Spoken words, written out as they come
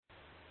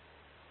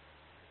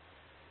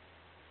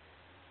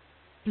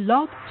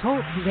Blog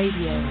Talk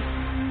Radio.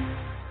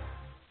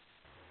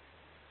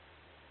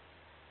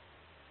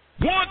 1,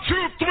 2,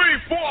 3,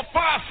 4,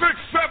 5, 6,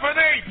 7,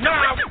 8,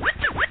 9. 1,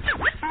 2, 3,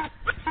 4, 5.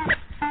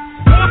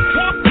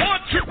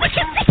 1, 2,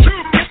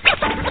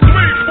 3,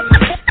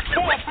 4,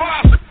 5. 1,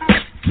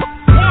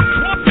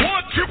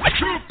 2, 3,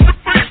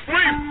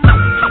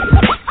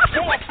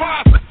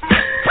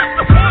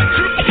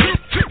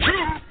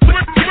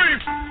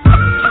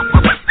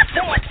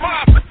 4, 5. 1,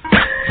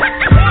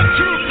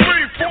 2,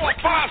 3, 4,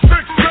 5, 6,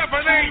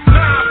 7, 8, 9.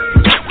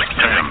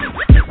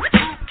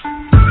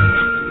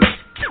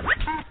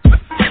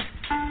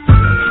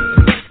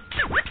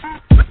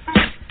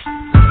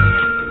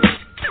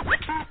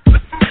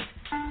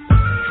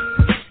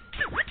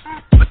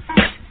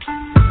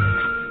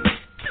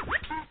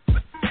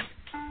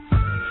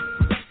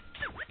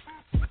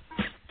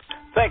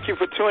 Thank you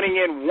for tuning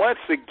in once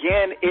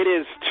again. It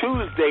is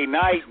Tuesday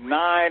night,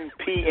 9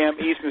 p.m.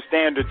 Eastern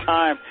Standard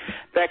Time.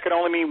 That could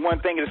only mean one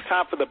thing. It is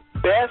time for the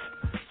best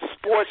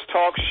sports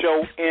talk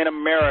show in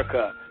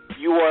America.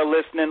 You are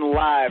listening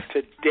live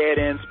to Dead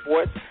End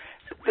Sports.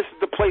 This is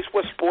the place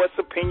where sports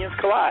opinions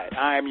collide.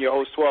 I am your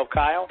host, 12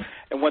 Kyle,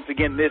 and once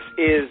again, this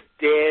is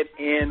Dead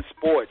End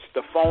Sports.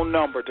 The phone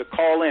number to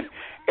call in,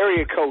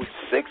 area code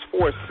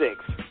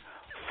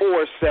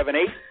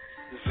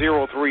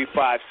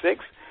 646-478-0356.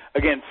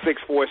 Again,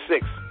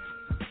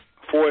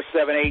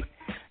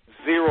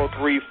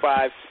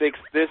 646-478-0356.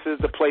 This is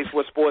the place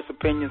where sports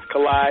opinions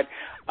collide.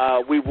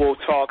 We will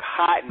talk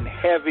hot and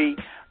heavy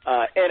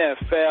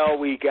NFL.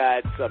 We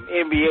got some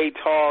NBA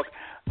talk,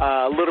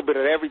 a little bit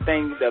of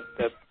everything,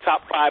 the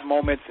top 5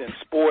 moments in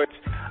sports.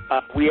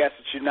 We ask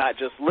that you not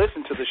just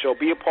listen to the show,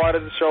 be a part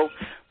of the show,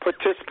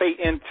 participate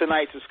in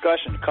tonight's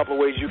discussion. A couple of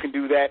ways you can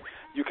do that.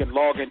 You can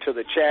log into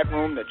the chat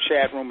room. The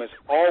chat room is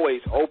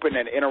always open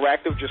and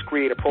interactive. Just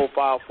create a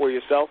profile for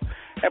yourself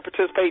and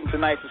participate in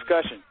tonight's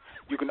discussion.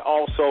 You can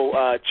also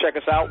check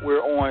us out.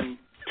 We're on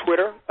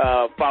Twitter.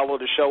 Follow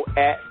the show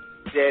at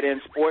Dead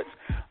End Sports.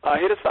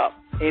 Hit us up.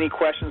 Any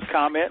questions,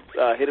 comments,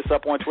 hit us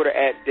up on Twitter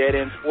at Dead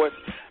End Sports.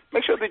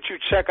 Make sure that you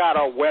check out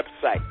our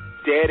website,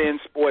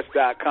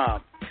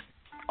 deadendsports.com.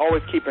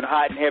 Always keeping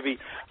hot and heavy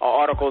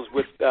articles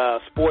with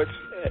sports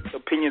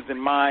opinions in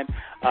mind.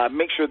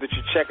 Make sure that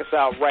you check us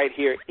out right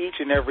here each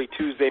and every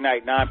Tuesday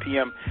night, 9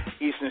 p.m.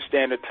 Eastern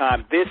Standard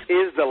Time. This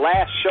is the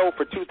last show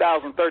for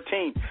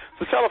 2013.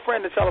 So tell a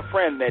friend to tell a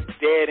friend that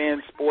Dead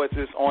End Sports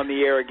is on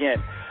the air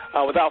again.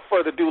 Without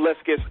further ado,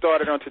 let's get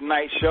started on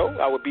tonight's show.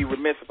 I would be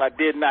remiss if I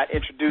did not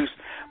introduce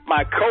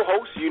my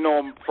co-host. You know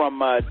him from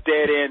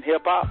Dead End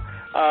Hip Hop.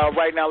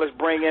 Right now, let's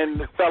bring in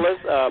the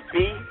fellas,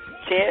 B,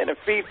 Ken, and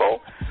FIFO.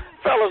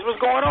 Fellas, what's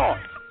going on?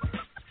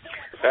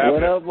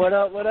 What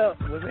up?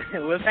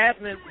 What's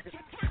happening?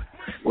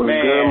 Man.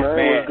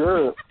 What's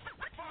good?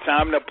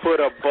 Time to put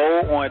a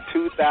bow on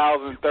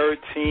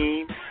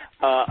 2013.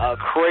 A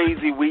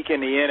crazy week in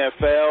the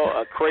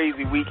NFL, a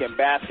crazy week in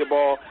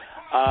basketball.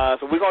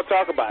 So we're going to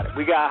talk about it.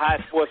 We got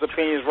hot sports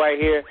opinions right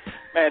here.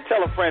 Man,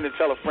 tell a friend to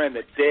tell a friend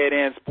that Dead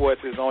End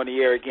Sports is on the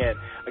air again.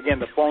 Again,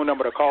 the phone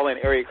number to call in,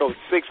 area code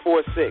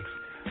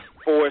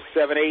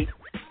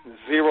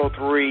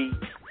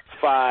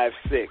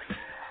 646-478-0356.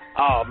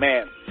 Oh,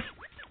 man.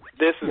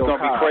 This is going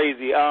to be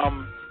crazy. I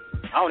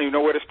don't even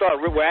know where to start.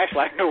 Well,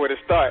 actually, I know where to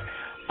start.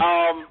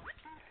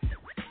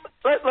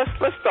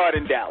 Let's start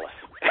in Dallas.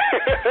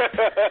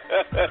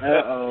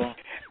 Uh-oh.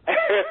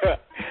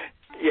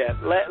 Yeah,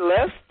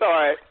 let's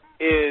start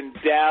in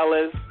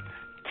Dallas,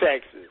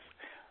 Texas.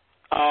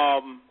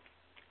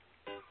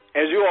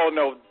 As you all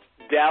know,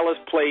 Dallas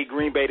played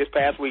Green Bay this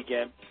past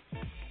weekend.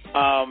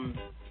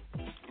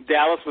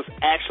 Dallas was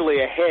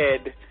actually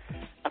ahead,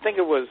 I think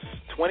it was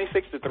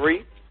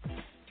 26-3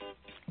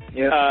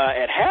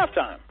 at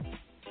halftime,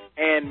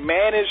 and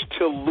managed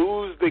to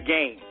lose the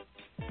game.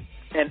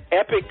 An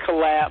epic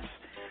collapse,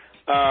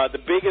 the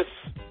biggest,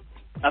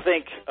 I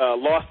think,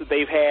 loss that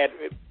they've had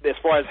as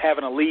far as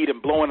having a lead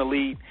and blowing a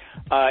lead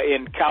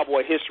in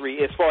Cowboy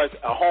history, as far as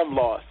a home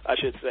loss, I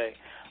should say.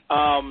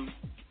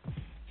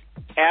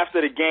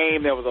 After the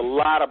game, there was a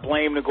lot of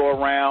blame to go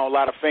around, a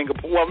lot of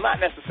not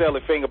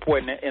necessarily finger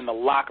pointing in the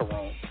locker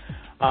room,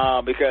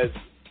 because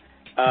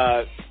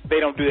they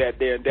don't do that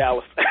there in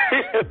Dallas.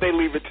 They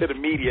leave it to the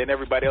media and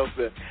everybody else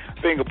to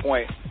finger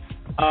point.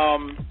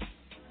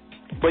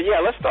 But yeah,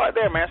 let's start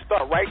there, man.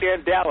 Start right there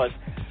in Dallas.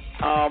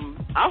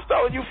 I'll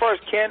start with you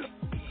first, Ken.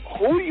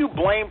 Who do you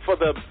blame for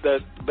the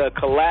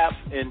collapse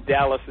in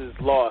Dallas's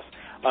loss?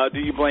 Do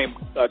you blame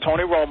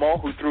Tony Romo,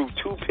 who threw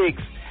 2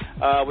 picks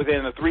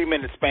within a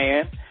 3-minute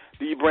span?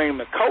 Do you blame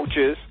the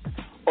coaches,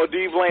 or do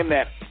you blame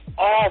that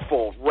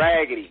awful,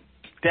 raggedy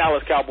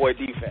Dallas Cowboy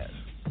defense?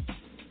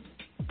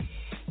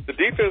 The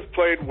defense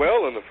played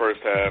well in the first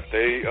half.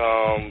 They,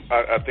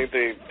 I think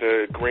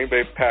the Green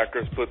Bay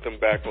Packers put them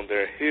back on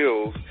their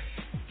heels,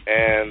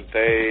 and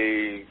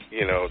they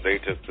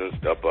just didn't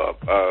step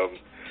up.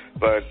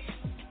 But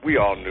we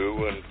all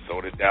knew, and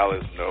so did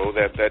Dallas know,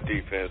 that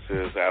defense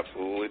is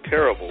absolutely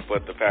terrible.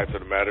 But the fact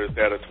of the matter is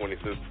they had a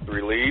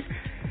 26-3 lead,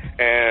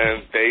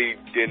 and they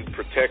didn't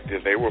protect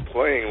it. They were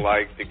playing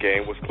like the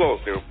game was close.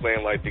 They were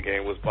playing like the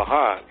game was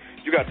behind.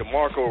 You got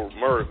DeMarco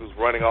Murray, who's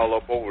running all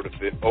up over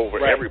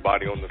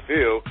everybody on the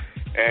field,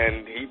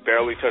 and he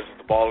barely touches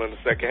the ball in the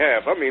second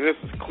half. I mean, this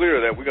is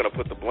clear that we're going to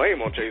put the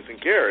blame on Jason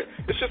Garrett.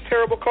 It's just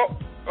terrible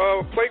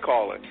play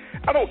calling.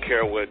 I don't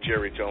care what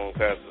Jerry Jones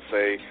has to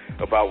say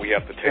about we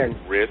have to take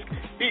risk.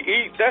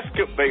 That's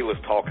Skip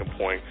Bayless talking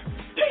points.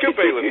 Skip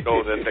Bayless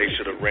knows that they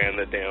should have ran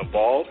the damn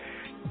ball.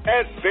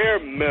 At bare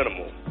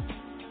minimum,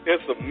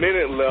 it's a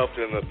minute left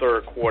in the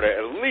third quarter.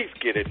 At least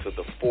get it to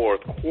the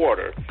fourth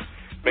quarter.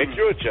 Make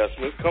your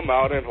adjustments, come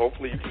out, and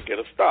hopefully you can get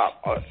a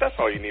stop. That's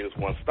all you need is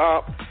one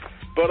stop.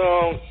 But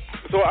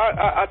so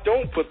I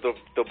don't put the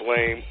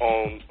blame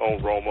on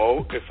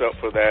Romo, except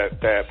for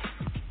that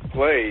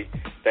play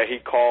that he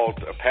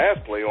called a pass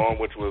play on,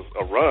 which was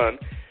a run.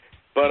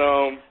 But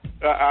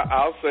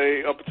I'll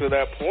say up to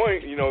that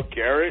point,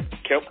 Garrett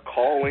kept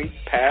calling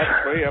pass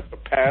play after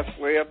pass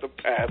play after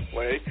pass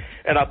play,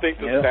 and I think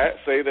the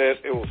stats say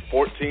that it was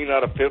 14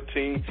 out of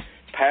 15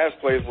 pass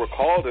plays were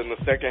called in the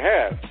second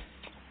half.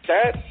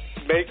 That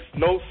makes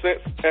no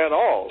sense at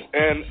all.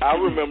 And I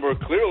remember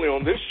clearly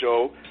on this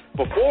show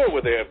before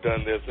where they have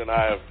done this, and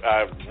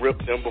I've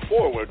ripped them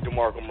before where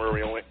DeMarco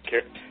Murray only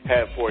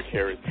had 4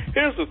 carries.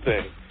 Here's the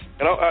thing,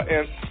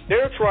 and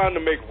they're trying to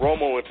make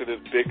Romo into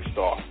this big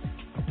star,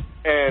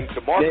 and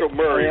DeMarco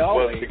Murray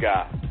was the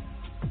guy.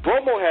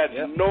 Romo had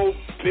no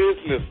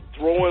business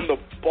throwing the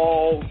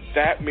ball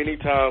that many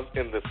times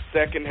in the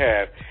second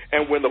half.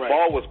 And when the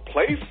ball was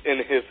placed in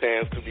his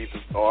hands to be the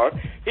star,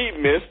 he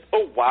missed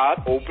a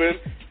wide-open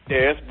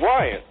Dez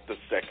Bryant, the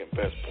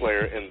second-best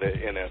player in the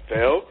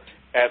NFL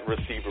at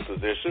receiver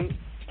position.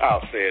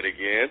 I'll say it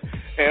again.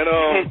 And,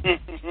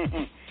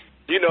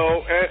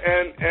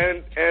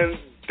 and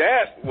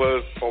that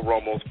was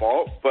Romo's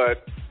fault.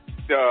 But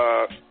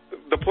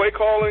the play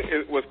calling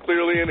was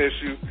clearly an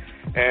issue,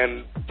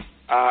 and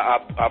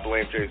I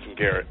blame Jason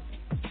Garrett.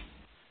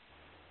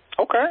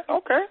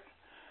 Okay.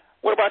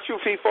 What about you,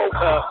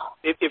 FIFO?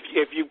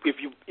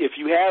 If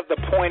you have the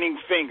pointing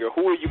finger,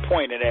 who are you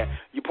pointing at?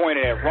 You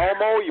pointing at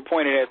Romo? You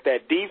pointing at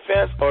that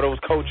defense or those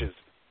coaches?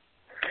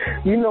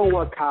 You know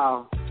what,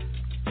 Kyle?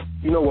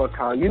 You know what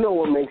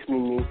makes me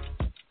me?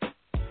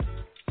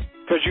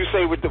 Because you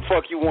say what the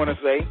fuck you want to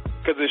say.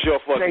 Because it's your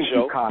fucking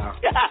show.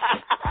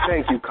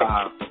 Thank you,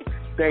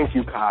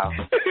 Kyle.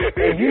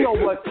 And you know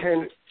what,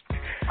 Ken?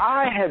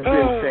 I have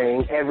been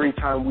saying every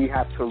time we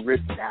have to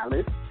rip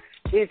Dallas,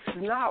 it's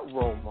not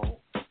Romo.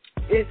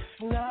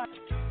 It's not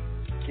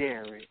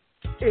Jerry.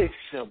 It's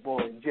your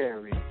boy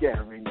Jerry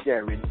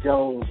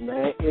Jones,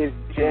 man. It's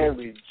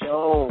Jerry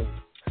Jones.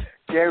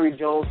 Jerry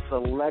Jones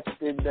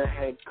selected the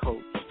head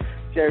coach.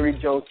 Jerry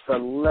Jones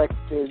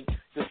selected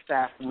the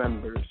staff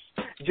members.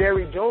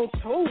 Jerry Jones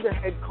told the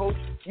head coach,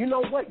 you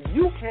know what,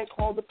 you can't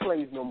call the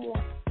plays no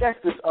more. That's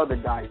this other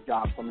guy's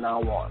job from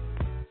now on.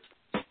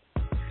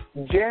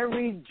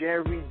 Jerry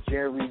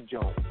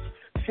Jones.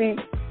 See,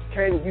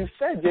 Ken, you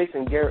said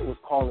Jason Garrett was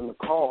calling the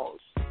calls,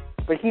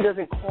 but he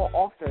doesn't call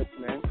offense,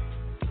 man.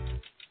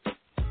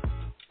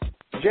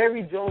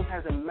 Jerry Jones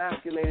has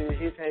emasculated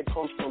his head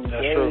coach from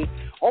day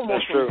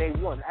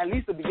one, at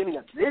least the beginning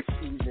of this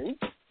season.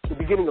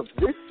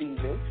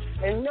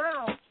 And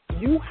now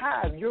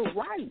you're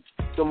right.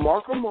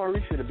 DeMarco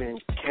Murray should have been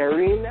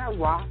carrying that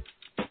rock.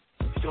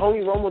 Tony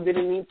Romo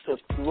didn't need to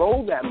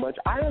throw that much.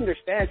 I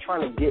understand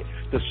trying to get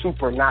the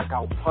super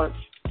knockout punch,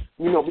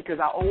 because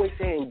I always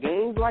say in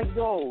games like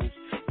those,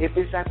 if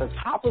it's at the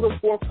top of the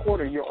fourth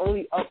quarter, you're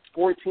only up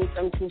 14,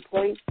 17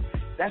 points,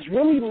 that's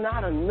really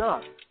not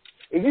enough.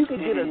 If you could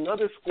get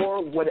another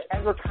score,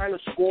 whatever kind of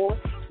score,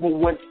 but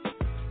when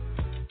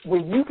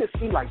you could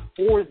see like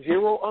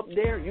 4-0 up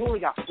there, you only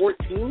got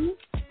 14,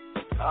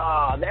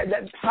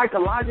 that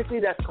psychologically,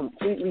 that's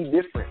completely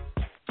different.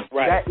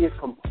 Right. That is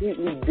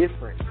completely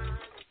different.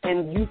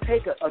 And you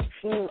take a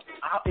team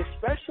out,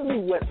 especially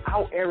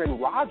without Aaron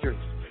Rodgers,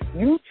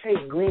 you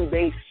take Green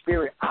Bay's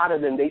spirit out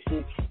of them, they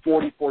see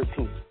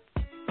 40-14.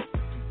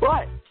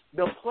 But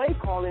the play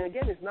calling,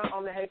 again, is not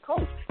on the head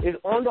coach. It's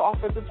on the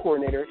offensive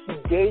coordinator. He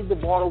gave the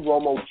ball to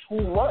Romo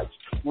too much.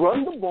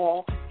 Run the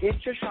ball, hit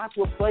your shots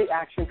with play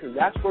action, because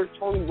that's where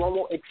Tony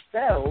Romo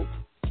excels.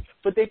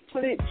 But they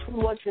put it too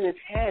much in his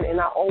hand. And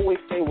I always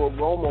say with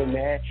Romo,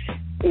 man,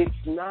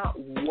 it's not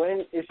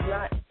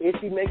if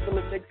he makes a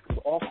mistake,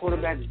 because all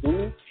quarterbacks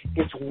do.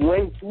 It's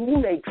when he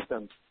makes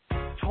them.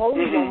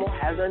 Tony Romo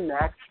has a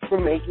knack for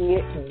making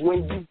it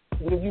when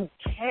you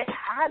can't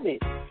have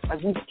it.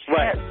 Like, we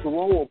can't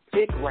throw a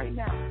pick right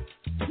now.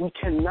 We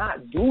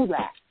cannot do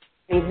that.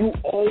 And you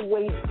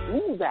always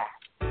do that.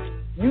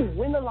 You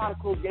win a lot of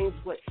close games,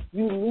 but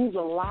you lose a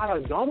lot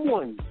of dumb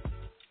ones.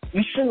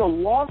 You shouldn't have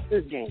lost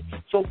this game.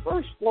 So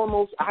first,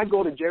 foremost, I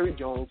go to Jerry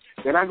Jones,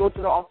 then I go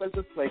to the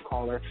offensive play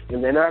caller,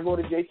 and then I go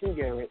to Jason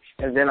Garrett,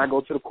 and then I go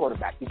to the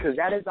quarterback, because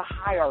that is a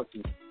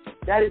hierarchy.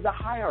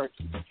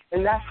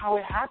 And that's how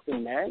it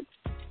happened, man.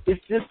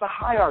 It's just a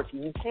hierarchy.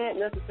 You can't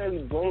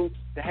necessarily blame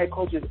the head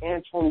coaches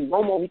and Tony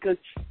Romo because,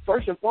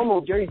 first and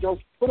foremost, Jerry Jones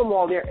put them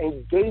all there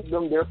and gave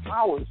them their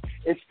powers.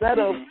 Instead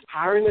of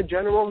hiring a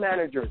general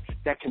manager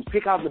that can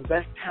pick out the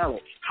best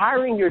talent,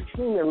 hiring your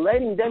team and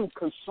letting them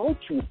consult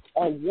you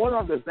on what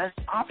are the best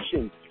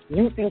options.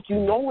 You think you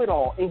know it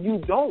all, and you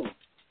don't.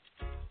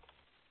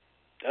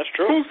 That's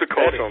true. Who's the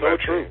coach on that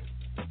true.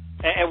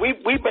 And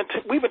we've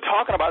been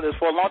talking about this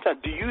for a long time.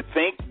 Do you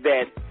think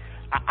that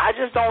I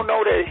just don't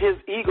know that his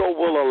ego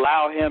will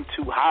allow him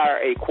to hire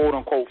a quote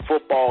unquote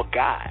football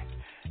guy?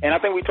 And I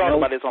think we talked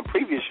about this on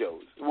previous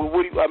shows.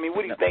 What do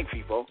you think,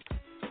 FIFO?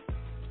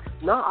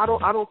 No, I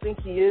don't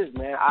think he is,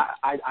 man.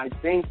 I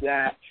think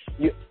that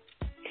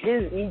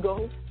his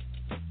ego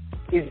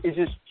is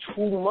just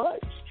too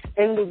much.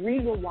 And the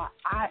reason why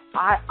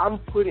I'm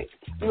putting,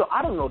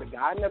 I don't know the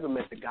guy. I never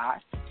met the guy.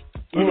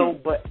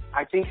 But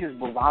I think his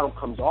bravado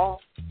comes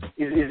off.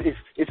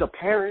 It's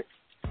apparent.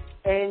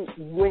 And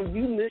when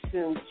you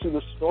listen to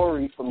the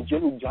story from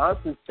Jimmy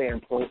Johnson's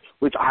standpoint,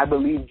 which I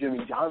believe Jimmy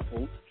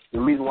Johnson, the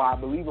reason why I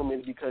believe him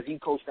is because he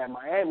coached at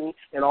Miami,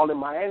 and all the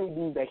Miami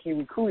dudes that he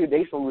recruited,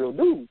 they some real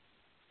dudes.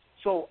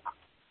 So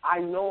I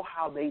know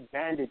how they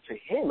banded to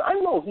him. I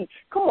know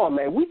come on,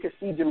 man, we could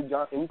see Jimmy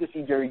Johnson, we could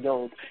see Jerry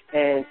Jones,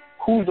 and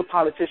who's the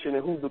politician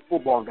and who's the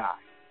football guy.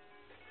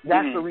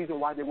 That's the reason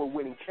why they were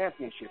winning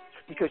championships,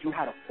 because you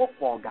had a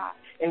football guy.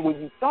 And when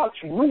you thought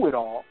you knew it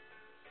all,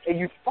 and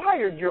you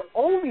fired your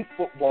only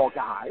football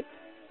guy,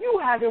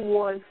 you haven't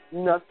won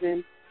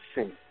nothing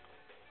since.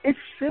 It's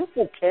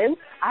simple, Ken.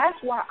 That's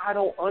why I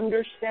don't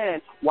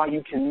understand why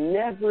you can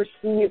never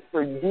see it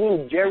for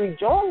Dean Jerry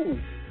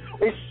Jones.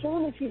 As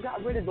soon as he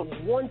got rid of the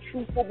one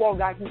true football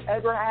guy he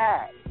ever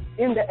had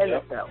in the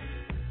NFL,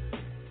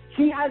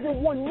 he hasn't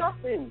won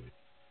nothing.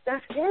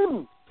 That's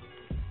him.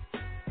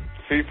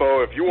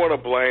 FIFO, if you want to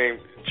blame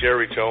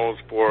Jerry Jones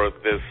for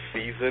this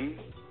season,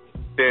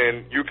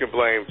 then you can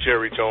blame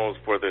Jerry Jones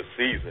for this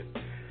season.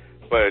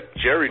 But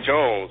Jerry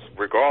Jones,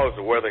 regardless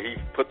of whether he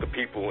put the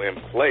people in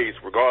place,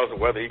 regardless of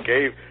whether he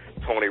gave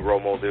Tony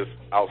Romo this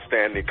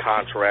outstanding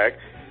contract,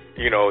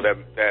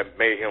 that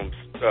made him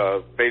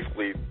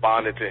basically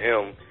bonded to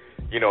him,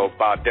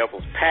 by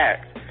Devil's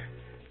Pact.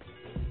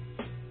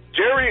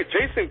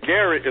 Jason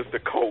Garrett is the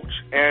coach,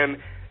 and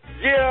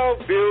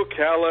Bill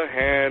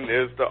Callahan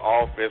is the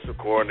offensive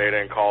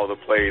coordinator and call the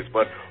plays,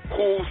 but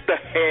who's the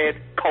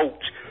head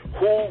coach?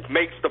 Who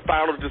makes the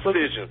final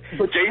decision?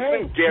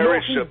 Jason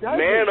Garrett should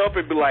man up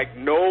and be like,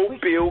 no,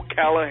 Bill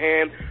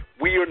Callahan,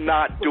 we are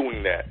not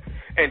doing that.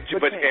 And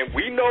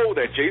we know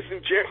that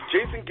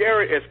Jason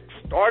Garrett is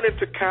starting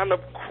to kind of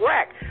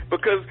crack,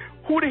 because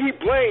who did he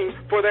blame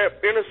for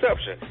that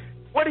interception?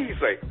 What did he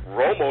say?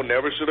 Romo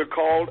never should have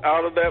called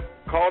out of the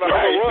run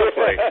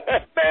play.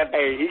 Man,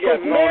 hey, he got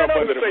thrown up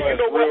under the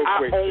bus real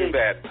quick. I own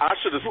that. I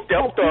should have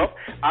stepped up.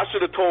 I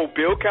should have told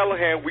Bill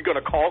Callahan we're going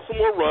to call some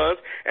more runs,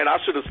 and I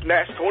should have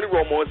snatched Tony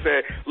Romo and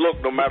said,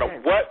 look, no matter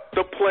what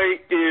the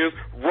play is,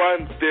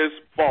 run this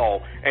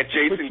ball. And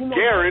Jason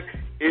Garrett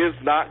is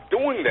not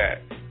doing that.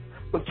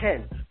 But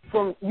Ken,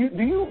 do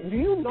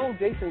you know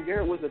Jason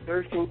Garrett was a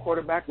third-string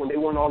quarterback when they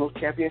won all those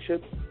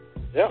championships?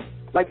 Yeah.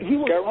 Like, he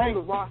was on the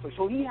roster,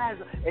 so he has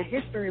a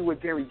history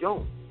with Jerry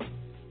Jones.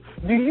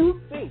 Do you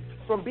think,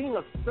 from being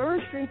a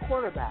third-string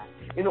quarterback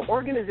in an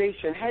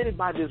organization headed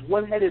by this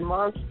one-headed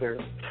monster,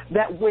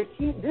 that when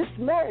this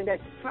man that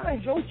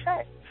signs your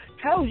check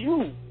tells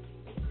you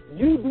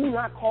do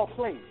not call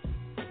plays,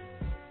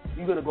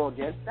 you going to go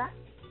against that?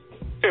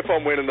 If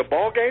I'm winning the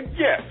ball game,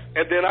 yes.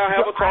 And then I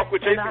have a talk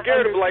with Jason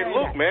Garrett and be like,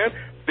 look, man,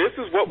 this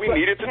is what we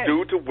needed to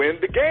do to win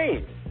the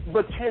game.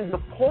 But Ken, the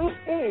point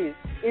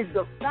is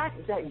the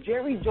fact that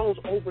Jerry Jones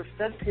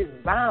overstepped his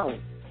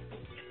bounds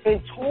and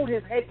told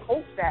his head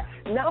coach that.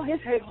 Now his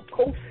head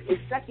coach is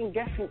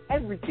second-guessing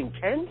everything,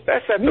 Ken.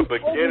 That's at the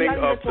beginning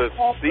of the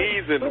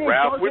season,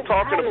 Ralph. We're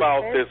talking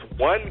about this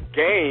one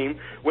game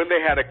when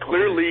they had a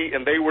clear lead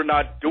and they were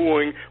not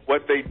doing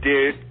what they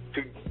did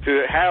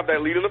to have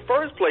that lead in the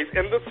first place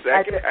in the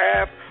second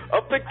half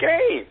of the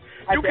game.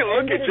 You can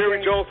look at Jerry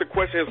Jones and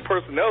question his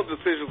personnel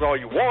decisions all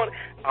you want.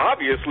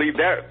 Obviously,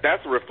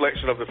 that's a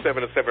reflection of the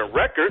 7-7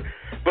 record.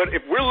 But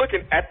if we're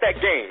looking at that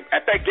game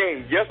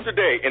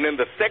yesterday, and in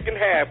the second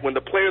half when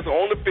the players are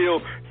on the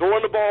field,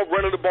 throwing the ball,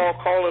 running the ball,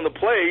 calling the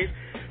plays,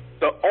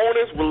 the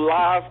onus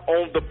relies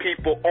on the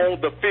people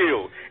on the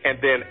field. And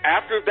then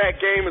after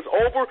that game is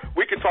over,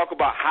 we can talk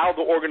about how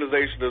the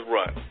organization is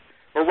run.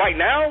 But right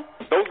now,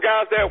 those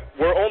guys that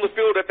were on the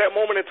field at that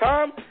moment in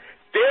time,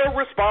 they're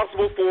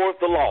responsible for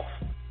the loss.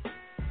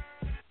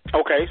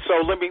 Okay,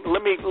 so let me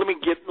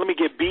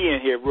get B in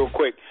here real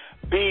quick.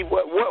 B,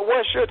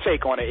 what's your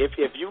take on it?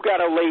 If you got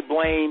to lay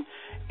blame,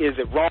 is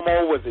it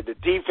Romo, was it the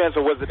defense,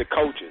 or was it the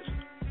coaches?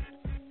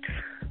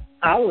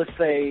 I would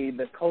say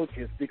the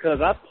coaches, because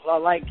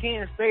like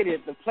Ken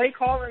stated, the play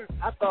calling,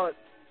 I thought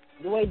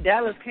the way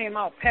Dallas came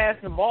out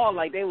passing the ball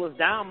like they was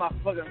down by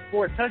fucking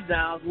 4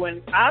 touchdowns,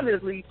 when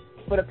obviously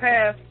for the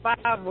past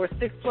 5 or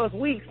 6 plus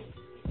weeks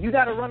you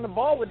got to run the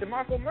ball with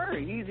DeMarco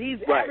Murray. He's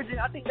right. averaging.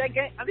 I think that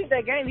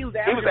game he was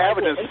averaging. He was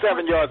averaging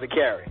 7 yards a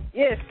carry.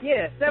 Yes,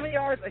 7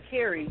 yards a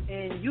carry,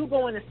 and you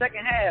go in the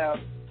second half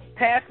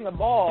passing the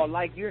ball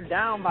like you're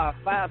down by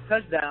 5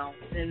 touchdowns,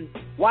 and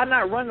why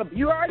not run the?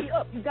 You're already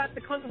up. You got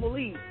the comfortable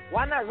lead.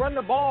 Why not run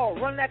the ball?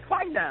 Run that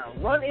clock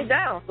down. Run it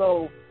down.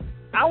 So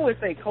I would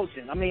say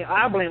coaching. I mean,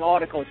 I blame all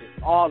the coaches,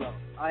 all of them.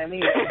 I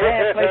mean,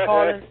 bad play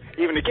calling.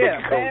 Even the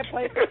kicker coach. Bad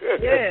play.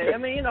 Yeah, I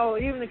mean,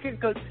 even the kicker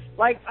coach.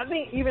 Like, I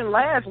think even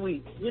last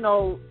week,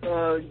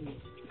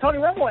 Tony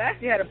Romo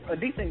actually had a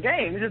decent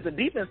game. It's just the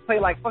defense played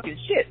like fucking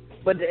shit.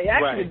 But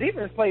the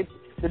defense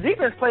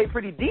played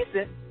pretty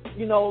decent.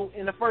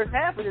 In the first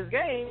half of this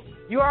game,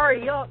 you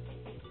already up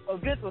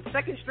against a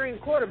second-string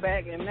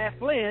quarterback and Matt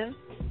Flynn.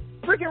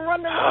 Freaking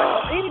run the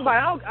rock.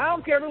 Anybody, I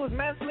don't care if it was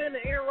Matt Flynn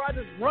and Aaron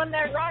Rodgers. Run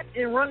that rock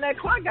and run that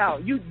clock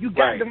out. You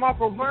got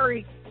DeMarco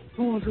Murray,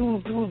 who's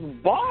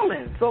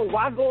balling. So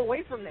why go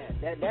away from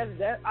that?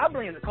 That I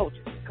blame the coaches,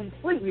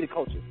 completely the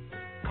coaches.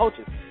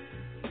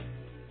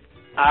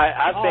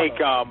 I think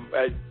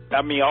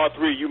all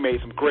three of you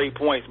made some great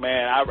points,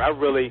 man. I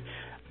really.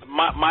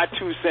 My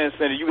 2 cents,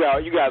 and you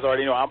guys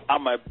already know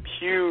I'm a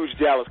huge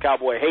Dallas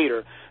Cowboy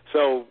hater,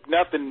 so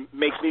nothing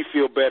makes me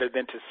feel better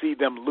than to see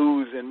them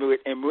lose in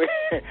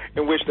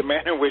which the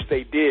manner in which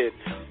they did.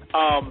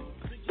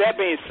 That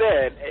being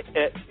said,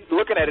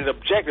 looking at it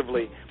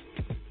objectively,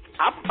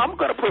 I'm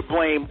going to put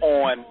blame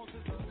on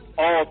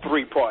all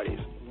three parties.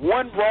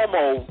 One,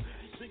 Romo.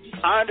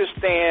 I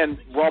understand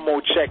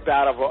Romo checked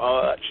out of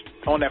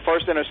on that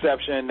first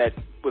interception that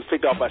was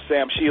picked off by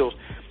Sam Shields.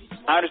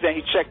 I understand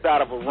he checked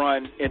out of a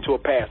run into a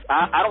pass.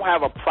 I don't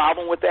have a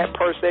problem with that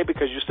per se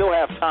because you still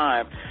have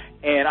time.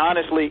 And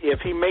honestly,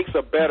 if he makes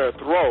a better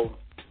throw,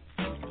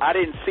 I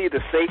didn't see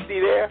the safety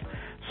there.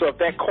 So if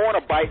that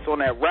corner bites on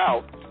that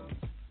route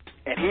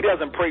and he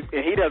doesn't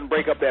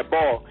break up that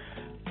ball,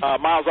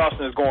 Miles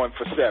Austin is going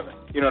for 7.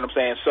 You know what I'm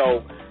saying?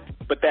 So,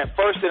 but that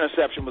first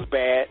interception was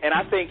bad, and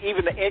I think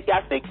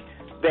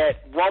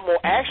that Romo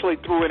actually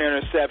threw an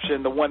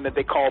interception, the one that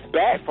they called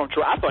back from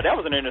Troy. I thought that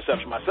was an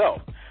interception myself.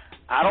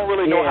 I don't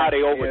really know how they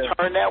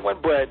overturned that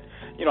one, but,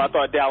 I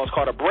thought Dallas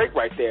caught a break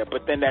right there.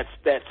 But then that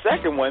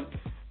second one,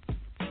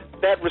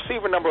 that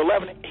receiver number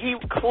 11, he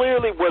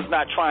clearly was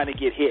not trying to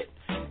get hit.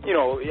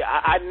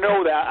 I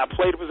know that I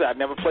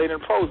never played in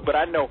the pros, but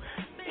I know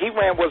he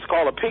ran what's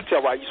called a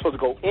pigtail route. You're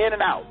supposed to go in and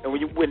out.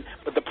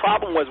 But the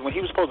problem was when he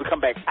was supposed to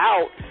come back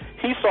out,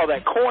 he saw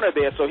that corner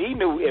there, so he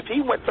knew if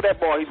he went for that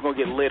ball, he was going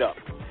to get lit up.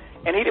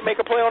 And he didn't make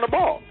a play on the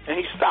ball, and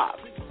he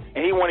stopped,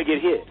 and he wanted to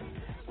get hit.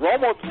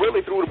 Romo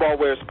really threw the ball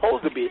where it's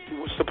supposed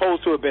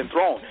to have been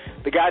thrown.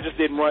 The guy just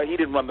didn't run. He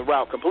didn't run the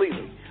route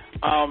completely.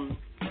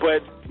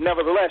 But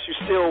nevertheless,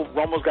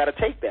 Romo's got to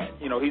take that.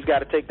 He's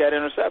got to take that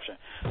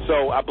interception.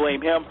 So I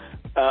blame him.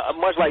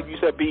 Much like you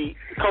said,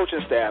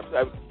 coaching staff,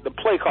 the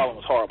play calling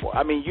was horrible.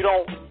 I mean,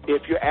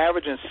 if you're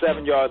averaging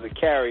 7 yards a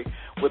carry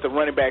with a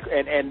running back,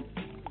 and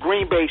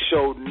Green Bay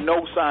showed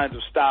no signs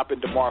of stopping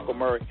DeMarco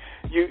Murray,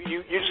 you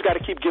just got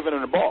to keep giving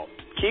him the ball.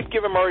 Keep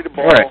giving Murray the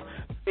ball. Right.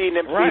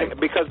 Feeding him,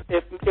 because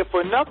if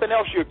for nothing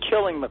else, you're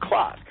killing the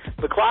clock.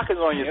 The clock is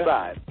on your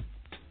side.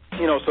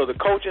 So the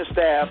coaching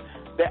staff,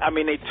 they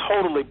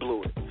totally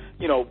blew it.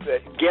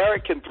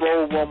 Garrett can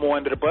throw Romo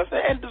under the bus,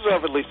 and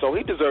deservedly so.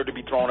 He deserved to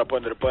be thrown up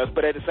under the bus,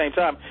 but at the same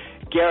time,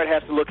 Garrett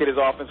has to look at his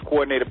offense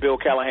coordinator, Bill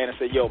Callahan, and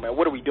say, "Yo, man,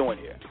 what are we doing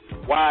here?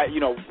 Why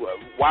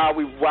are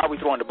we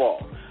throwing the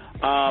ball?"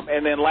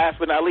 And then last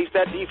but not least,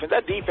 that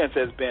defense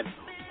has been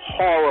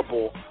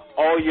horrible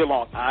all year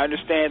long. I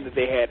understand that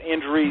they had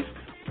injuries.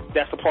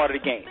 That's a part of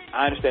the game.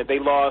 I understand they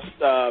lost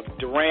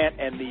Durant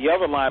and the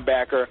other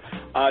linebacker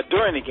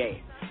during the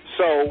game,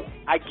 so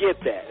I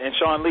get that. And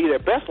Sean Lee, their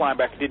best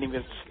linebacker, didn't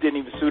even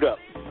suit up.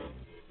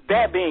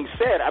 That being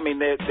said,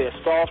 they're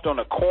soft on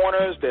the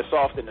corners. They're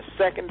soft in the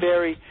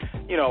secondary.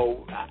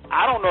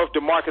 I don't know if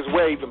DeMarcus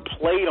Ware even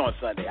played on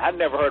Sunday. I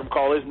never heard him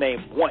call his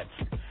name once.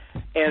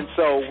 And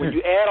so when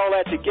you add all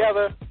that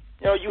together,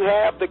 you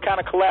have the kind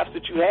of collapse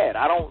that you had.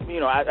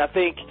 I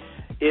think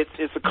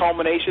it's a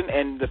culmination,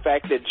 and the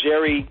fact that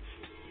Jerry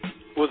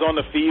was on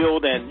the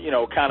field and,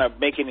 kind of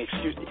making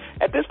excuses.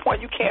 At this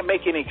point, you can't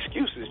make any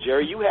excuses,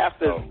 Jerry. You have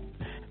to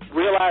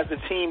realize the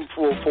team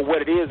for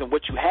what it is and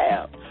what you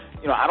have.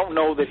 I don't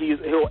know that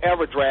he'll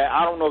ever draft.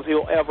 I don't know if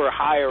he'll ever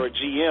hire a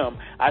GM.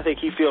 I think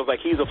he feels like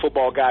he's a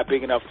football guy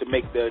big enough to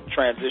make the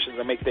transitions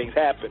and make things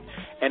happen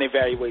and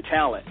evaluate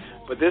talent.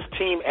 But this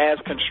team, as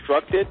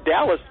constructed,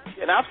 Dallas,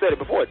 and I've said it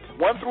before,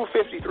 1 through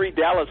 53,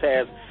 Dallas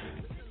has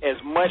as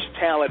much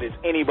talent as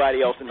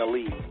anybody else in the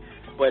league.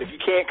 But if you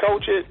can't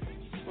coach it,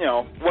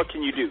 what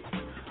can you do?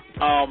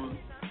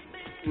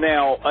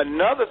 Now,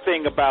 another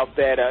thing about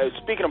that,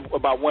 speaking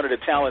about one of the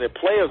talented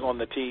players on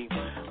the team,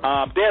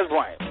 Dez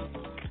Bryant.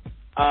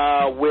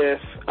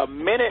 With a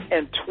minute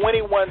and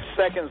 21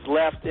 seconds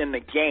left in the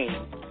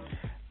game,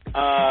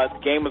 the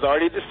game was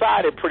already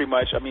decided pretty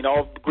much.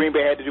 All Green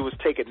Bay had to do was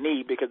take a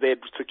knee because they had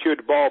secured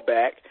the ball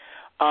back.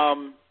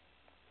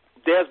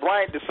 Dez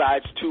Bryant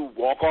decides to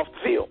walk off the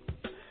field,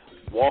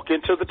 walk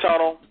into the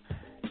tunnel,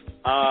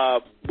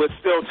 but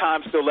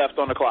time still left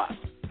on the clock.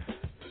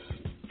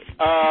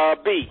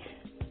 B,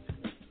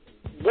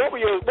 what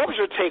was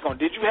your take on?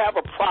 Did you have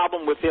a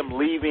problem with him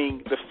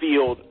leaving the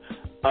field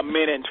a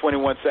minute and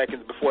 21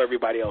 seconds before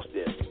everybody else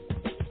did?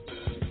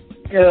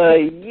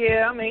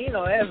 Yeah, I mean,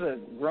 as a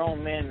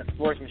grown man in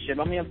sportsmanship,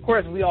 I mean, of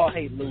course, we all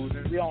hate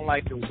losers. We don't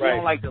like to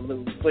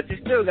lose, but you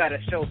still got to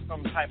show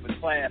some type of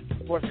class,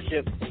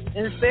 sportsmanship,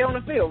 and stay on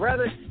the field.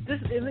 Rather,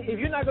 if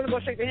you're not going to go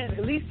shake their hand,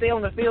 at least stay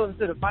on the field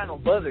until the final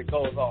buzzer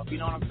goes off. You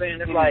know what I'm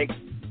saying? It's like,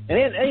 and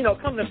then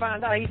come to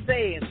find out, he's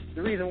saying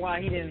the reason why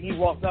he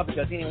walked up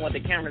because he didn't want the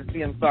cameras to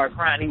see him start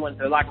crying. He went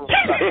to the locker room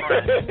and started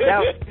crying.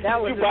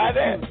 That was you buy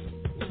that?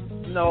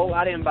 No,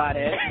 I didn't buy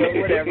that, but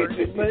whatever.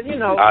 But,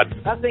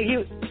 I think he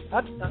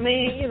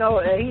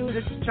was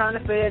just trying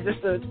to say it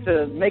just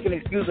to make an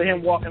excuse of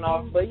him walking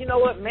off. But you know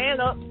what? Man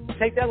up.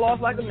 Take that loss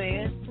like a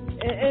man.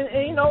 And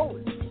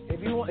if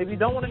you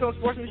don't want to show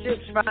sportsmanship,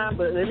 it's fine,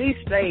 but at least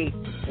stay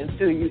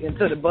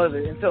until the buzzer,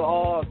 until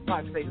all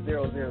clock says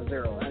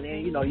 0-0-0. And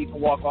then, you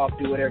can walk off,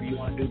 do whatever you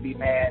want to do, be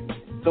mad,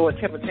 throw a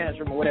temper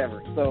tantrum or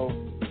whatever. So,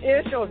 yeah,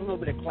 it shows a little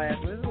bit of class.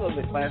 It's a little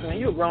bit of class. I mean,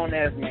 you're a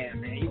grown-ass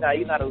man, man.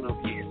 You're not a little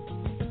kid.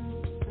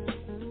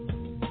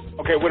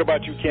 Okay, what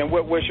about you, Ken?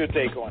 What's your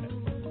take on it?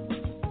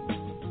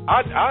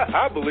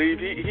 I believe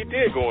he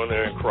did go in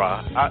there and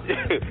cry.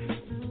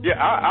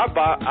 I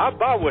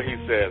buy what he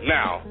says.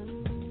 Now,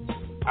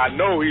 I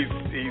know he's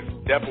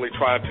definitely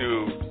trying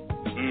to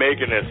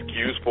make an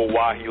excuse for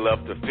why he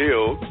left the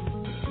field.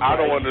 I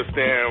don't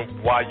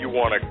understand why you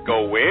want to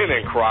go in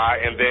and cry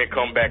and then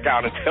come back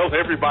out and tell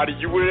everybody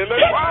you were in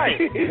there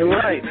crying.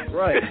 Right.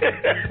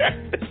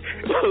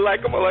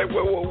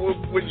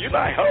 Well, you're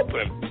not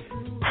helping,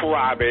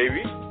 cry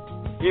baby.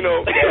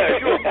 You're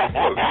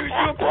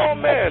a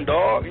grown man,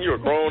 dog. You're a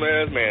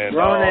grown-ass man,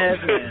 Grown-ass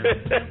man.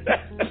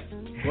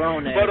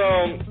 Grown-ass. But,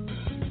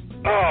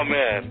 oh,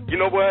 man, you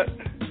know what?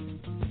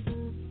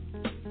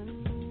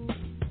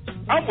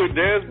 I'm with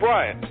Dez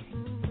Bryant.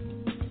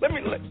 Let me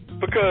tell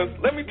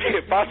you,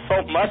 if I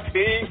saw my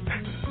team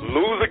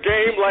lose a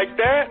game like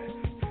that,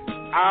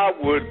 I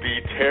would be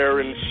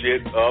tearing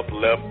shit up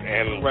left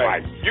and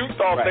right. You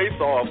thought they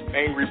saw an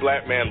angry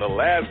black man the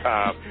last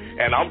time,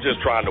 and I'm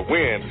just trying to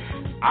win.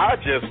 I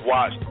just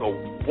watched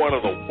one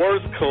of the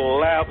worst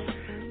collapse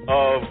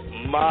of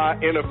my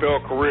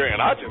NFL career, and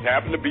I just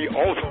happened to be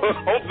on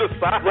the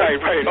side. Right.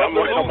 I'm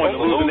on the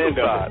losing end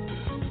of it.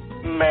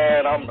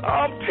 Man,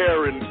 I'm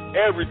tearing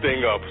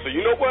everything up. So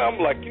you know what? I'm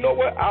like,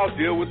 I'll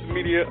deal with the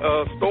media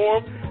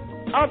storm.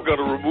 I'm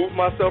gonna remove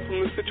myself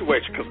from this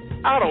situation because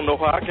I don't know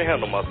how I can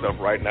handle myself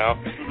right now.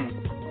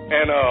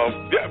 And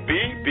B,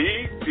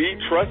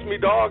 trust me,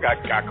 dog. I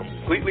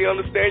completely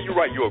understand you.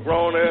 Right, you're a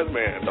grown ass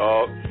man,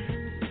 dog.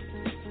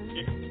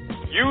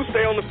 You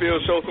stay on the field,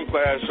 show some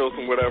class, show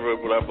some whatever,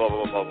 blah, blah,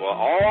 blah, blah.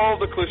 All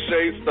the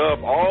cliche stuff,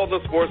 all the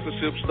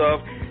sportsmanship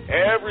stuff,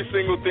 every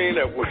single thing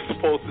that we're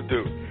supposed to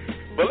do.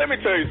 But let me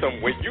tell you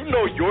something. When you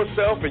know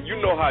yourself and you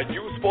know how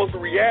you're supposed to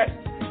react,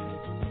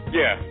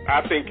 yeah, I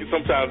think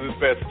sometimes it's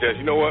best to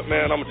just, you know what,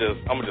 man, I'm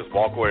gonna just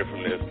walk away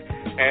from this,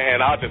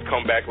 and I'll just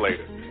come back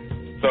later.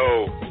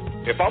 So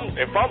if I'm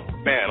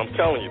man, I'm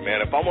telling you,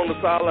 man, if I'm on the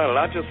sideline and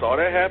I just saw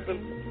that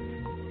happen,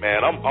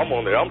 man, I'm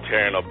on there, I'm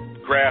tearing up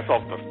grass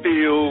off the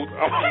field.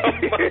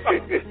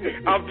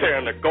 I'm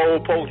tearing the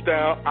goalpost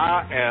down.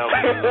 I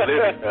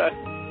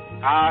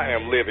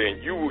am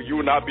living. You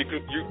will not be.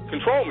 You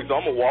control me, so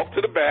I'm gonna walk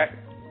to the back.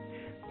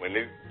 When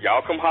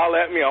y'all come holler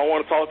at me, I don't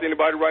want to talk to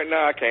anybody right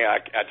now. I can't.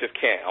 I just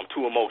can't. I'm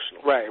too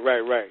emotional. Right.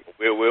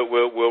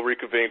 We'll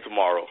reconvene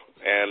tomorrow,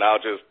 and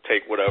I'll just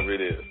take whatever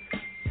it is.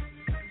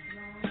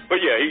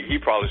 But yeah, he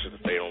probably should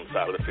have stayed on the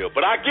side of the field.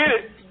 But I get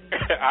it.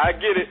 I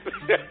get it.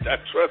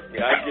 Trust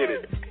me, I get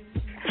it.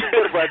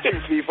 What about you,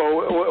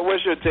 FIFO?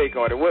 What's your take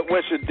on it?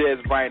 What should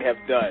Dez Bryant have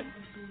done?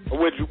 Or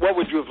what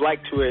would you have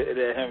liked to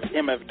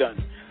him have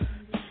done?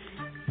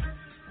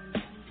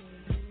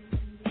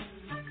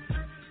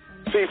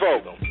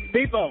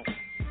 FIFO.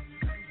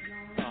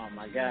 Oh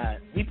my God.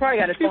 He probably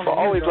got his phone. FIFO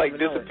always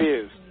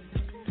disappears.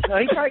 No,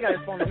 he probably got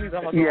his phone on mute.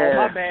 I'm like,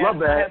 yeah, my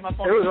bad.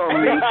 It was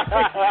on me.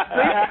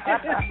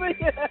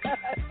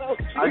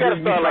 You got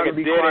to start like a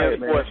dead-end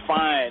sports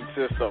fine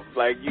system.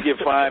 Like, you get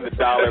fined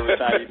 $1 every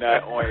time you're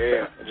not on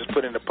air. Just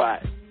put in the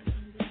pot.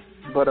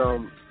 But,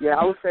 yeah,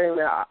 I was saying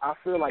that I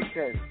feel like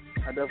Ken.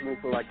 I definitely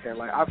feel like Ken.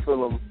 Like, I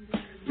feel him.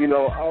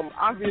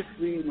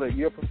 Obviously, look,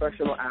 you're a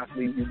professional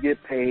athlete. You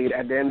get paid.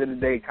 At the end of the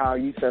day, Kyle,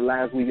 you said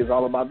last week it's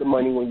all about the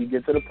money when you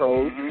get to the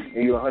pros,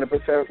 and you're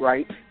 100%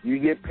 right. You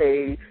get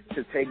paid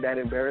to take that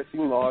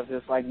embarrassing loss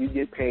just like you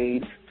get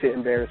paid to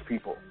embarrass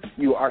people.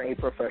 You are a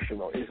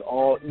professional. It's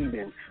all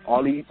even. All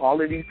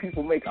of these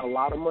people make a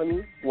lot of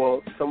money.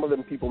 Well, some of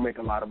them people make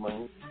a lot of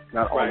money,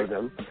 not all of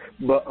them.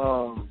 But,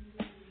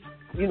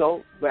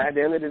 but at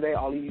the end of the day,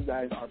 all of you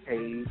guys are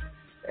paid.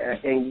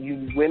 and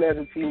you win as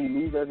a team, you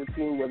lose as a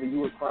team, whether you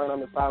were crying on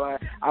the sideline,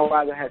 I would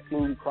rather have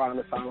seen you cry on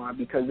the sideline,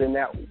 because then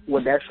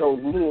what that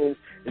shows me is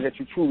that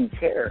you truly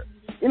care.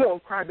 You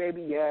know,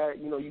 crybaby, yeah,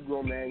 you know, you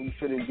grown man, you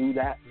shouldn't do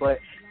that. But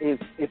if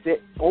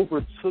it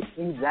overtook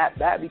you that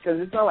bad, because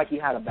it's not like he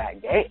had a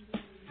bad game.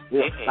 You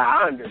know,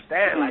 I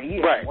understand, like, he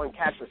had one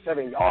catch for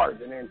 7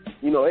 yards, and then,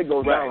 you know, it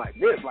goes down like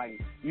this.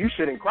 Like, you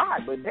shouldn't cry.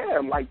 But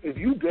damn, like, if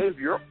you gave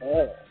your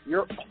all,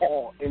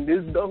 and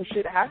this dumb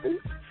shit happens,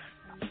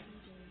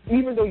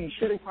 even though you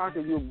shouldn't cry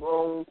because you're a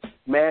grown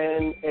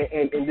man,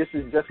 and this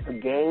is just a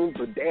game,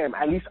 but damn,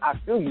 at least I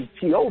feel you.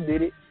 T.O.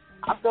 did it.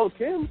 I felt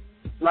him.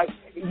 Like,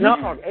 you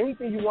talk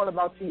anything you want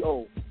about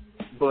T.O.,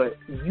 but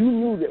you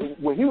knew that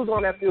when he was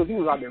on that field, he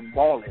was out there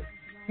balling.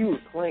 He was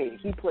playing.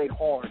 He played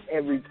hard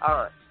every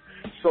time.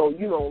 So,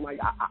 you know, like,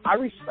 I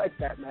respect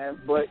that, man.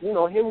 But, you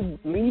know, him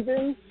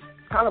leaving,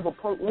 kind of a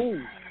punk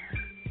move.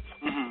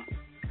 Mm-hmm.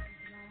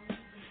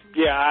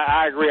 Yeah,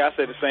 I agree. I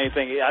said the same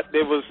thing.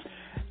 It was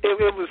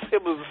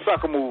a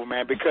sucker move,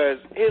 man, because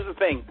here's the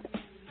thing.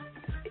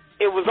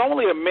 It was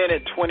only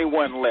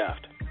 1:21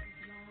 left.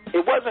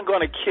 It wasn't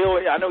going to kill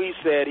it. I know he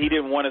said he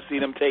didn't want to see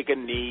them take a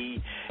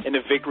knee in the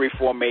victory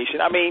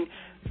formation. I mean,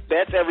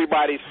 that's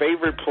everybody's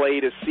favorite play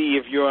to see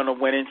if you're on the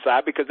winning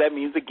side, because that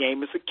means the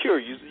game is secure.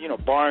 You know,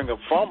 barring a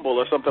fumble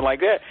or something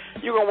like that,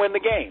 you're going to win the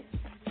game.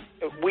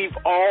 We've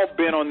all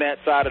been on that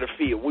side of the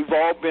field. We've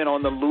all been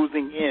on the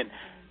losing end.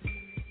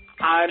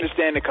 I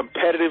understand the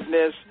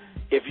competitiveness.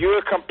 If you're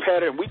a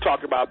competitor, we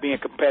talk about being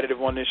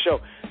competitive on this show.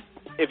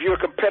 If you're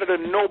a competitor,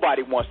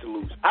 nobody wants to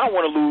lose. I don't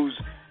want to lose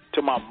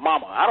to my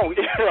mama. I don't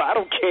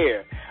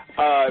care.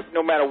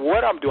 No matter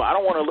what I'm doing, I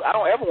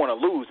don't ever want to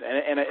lose.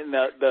 And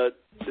the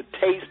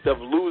taste of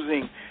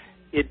losing,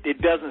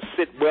 it doesn't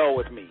sit well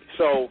with me.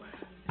 So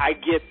I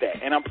get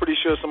that, and I'm pretty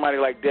sure somebody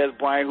like Des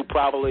Bryant, who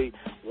probably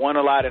won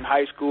a lot in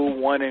high school,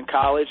 won in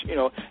college, you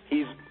know,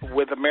 he's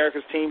with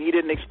America's team. He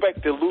didn't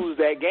expect to lose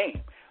that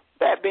game.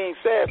 That being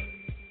said,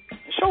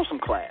 show some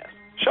class.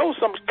 Show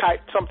some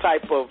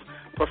type of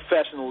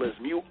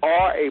professionalism. You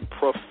are a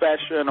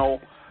professional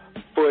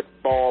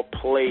football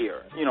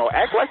player. You know,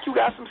 act like you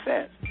got some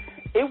sense.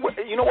 You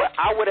know what?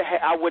 I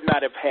would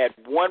not have had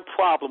one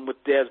problem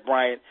with Des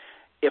Bryant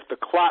if the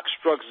clock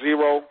struck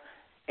 0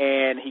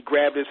 and he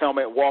grabbed his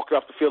helmet, walked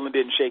off the field, and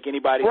didn't shake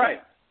anybody's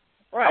hand.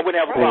 Right. I wouldn't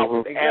have a problem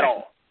with it at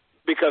all,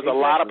 because a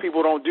lot of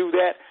people don't do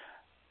that.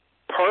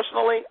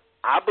 Personally,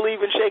 I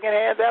believe in shaking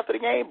hands after the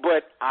game,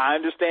 but I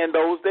understand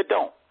those that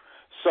don't.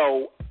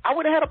 So I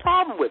wouldn't have had a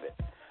problem with it.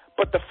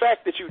 But the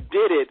fact that you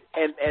did it,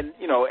 and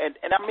you know, and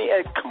I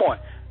mean, come on,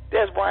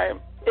 Des Bryant,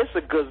 it's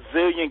a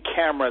gazillion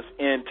cameras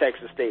in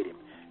Texas Stadium.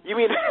 You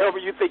mean to tell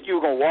me you think you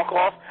were going to walk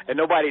off and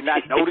nobody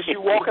not notice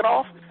you walking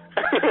off?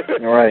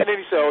 Right. And then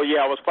he said, oh,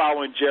 yeah, I was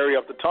following Jerry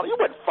up the tunnel. You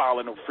wasn't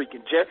following no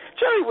freaking Jerry.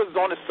 Jerry was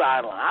on the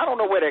sideline. I don't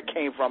know where that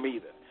came from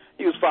either.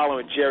 He was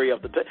following Jerry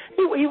up the tunnel.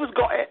 He was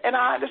going, and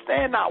I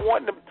understand not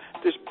wanting to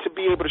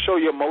be able to show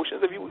your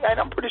emotions. And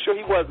I'm pretty sure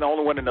he wasn't the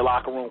only one in the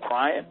locker room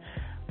crying.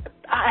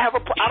 I don't have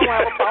a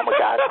problem with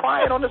guys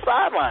crying on the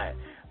sideline.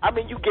 I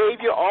mean, you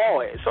gave your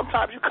all.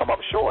 Sometimes you come up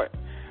short.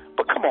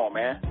 But come on,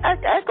 man.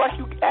 Act like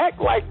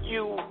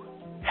you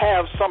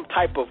have some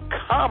type of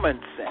common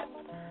sense.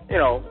 You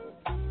know,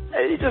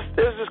 it's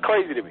just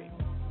crazy to me.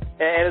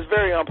 And it's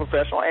very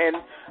unprofessional. And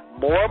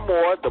more and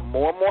more, the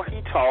more and more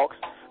he talks,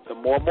 the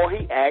more and more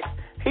he acts,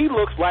 he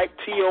looks like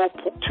T.O.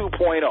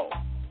 2.0.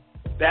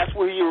 That's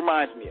what he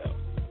reminds me of.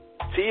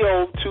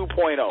 T.O.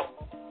 2.0.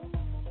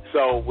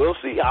 So we'll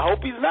see. I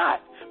hope he's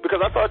not,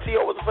 because I thought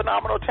T.O. was a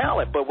phenomenal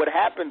talent. But what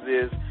happens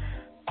is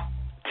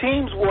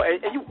teams will,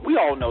 and we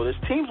all know this,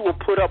 teams will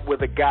put up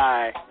with a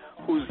guy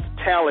who's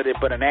talented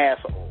but an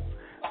asshole.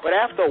 But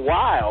after a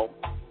while,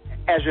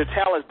 as your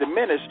talents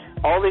diminish,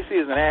 all they see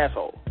is an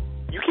asshole.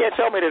 You can't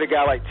tell me that a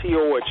guy like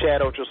T.O. or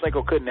Chad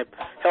Ochocinco couldn't have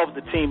helped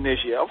the team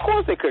this year. Of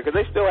course they could, because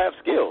they still have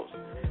skills.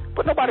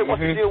 But nobody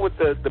wants to deal with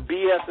the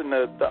BS and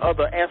the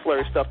other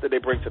ancillary stuff that they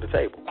bring to the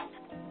table.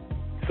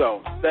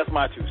 So that's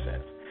my 2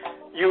 cents.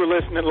 You are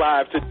listening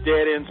live to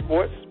Dead End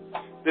Sports.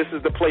 This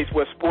is the place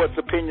where sports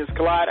opinions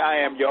collide. I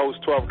am your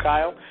host, 12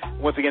 Kyle.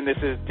 Once again,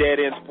 this is Dead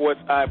End Sports.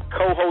 I'm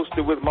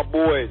co-hosted with my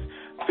boys,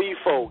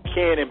 FIFO,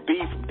 Ken, and B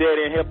from Dead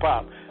End Hip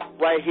Hop.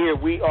 Right here,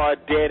 we are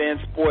Dead End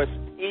Sports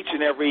each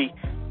and every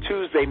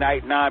Tuesday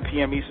night, 9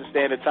 p.m. Eastern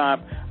Standard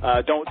Time.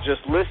 Don't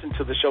just listen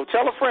to the show.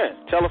 Tell a friend.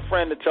 Tell a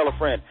friend to tell a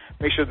friend.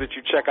 Make sure that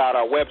you check out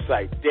our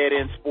website,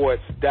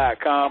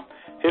 deadendsports.com.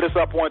 Hit us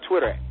up on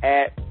Twitter,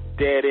 at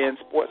Dead End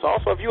Sports.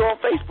 Also, if you're on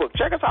Facebook,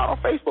 check us out on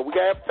Facebook. We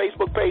got a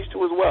Facebook page,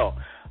 too, as well.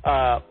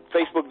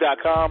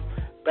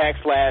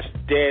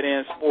 Facebook.com/Dead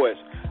End Sports.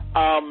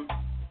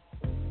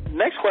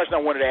 Next question I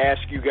wanted to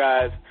ask you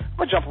guys, I'm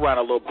going to jump around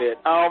a little bit.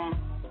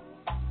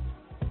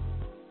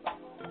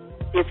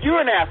 If you're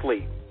an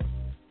athlete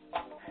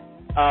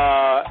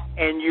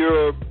and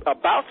you're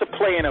about to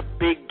play in a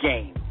big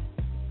game,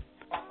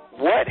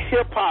 what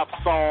hip-hop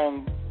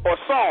song or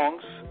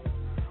songs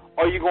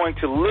are you going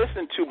to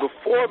listen to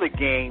before the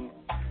game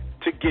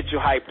to get you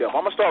hyped up?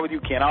 I'm going to start with you,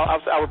 Ken.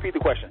 I'll repeat the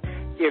question.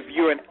 if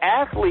you're an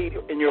athlete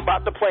and you're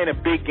about to play in a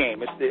big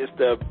game, it's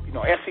the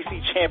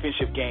SEC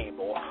championship game,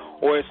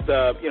 or it's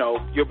the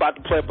you're about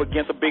to play up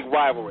against a big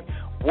rivalry.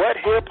 What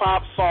hip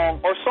hop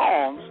song or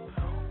songs,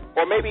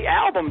 or maybe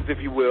albums, if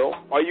you will,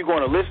 are you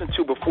going to listen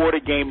to before the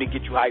game to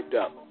get you hyped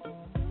up?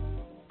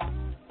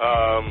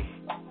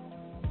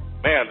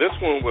 Man, this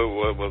one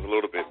was a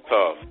little bit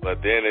tough,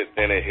 but then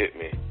it hit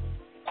me.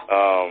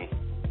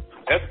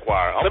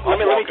 Esquire. Let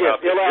me guess.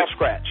 Ill Al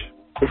Scratch.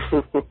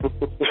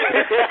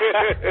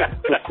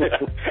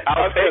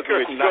 I'll take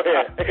her.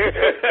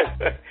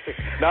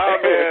 Nah,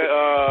 man.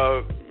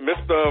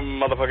 Mr.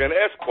 Motherfucking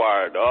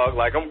Esquire, dog.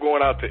 Like, I'm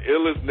going out to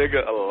illest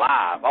nigga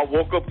alive. I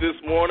woke up this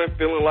morning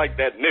feeling like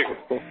that nigga.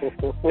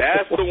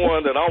 That's the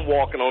one that I'm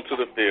walking onto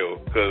the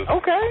field. Because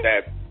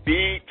that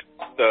beat,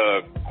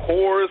 the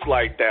chorus,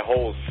 like that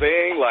whole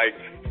sing, like,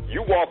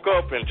 you walk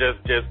up and just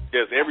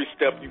every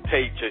step you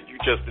take, you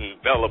just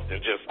enveloped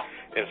and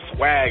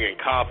swag and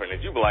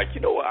confidence. You be like, you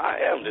know what, I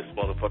am this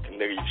motherfucking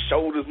nigga. Your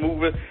shoulders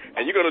moving,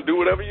 and you're gonna do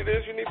whatever it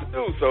is you need to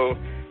do. So,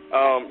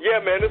 yeah,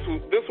 man, this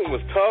one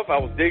was tough. I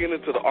was digging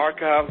into the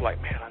archives,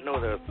 like, man, I know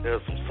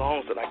there's some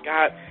songs that I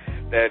got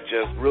that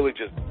just really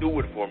just do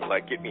it for me,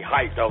 like get me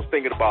hyped. I was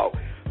thinking about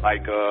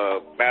like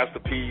Master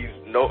P's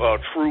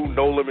True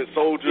No Limit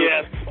Soldier.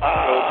 Yes.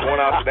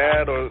 Going after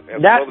that, or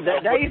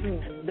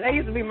that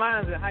used to be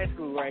mine in high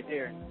school right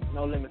there.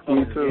 No Limit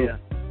Soldier. Me too. Yeah.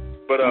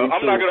 But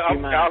I'm not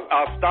gonna.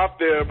 I'll stop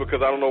there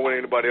because I don't know what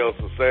anybody else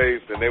will say,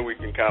 and then we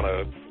can kind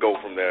of go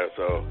from there.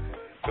 So,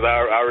 because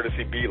I already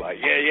see B like,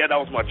 yeah, that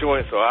was my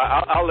joint. So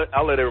I'll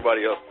let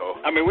everybody else go.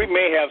 I mean, we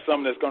may have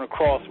something that's going to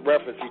cross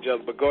reference each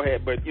other, but go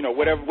ahead. But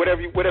whatever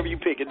you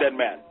pick, it doesn't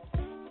matter.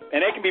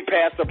 And it can be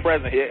past or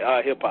present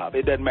hip hop.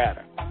 It doesn't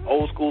matter,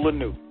 old school or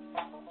new.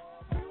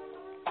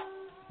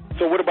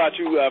 So what about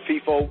you,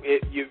 FIFO?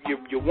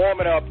 You're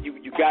warming up.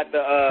 You got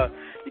the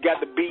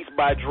Beats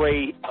by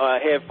Dre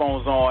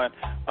headphones on.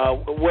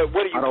 What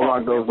are you? I don't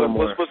rock those no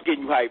more. What's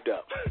getting you hyped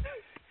up?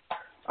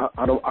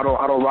 I don't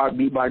rock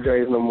Beat by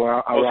Dre's no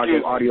more. I rock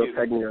them Audio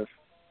Technicas.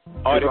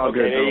 Okay,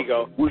 there you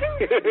go. We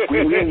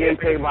ain't getting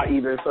paid by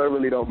either, so it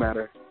really don't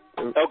matter.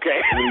 Okay.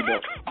 It really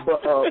don't.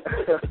 But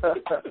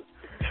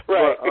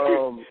right.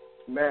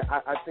 But man,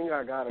 I think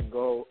I gotta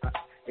go.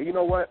 And you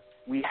know what?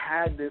 We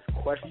had this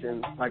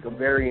question, like a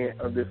variant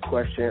of this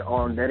question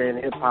on Dead End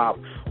Hip Hop,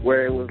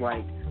 where it was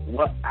like,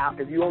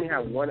 if you only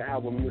have one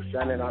album, you were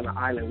stranded on an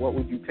island, what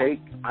would you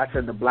take? I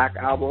said the Black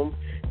Album,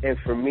 and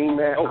for me,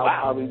 man,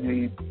 I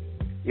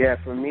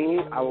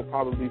would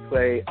probably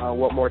play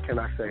What More Can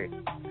I Say?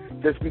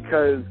 Just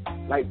because,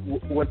 like,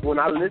 when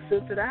I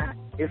listen to that,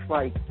 it's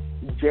like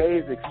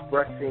Jay is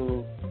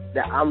expressing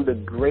that I'm the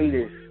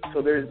greatest.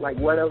 So there's like,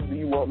 what else do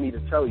you want me to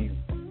tell you?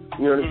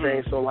 You know what I'm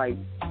saying? So like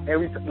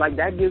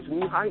that gives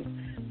me hype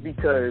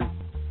because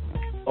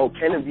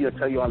Kennedy will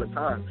tell you all the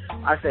time.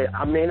 I say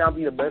I may not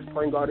be the best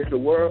point guard in the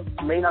world,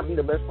 but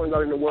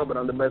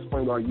I'm the best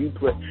point guard you'd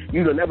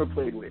have never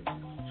played with.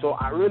 So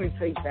I really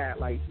take that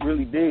like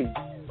really big.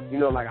 You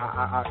know, like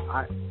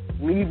I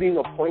me being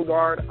a point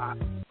guard, I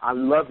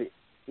love it.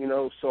 You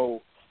know,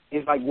 so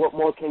it's like, what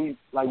more can you,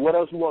 like, what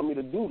else you want me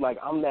to do? Like,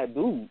 I'm that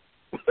dude.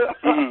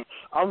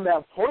 I'm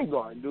that point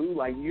guard, dude.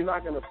 Like, you're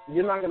not gonna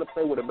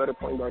play with a better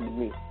point guard than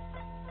me.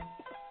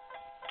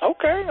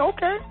 Okay. What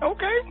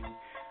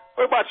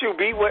about you,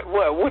 B?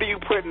 What are you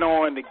putting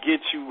on to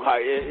get you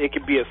high? It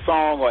could be a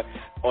song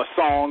or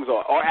songs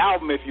or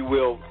album, if you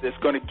will, that's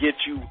going to get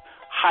you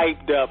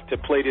hyped up to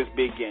play this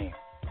big game.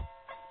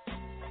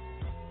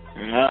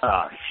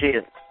 Oh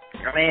shit!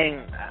 I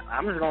mean,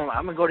 I'm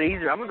gonna go to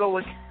easier. I'm gonna go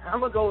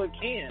with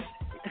Ken.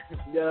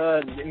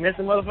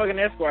 Mr. Motherfucking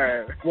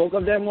Esquire. Woke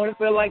up that morning,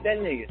 felt like that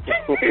nigga.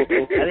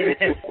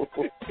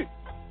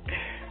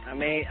 I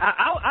mean,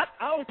 I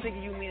was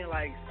thinking you mean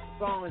like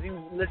songs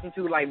you listened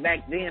to like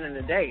back then in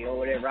the day or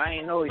whatever. I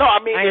ain't know. No, I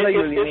mean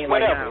it's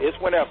whenever. Like it's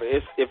whenever.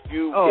 It's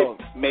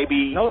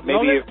maybe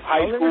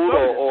high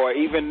school or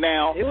even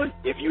now.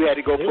 If you had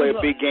to go play a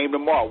big game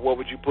tomorrow, what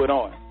would you put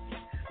on?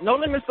 No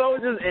Limit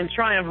Soldiers and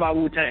Triumph by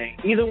Wu-Tang.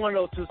 Either one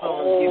of those two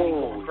songs give me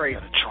going crazy.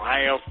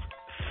 Triumph.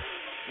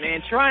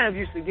 Man, Triumph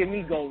used to get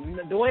me going.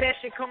 The way that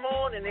shit come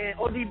on and then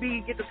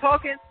ODB get to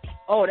talking,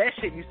 that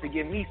shit used to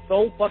get me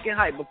so fucking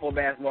hyped before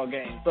basketball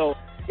games. So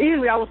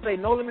easily I would say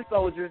No Limit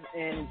Soldiers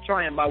and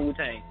Triumph by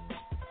Wu-Tang.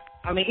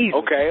 I mean,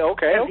 easily. Okay.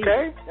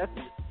 That's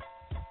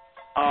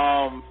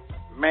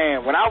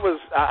man, when I'm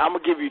gonna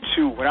give you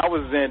two. When I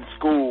was in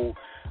school,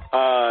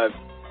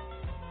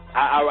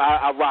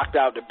 I rocked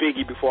out the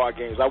Biggie before our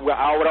games. I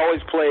would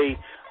always play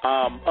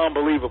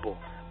Unbelievable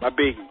by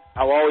Biggie.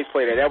 I would always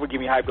play that. That would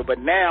get me hyped. But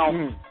now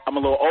I'm a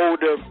little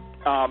older.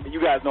 You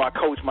guys know I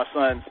coach my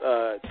son's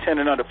 10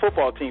 and under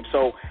football team,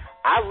 so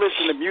I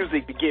listen to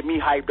music to get me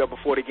hyped up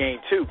before the game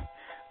too.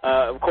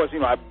 Of course,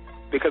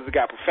 because it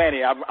got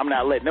profanity, I'm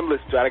not letting them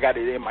listen to it. I got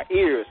it in my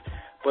ears.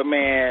 But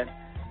man,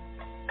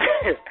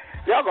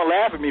 y'all gonna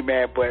laugh at me,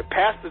 man. But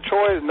Pastor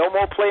Troy's No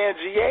More Playing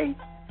GA. Man.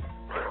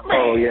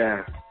 Oh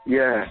yeah.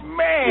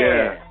 Man.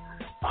 Yeah.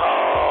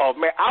 Oh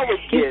man, I would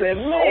get so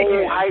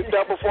hyped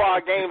up before our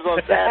games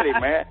on Saturday,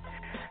 man.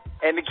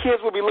 And the kids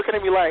would be looking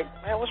at me like,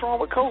 man, what's wrong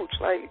with Coach?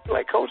 Like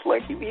Coach,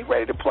 like he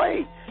ready to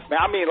play. Man,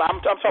 I mean,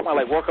 I'm talking about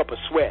like work up a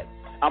sweat.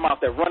 I'm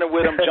out there running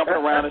with him, jumping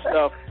around and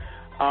stuff.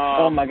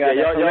 Oh my God,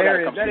 yeah, that's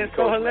hilarious! That is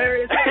so Coach,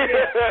 hilarious.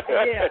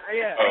 Yeah.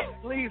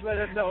 Please let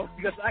us know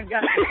because I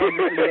got to come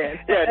to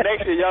that. Yeah,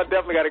 next year y'all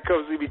definitely got to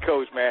come see me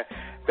coach, man.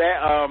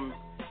 That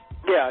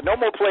no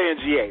more playing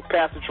GA,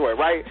 Pastor Troy,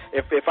 right?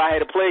 If I had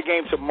to play a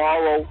game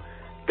tomorrow,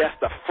 that's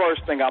the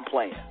first thing I'm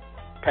playing.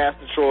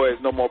 Pastor Troy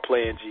is no more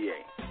playing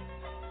GA.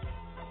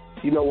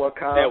 You know what,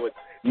 Kyle?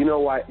 You know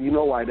why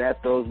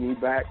that throws me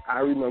back? I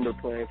remember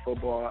playing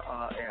football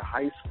in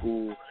high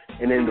school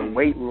and in the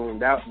weight room.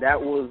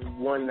 That was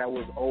one that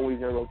was always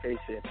in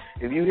rotation.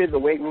 If you hit the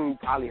weight room, you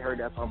probably heard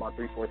that song about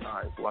 3-4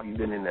 times while you've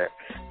been in there.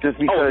 Just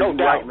because no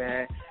doubt. Right,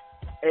 man.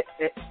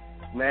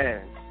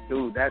 Man,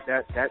 dude, that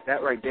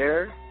right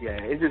there,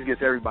 yeah, it just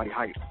gets everybody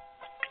hyped.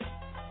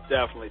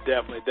 Definitely.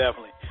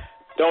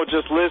 Don't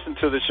just listen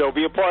to the show.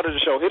 Be a part of the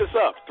show. Hit us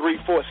up.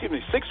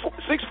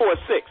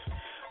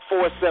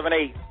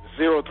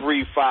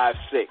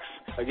 646-478-0356.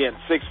 Again,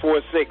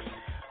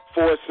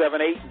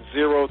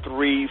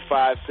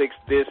 646-478-0356.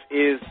 This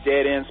is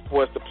Dead End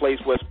Sports, the place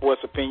where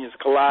sports opinions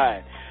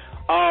collide.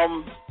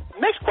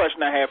 Next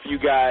question I have for you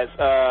guys.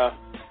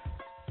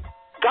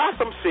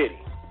 Gotham City,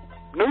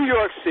 New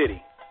York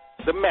City,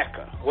 the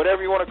Mecca,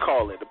 whatever you want to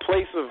call it, the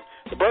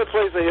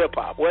birthplace of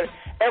hip-hop,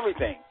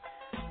 everything.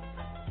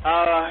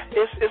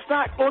 It's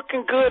not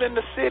looking good in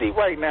the city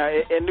right now,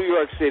 in New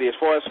York City, as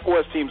far as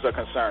sports teams are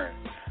concerned.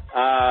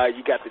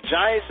 You got the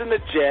Giants and the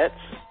Jets.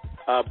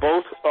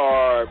 Both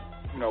are,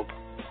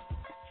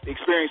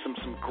 experiencing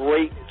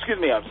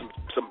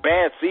some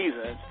bad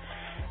seasons.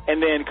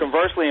 And then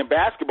conversely in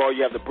basketball,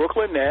 you have the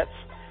Brooklyn Nets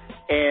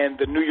and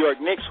the New York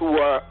Knicks, who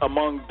are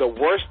among the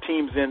worst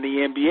teams in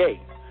the NBA.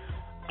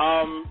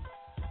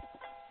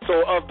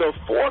 So of the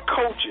four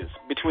coaches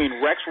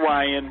between Rex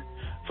Ryan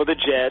for the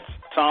Jets,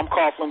 Tom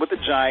Coughlin with the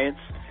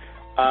Giants,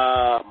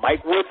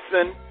 Mike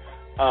Woodson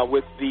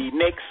with the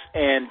Knicks,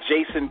 and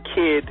Jason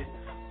Kidd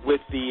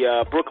with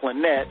the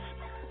Brooklyn Nets,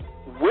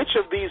 which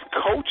of these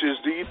coaches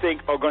do you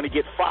think are going to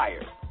get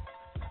fired?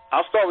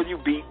 I'll start with you,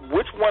 B.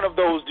 Which one of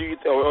those do you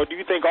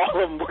think all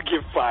of them will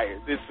get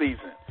fired this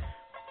season?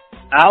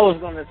 I was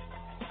gonna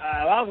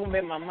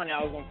bet my money.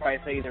 I was gonna probably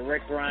say either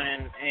Rex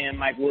Ryan and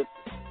Mike Woodson.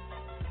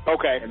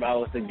 Okay. If I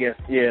was to guess,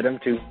 yeah, them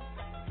two.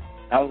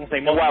 I was gonna say.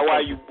 Why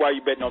are you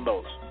betting on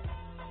those?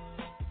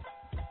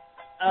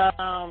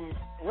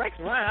 Rex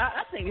Ryan,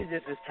 I think it's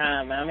just his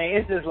time, man. I mean,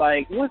 it's just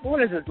like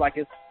what is this, like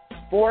his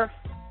third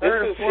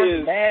or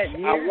fourth bad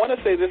year? I want to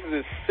say this is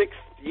his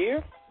 6th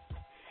year.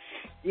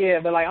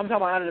 Yeah, but like I'm talking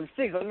about out of them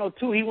 6, I know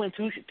 2. He went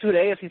to the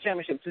AFC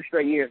Championship 2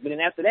 straight years, but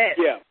then after that,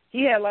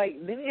 he had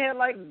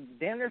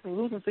damn near some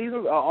losing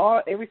seasons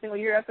every single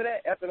year after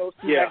that, after those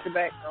 2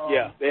 back-to-back.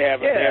 They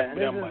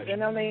haven't much.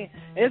 And I mean,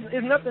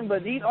 it's nothing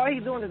but all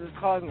he's doing is just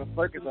causing a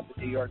circus up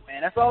in New York,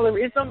 man. That's all.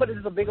 It's somebody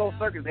that's a big old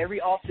circus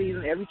every off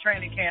season, every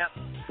training camp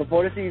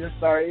before the season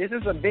starts. It's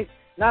just a big.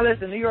 Now,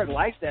 listen, New York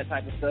likes that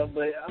type of stuff,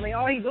 but I mean,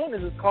 all he's doing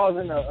is just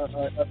causing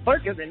a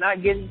circus and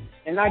not getting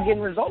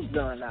results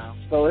done now.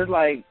 So it's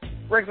like,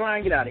 Rex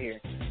Ryan, get out of here.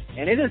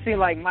 And it just seemed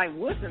like Mike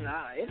Woodson,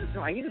 it just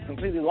seemed like he just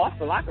completely lost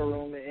the locker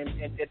room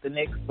at the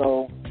Knicks.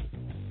 So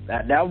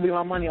that would be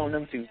my money on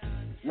them two,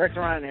 Rex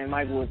Ryan and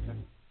Mike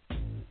Woodson.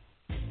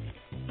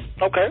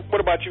 Okay. What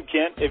about you,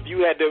 Kent? If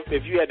you had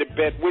to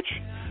bet which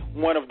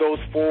one of those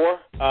 4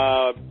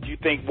 do you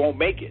think won't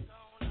make it?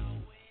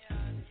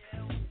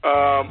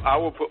 I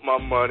will put my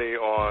money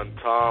on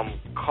Tom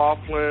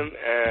Coughlin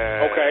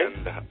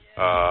and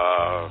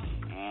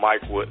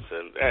Mike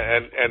Woodson.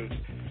 And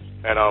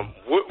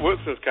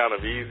Woodson's kind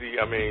of easy.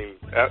 I mean,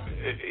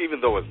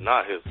 even though it's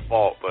not his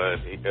fault, but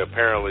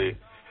apparently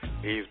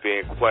he's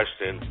being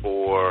questioned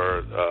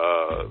for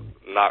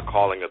not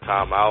calling a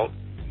timeout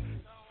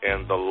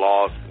in the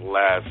loss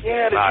last night.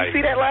 Yeah, did you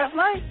see that last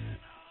night?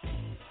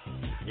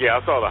 Yeah,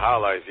 I saw the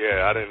highlights.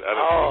 Yeah, I didn't see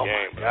the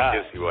game, but I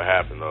did see what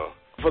happened though.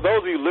 For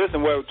those of you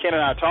listening, what Ken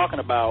and I are talking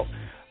about,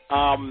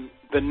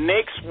 the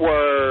Knicks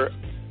were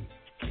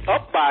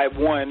up by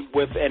 1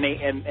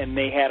 and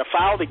they had a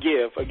foul to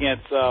give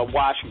against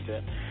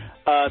Washington.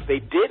 They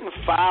didn't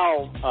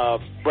foul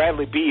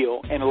Bradley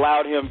Beal and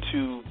allowed him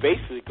to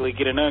basically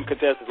get an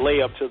uncontested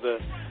layup to the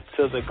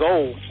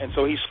goal, and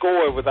so he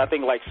scored with I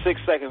think like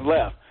 6 seconds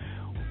left.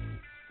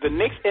 The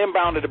Knicks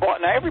inbounded the ball.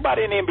 Now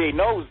everybody in the NBA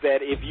knows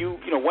that if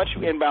once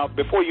you inbound,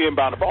 before you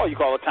inbound the ball, you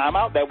call a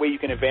timeout. That way you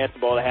can advance the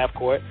ball to half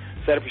court,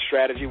 set up your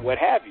strategy, what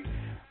have you.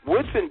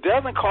 Woodson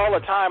doesn't call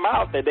a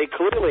timeout that they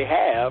clearly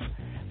have.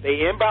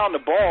 They inbound the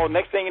ball.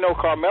 Next thing you know,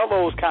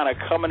 Carmelo's kind of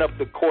coming up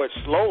the court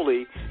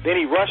slowly. Then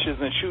he rushes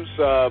and shoots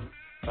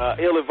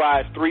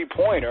ill-advised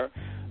three-pointer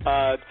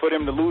for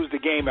them to lose the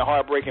game in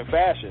heartbreaking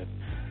fashion.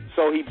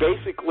 So he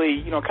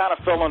basically, kind of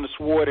fell on the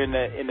sword in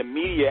the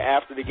media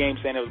after the game,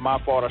 saying it was my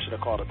fault. I should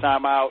have called a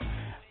timeout.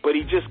 But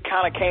he just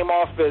kind of came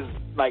off as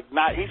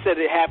not. He said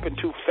it happened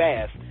too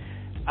fast.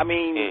 I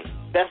mean,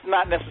 that's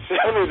not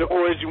necessarily the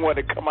words you want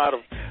to come out of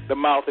the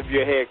mouth of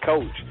your head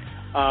coach.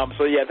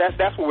 So yeah,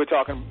 that's what we're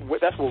talking.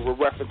 That's what we're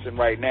referencing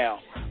right now.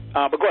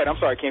 But go ahead. I'm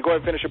sorry, Ken. Go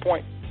ahead and finish your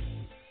point.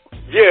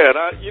 Yeah, and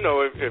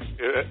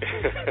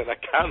and I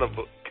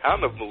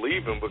kind of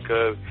believe him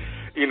because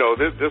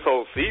this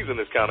whole season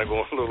is kind of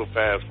going a little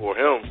fast for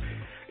him.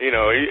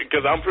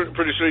 Because I'm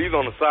pretty sure he's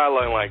on the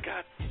sideline like,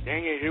 God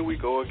dang it, here we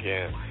go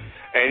again.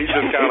 And he's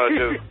just kind of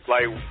just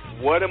like,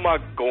 what am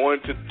I going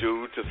to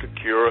do to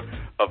secure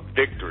a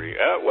victory?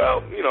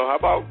 Well, how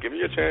about giving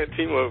your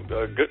team a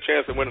good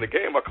chance of winning the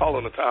game by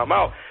calling a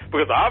timeout?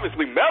 Because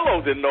obviously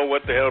Melo didn't know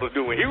what the hell to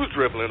do when he was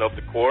dribbling up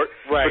the court.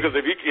 Right. Because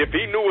if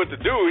he knew what to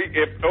do,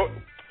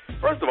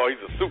 first of all, he's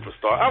a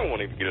superstar. I don't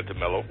want to even get into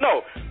Melo.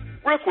 No,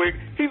 real quick,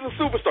 he's a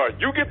superstar.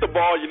 You get the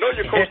ball, you know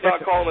your coach not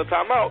calling a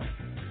timeout.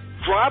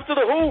 Drive to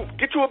the hoop,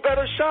 get you a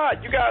better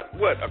shot. You got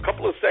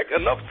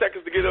enough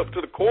seconds to get up to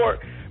the court,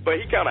 but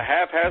he kind of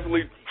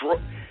haphazardly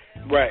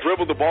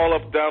dribbled the ball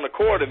up down the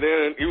court, and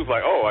then he was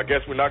like, "Oh, I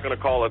guess we're not going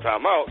to call a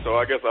timeout,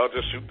 so I guess I'll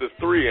just shoot this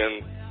three,"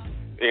 and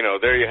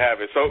there you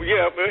have it. So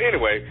yeah, but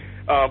anyway,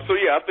 I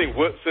think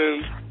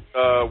Woodson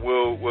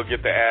will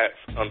get the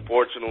axe,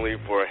 unfortunately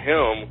for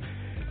him.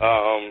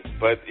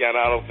 But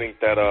I don't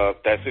think that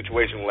that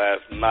situation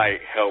last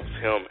night helps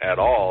him at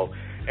all.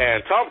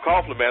 And Tom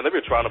Coughlin, man, they've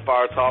been trying to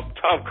fire Tom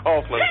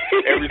Coughlin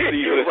every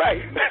season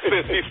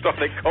since he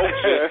started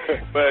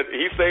coaching. But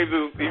he saves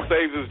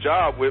his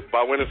job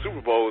by winning Super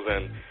Bowls,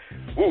 and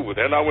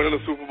they're not winning the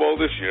Super Bowl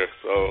this year.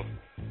 So,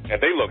 and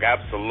they look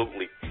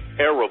absolutely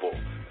terrible.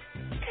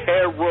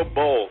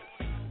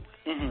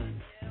 Mm-hmm.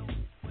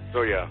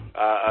 So yeah,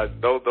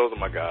 those are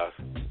my guys.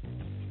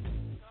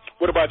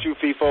 What about you,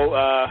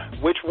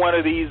 FIFO? Which one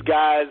of these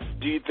guys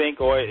do you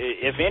think, or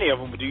if any of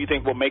them, do you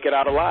think will make it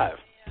out alive?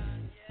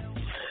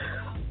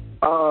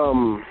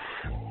 All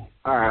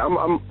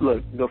right.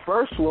 Look, the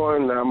first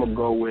one that I'm gonna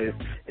go with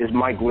is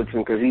Mike Woodson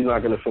because he's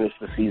not gonna finish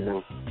the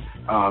season.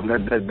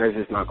 That's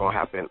just not gonna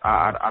happen.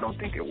 I don't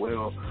think it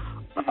will.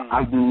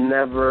 I've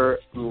never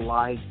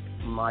liked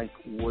Mike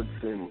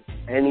Woodson.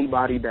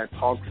 Anybody that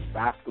talks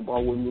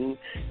basketball with me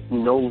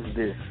knows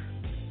this.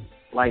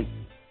 Like,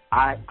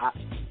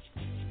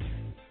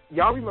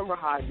 y'all remember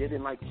how I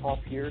didn't like Paul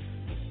Pierce?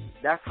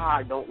 That's how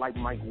I don't like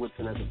Mike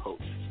Woodson as a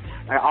coach.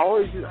 I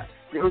always do that.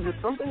 There was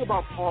just something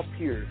about Paul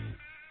Pierce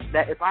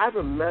that if I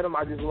ever met him,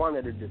 I just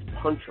wanted to just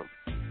punch him.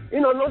 I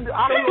don't know.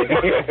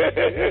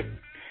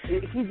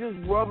 He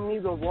just rubbed me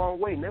the wrong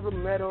way. Never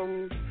met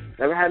him.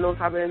 Never had no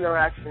type of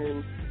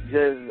interaction.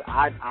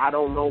 I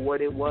don't know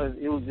what it was.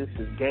 It was just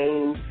his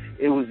game.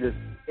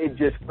 It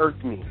just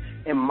irked me.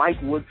 And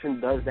Mike Woodson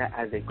does that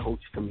as a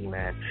coach to me,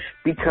 man,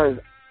 because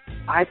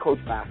I coach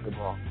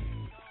basketball,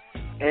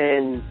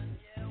 and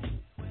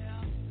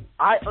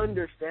I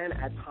understand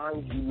at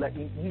times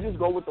you just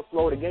go with the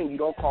flow of the game. You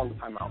don't call the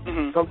timeout.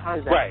 Mm-hmm.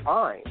 Sometimes that's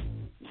fine.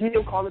 He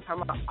didn't call the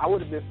timeout. I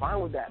would have been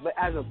fine with that. But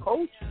as a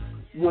coach,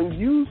 when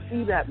you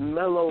see that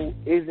Melo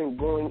isn't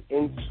going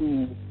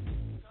into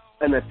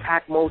an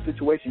attack mode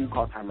situation, you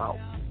call timeout.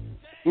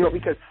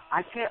 Because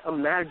I can't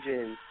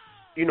imagine,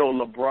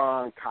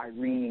 LeBron,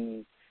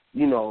 Kyrie,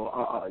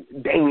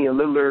 Damian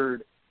Lillard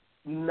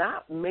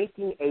not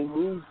making a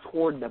move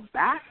toward the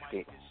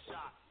basket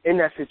in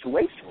that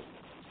situation.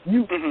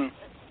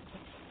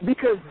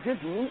 Because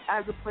just me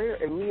as a player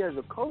and me as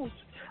a coach,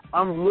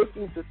 I'm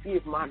looking to see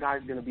if my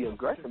guy's going to be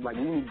aggressive. Like,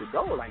 we need to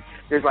go. Like,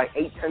 there's like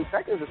 8-10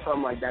 seconds or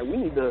something like that. We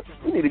need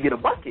to get a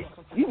bucket.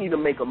 You need to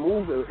make a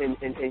move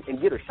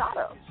and get a shot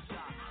up.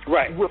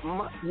 Right. With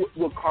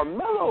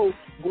Carmelo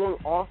going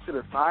off to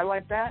the side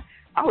like that,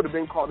 I would have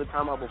been called a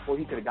timeout before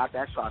he could have got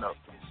that shot up.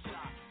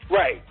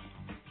 Right.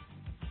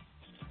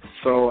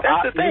 So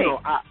that's the thing.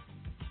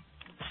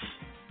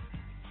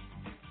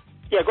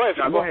 Yeah, go ahead.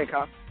 Go ahead,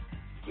 Kyle.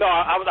 No,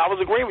 I was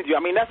agreeing with you. I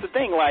mean, that's the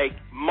thing. Like,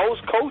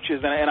 most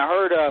coaches, and I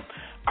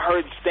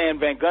heard Stan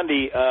Van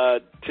Gundy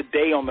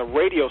today on the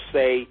radio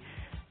say,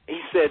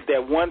 he said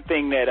that one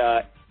thing that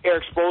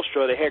Eric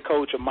Spoelstra, the head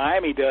coach of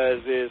Miami,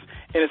 does is,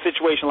 in a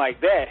situation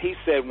like that, he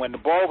said when the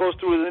ball goes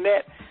through the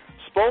net,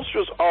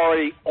 Spoelstra's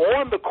already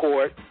on the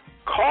court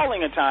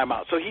calling a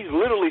timeout. So he's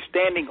literally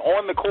standing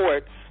on the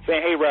court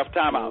saying, hey, ref,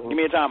 timeout. Give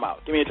me a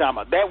timeout. Give me a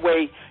timeout. That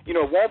way,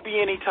 it won't be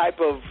any type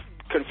of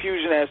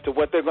confusion as to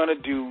what they're going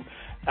to do.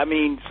 I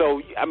mean,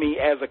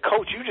 as a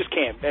coach, you just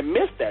can't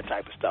miss that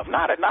type of stuff.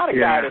 Not a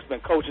guy that's been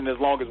coaching as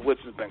long as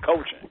Woodson's been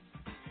coaching.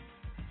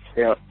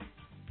 Yep.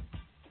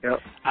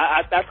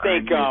 I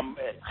think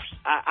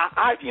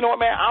you know what,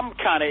 man, I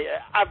kind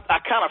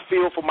of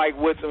feel for Mike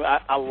Woodson.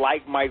 I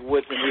like Mike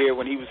Woodson here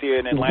when he was here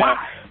in Atlanta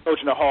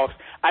coaching the Hawks.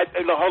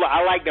 Hold on,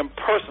 I liked him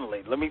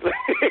personally. Let me. Okay.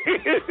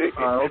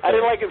 I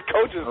didn't like his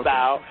coaching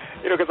style,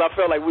 because I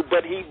felt like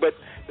but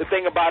the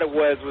thing about it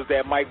was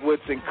that Mike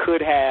Woodson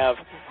could have,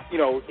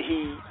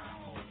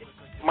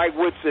 Mike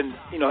Woodson,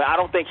 I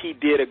don't think he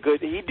did as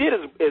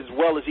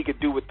well as he could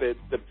do with the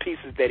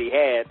pieces that he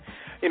had.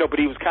 But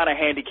he was kind of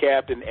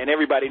handicapped, and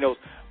everybody knows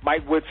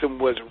Mike Woodson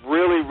was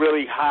really,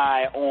 really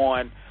high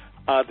on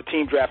the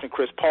team drafting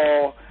Chris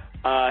Paul.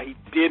 He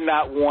did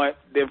not want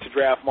them to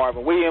draft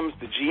Marvin Williams.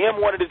 The GM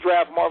wanted to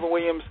draft Marvin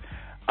Williams.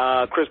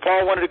 Chris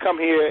Paul wanted to come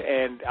here,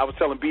 and I was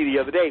telling B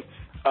the other day,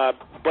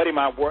 buddy of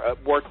mine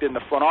worked in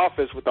the front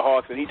office with the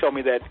Hawks, and he told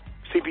me that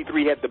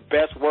CP3 had the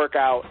best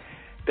workout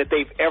that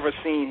they've ever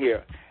seen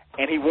here,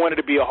 and he wanted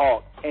to be a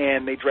Hawk,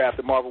 and they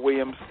drafted Marvin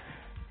Williams.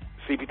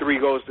 CP3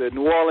 goes to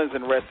New Orleans,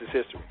 and the rest is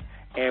history.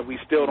 And we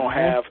still don't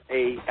have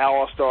a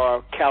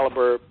all-star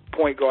caliber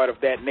point guard of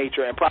that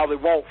nature, and probably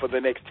won't for the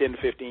next 10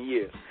 to 15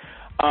 years.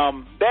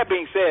 That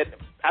being said,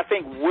 I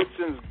think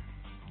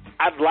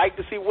I'd like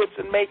to see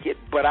Woodson make it,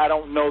 but I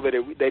don't know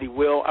that he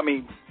will. I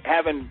mean,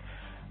 having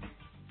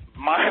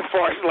mine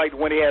far as like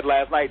when he had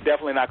last night,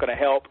 definitely not going to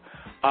help.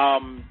 I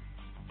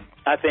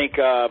think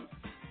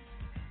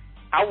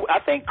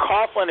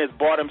Coughlin has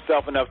bought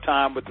himself enough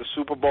time with the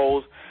Super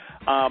Bowls.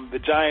 The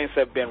Giants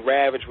have been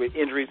ravaged with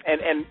injuries,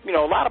 and you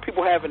know, a lot of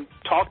people haven't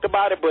talked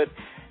about it, but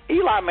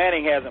Eli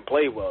Manning hasn't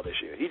played well this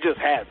year. He just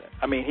hasn't.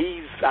 I mean,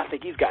 I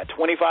think he's got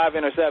 25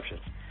 interceptions.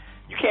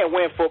 You can't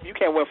win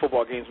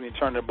football games when you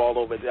turn the ball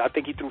over. I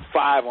think he threw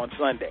 5 on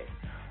Sunday.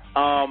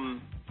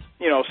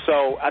 You know,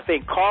 so I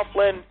think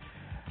Coughlin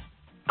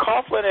and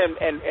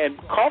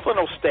Coughlin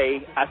will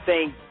stay. I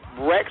think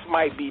Rex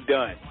might be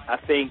done. I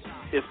think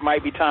this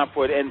might be time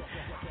for it, and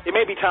it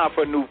may be time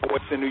for a new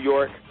voice in New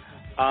York.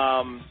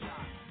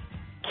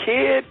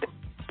 Kidd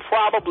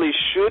probably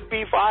should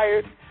be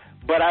fired,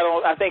 but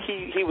I think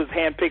he was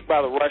handpicked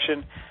by the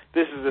Russian.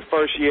 This is the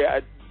first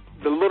year.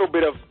 The little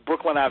bit of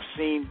Brooklyn I've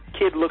seen,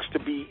 Kidd looks to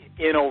be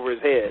in over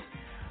his head.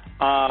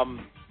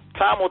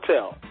 Time will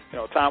tell. You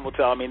know, time will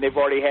tell. I mean, they've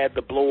already had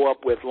the blow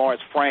up with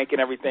Lawrence Frank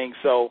and everything,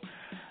 so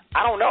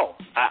I don't know.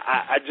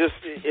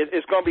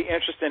 It's going to be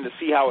interesting to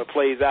see how it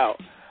plays out.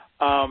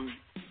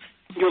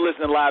 You're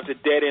listening live to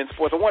Dead End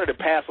Sports. I wanted to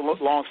pass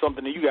along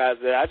something to you guys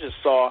that I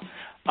just saw.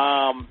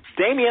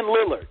 Damian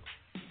Lillard,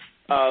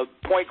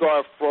 point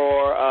guard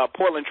for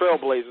Portland Trail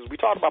Blazers. We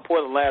talked about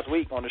Portland last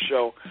week on the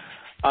show.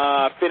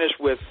 Finished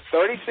with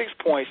 36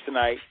 points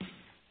tonight,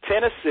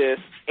 10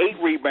 assists, 8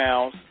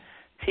 rebounds.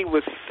 He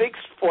was 6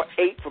 for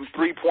 8 from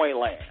 3-point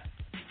land.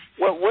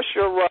 What's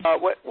your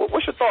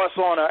thoughts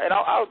on? And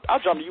I'll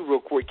jump to you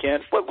real quick, Ken.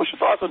 What's your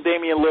thoughts on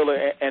Damian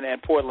Lillard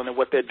and Portland and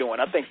what they're doing?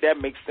 I think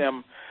that makes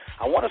them.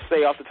 I want to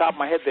say off the top of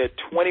my head, they're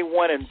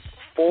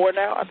 21-4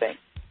 now. I think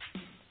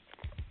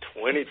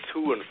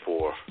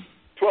 22-4.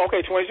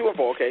 Okay, 22-4.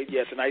 Okay,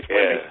 yeah, tonight's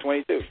play makes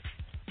 22.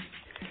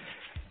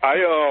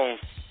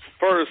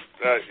 First,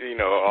 you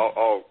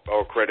know,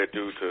 all credit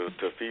due to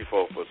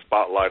FIFO for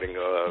spotlighting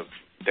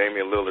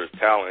Damian Lillard's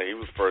talent. He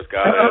was the first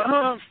guy that.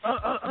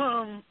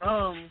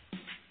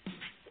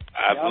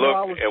 I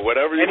look at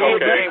whatever you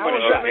okay.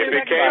 If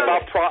it came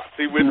out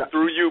proxy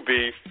through UB,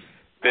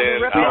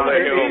 then I'll let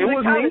him. It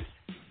was me.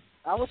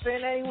 I was saying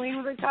that when he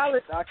was in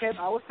college. I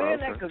was saying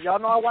that because y'all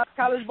know I watch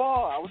college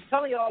ball. I was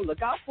telling y'all,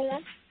 look out for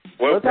him.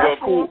 Well, people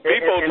told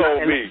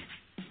me.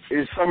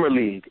 It's Summer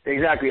League.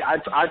 Exactly.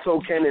 I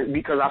told Ken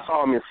because I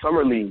saw him in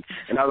Summer League,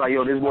 and I was like,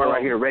 yo, this boy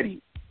right here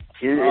ready.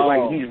 He's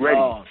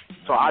ready.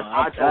 So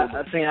I told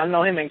him. I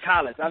know him in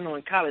college. I know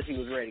in college he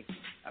was ready.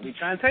 I be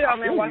trying to tell y'all,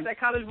 man, watch that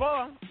college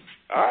ball.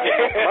 All right,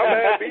 my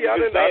man, B, I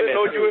didn't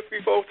know you and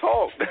FIFO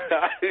talked.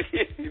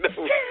 You know,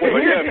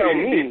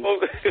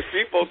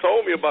 FIFO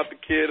told me about the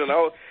kid, and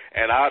I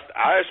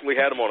actually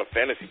had him on a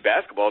fantasy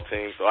basketball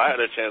team, so I had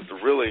a chance to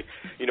really,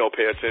 you know,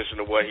 pay attention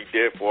to what he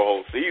did for a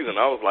whole season.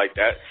 I was like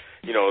that,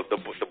 you know,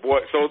 the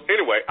boy. So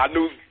anyway, I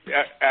knew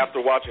after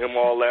watching him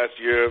all last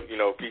year, you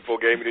know, FIFO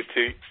gave me the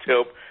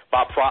tip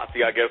by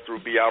proxy, I guess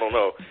through B. I don't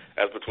know.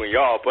 That's between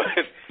y'all, but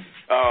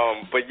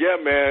yeah,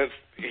 man,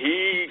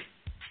 he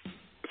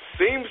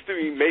seems to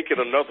be making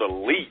another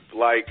leap.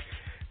 Like,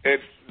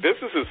 this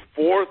is his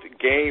 4th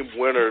game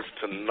winner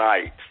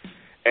tonight,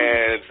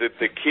 and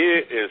the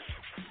kid is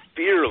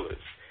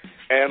fearless.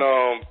 And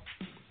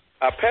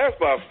I passed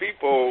by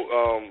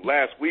FIFO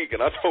last week,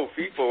 and I told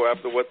FIFO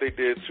after what they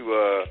did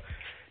to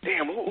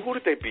who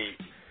did they beat?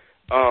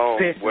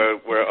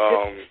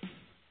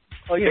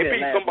 They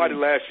beat somebody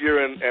last year,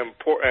 and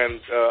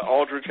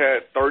Aldridge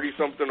had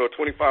 30-something or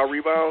 25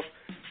 rebounds.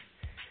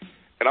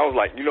 And I was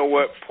like, you know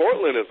what?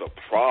 Portland is a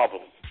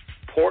problem.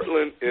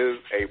 Portland is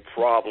a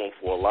problem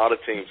for a lot of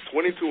teams.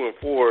 22-4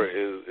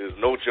 is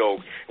no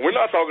joke. And we're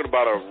not talking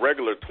about a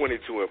regular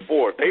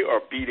 22-4. They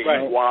are beating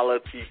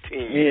quality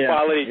teams. Yeah.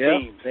 Quality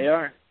teams. They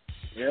are.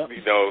 Yep.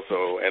 You know,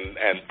 so and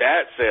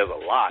that says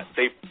a lot.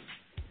 And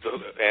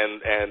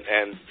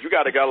you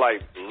got a guy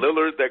like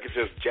Lillard that could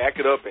just jack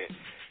it up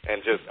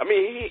and just, I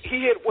mean, he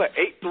hit,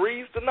 8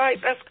 threes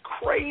tonight? That's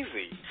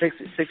crazy. 6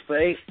 for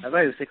 8. I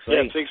thought it was 6 for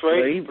 8. 6 for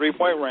 8,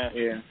 3-point land.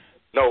 Yeah.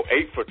 No,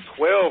 8 for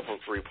 12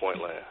 from 3-point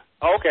land.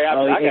 Oh, okay, I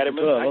got it.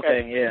 12.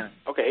 Yeah.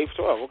 Okay, 8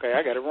 for 12. Okay,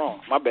 I got it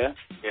wrong. My bad.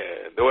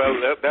 Yeah, well,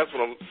 that's what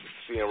I'm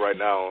seeing right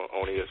now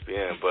on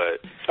ESPN.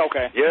 But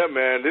okay, yeah,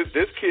 man, this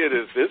kid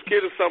is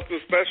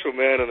something special,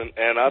 man,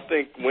 and I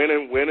think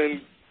winning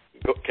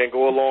can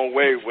go a long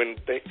way when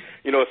they,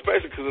 you know,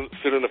 especially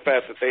considering the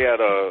fact that they had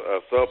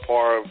a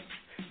subpar,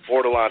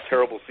 borderline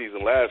terrible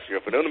season last year.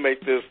 For them to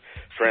make this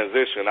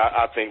transition,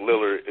 I think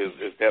Lillard is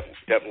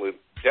definitely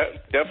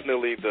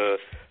the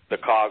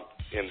cog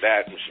in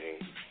that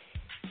machine.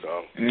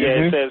 So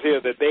yeah, it says here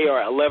that they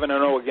are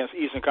 11-0 against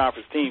Eastern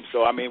Conference teams.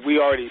 So I mean, we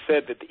already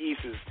said that the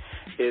East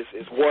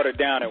is watered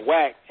down and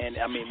whacked, and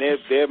I mean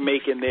they're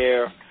making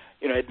their,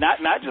 you know,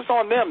 not just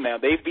on them now.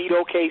 They beat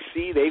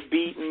OKC, they've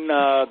beaten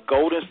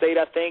Golden State.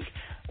 I think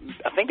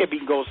they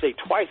beat Golden State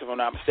twice, if I'm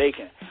not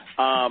mistaken.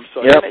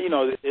 So you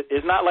know,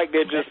 it's not like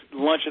they're just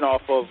lunching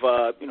off of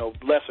you know,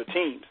 lesser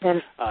teams.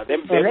 They're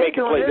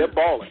making plays. They're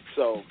balling.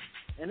 So.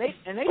 And they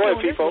Go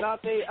doing this without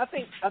I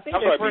think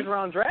their first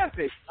round draft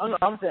pick.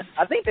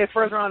 I think their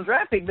first round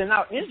draft pick been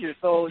out injured,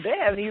 so they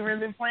haven't even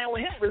been playing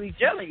with him really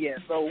gelling yet.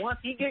 So once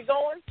he get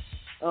going,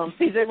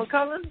 TJ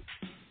McCollum,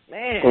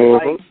 man,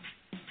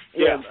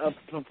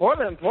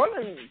 Portland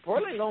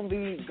gonna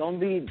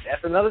be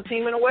that's another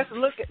team in the West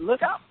to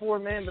look out for,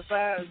 man.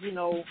 Besides, you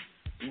know,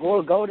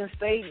 Golden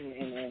State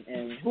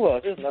and who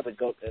else? There's another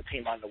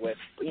team on the West.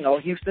 You know,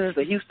 the Houstons,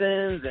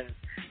 and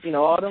you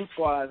know, all them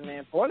squads,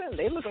 man. Portland,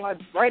 they looking like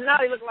right now.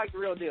 They look like the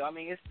real deal. I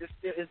mean,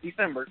 it's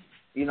December.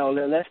 You know,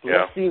 let's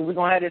see. We're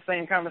gonna have this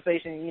same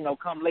conversation, you know,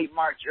 come late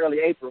March, early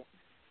April.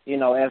 You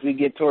know, as we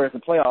get towards the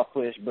playoff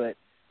push. But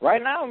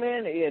right now,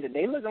 man,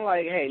 they looking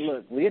like, hey,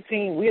 look, we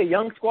a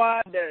young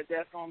squad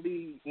that's gonna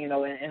be, you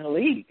know, in the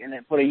league and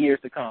then for the years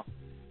to come.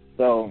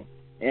 So.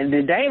 And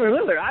the Damian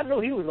Lillard, I knew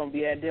he was going to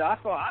be that deal. I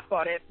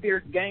saw that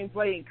fierce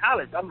gameplay in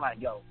college. I'm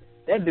like, yo,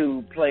 that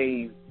dude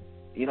plays,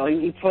 you know,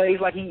 he plays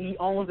like he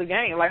owns the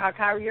game, like how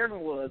Kyrie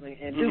Irving was.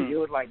 And dude, it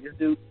was like this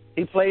dude,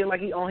 he plays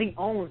like he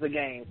owns the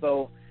game.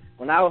 So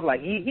when I was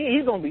like,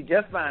 he's going to be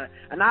just fine.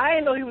 And I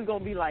didn't know he was going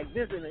to be like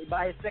this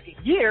by his second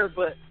year,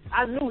 but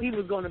I knew he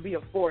was going to be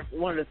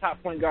one of the top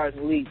point guards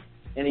in the league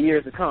in the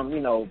years to come,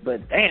 you know.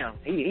 But damn,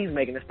 he's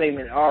making a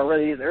statement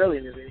already early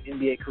in his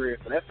NBA career,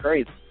 so that's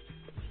crazy.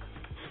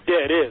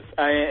 Yeah, it is.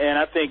 And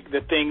I think the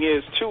thing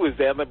is, too, is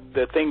that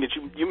the thing that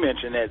you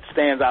mentioned that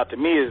stands out to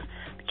me is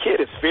the kid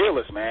is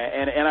fearless,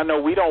 man. And I know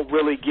we don't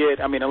really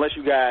get, I mean, unless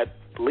you got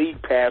League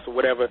Pass or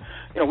whatever,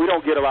 you know, we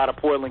don't get a lot of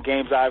Portland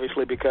games,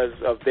 obviously, because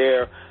of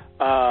their,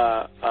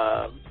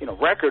 you know,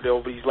 record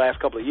over these last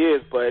couple of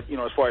years. But, you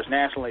know, as far as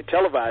nationally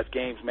televised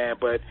games, man,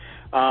 but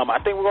I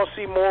think we're going to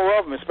see more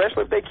of them,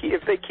 especially if they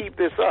keep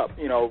this up.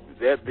 You know,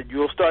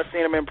 you'll start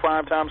seeing them in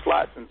primetime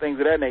slots and things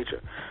of that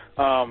nature.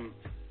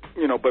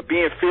 You know, but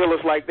being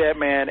fearless like that,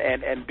 man,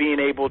 and being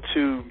able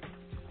to,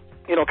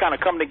 you know, kind of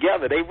come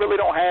together. They really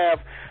don't have,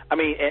 I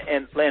mean,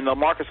 and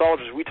LaMarcus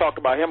Aldridge, we talked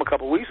about him a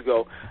couple of weeks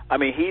ago. I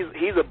mean,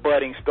 he's a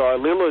budding star.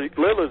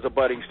 Lillard's a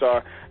budding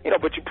star. You know,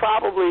 but you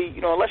probably,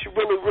 you know, unless you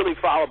really, really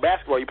follow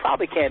basketball, you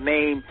probably can't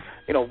name,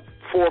 you know,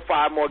 4 or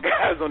 5 more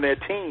guys on their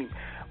team.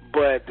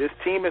 But this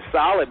team is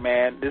solid,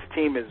 man. This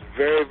team is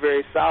very,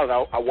 very solid.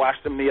 I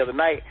watched them the other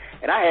night,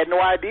 and I had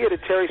no idea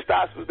that Terry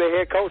Stotts was their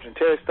head coach. And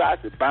Terry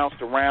Stotts had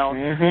bounced around.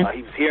 He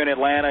was here in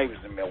Atlanta. He was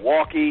in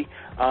Milwaukee.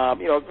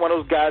 You know, one of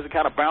those guys that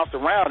kind of bounced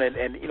around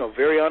and you know,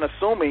 very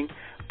unassuming.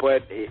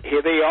 But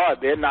here they are.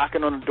 They're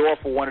knocking on the door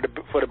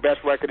for the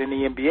best record in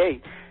the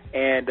NBA.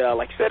 And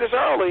like you said, it's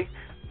early,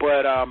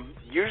 but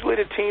usually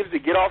the teams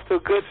that get off to a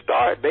good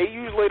start, they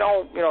usually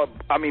don't, you know,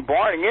 I mean,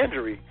 barring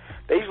injury,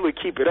 they usually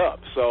keep it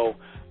up. So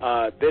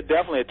they're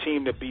definitely a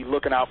team to be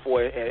looking out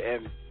for.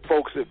 And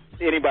folks, if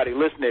anybody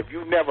listening, if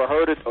you've never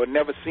heard it or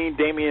never seen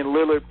Damian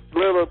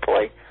Lillard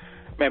play,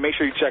 man, make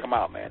sure you check him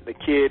out, man. The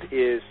kid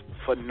is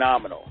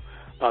phenomenal.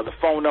 The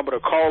phone number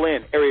to call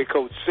in, area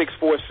code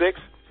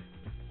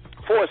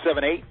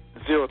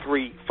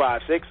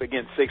 646-478-0356.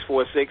 Again,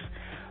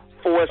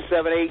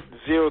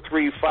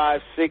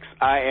 646-478-0356.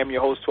 I am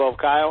your host, 12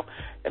 Kyle,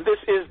 and this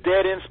is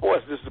Dead End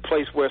Sports. This is the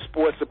place where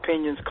sports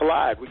opinions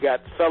collide. We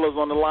got fellas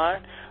on the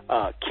line,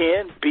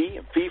 Ken, B,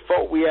 and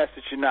FIFO. We ask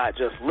that you not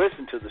just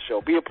listen to the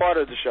show, be a part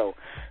of the show.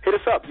 Hit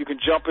us up. You can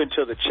jump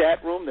into the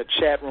chat room. The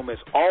chat room is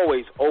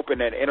always open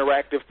and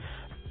interactive.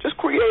 Just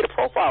create a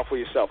profile for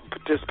yourself and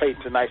participate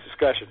in tonight's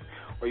discussion.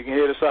 Or you can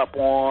hit us up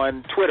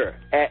on Twitter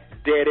at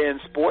Dead End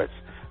Sports.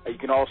 You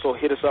can also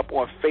hit us up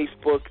on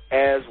Facebook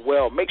as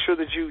well. Make sure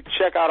that you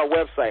check out our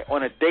website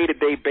on a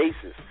day-to-day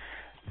basis,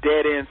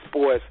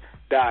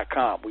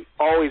 deadendsports.com. We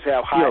always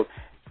have hot,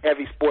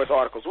 heavy sports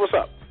articles. What's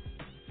up?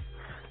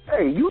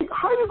 Hey,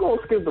 how you going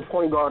to skip the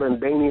point guard and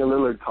Damian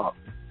Lillard talk?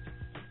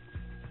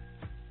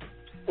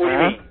 What do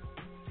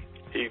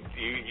you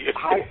mean?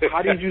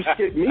 How did you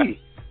skip me?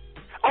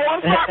 Oh,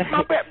 I'm sorry.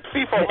 My bad,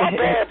 FIFO. My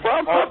bad,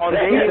 bro.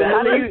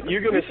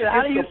 You're going to skip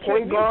the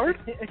point guard?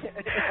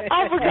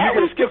 I forgot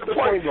we skipped the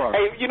point guard.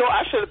 Hey, you know,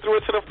 I should have threw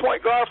it to the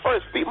point guard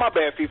first. My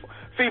bad, FIFO.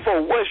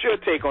 FIFO, what's your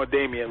take on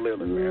Damian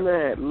Lillard,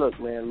 man?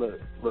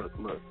 Look.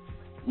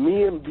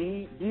 Me and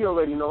B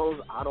already knows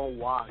I don't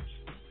watch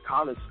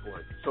college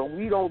sports, so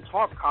we don't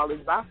talk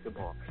college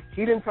basketball.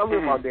 He didn't tell me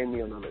about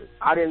Damian Lillard.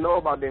 I didn't know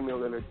about Damian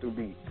Lillard through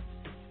B.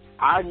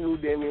 I knew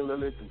Damian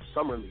Lillard through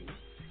Summer League.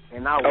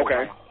 And I was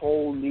like,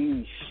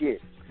 holy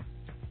shit.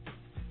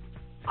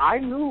 I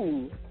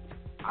knew,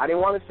 I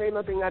didn't want to say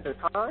nothing at the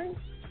time,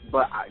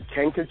 but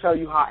Ken can tell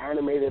you how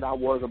animated I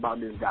was about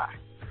this guy.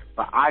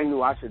 But I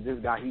knew, I said, this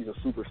guy, he's a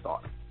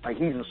superstar.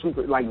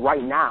 Like,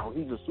 right now,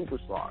 he's a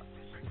superstar.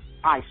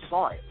 I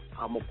saw it.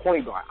 I'm a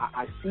point guard.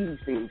 I see these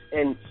things.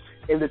 And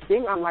And the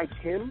thing I like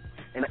him,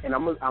 and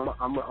I'm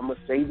gonna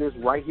say this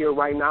right here,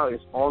 right now,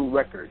 it's on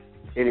record.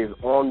 It is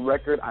on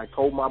record. I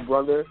told my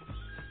brother,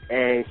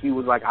 and he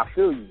was like, I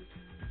feel you.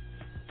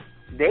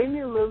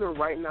 Damian Lillard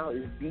right now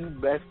is the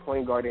best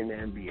point guard in the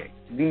NBA.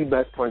 The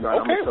best point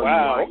guard. Okay, I'm gonna tell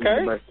wow, you why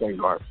he's the best point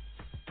guard.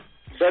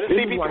 Better than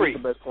This is why CP3. he's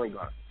the best point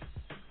guard.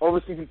 Over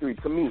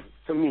CP3, to me.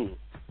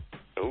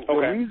 Okay.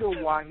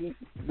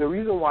 The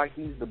reason why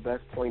he's the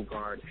best point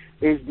guard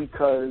is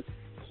because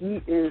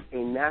he is a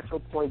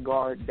natural point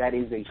guard that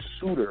is a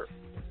shooter.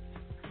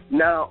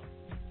 Now,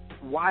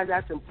 why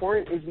that's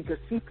important is because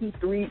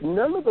CP3,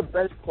 none of the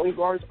best point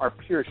guards are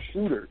pure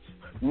shooters.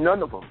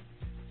 None of them.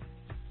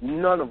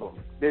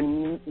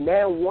 Then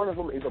now one of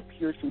them is a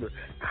pure shooter.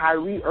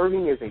 Kyrie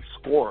Irving is a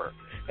scorer.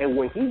 And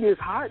when he gets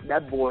hot,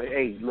 that boy,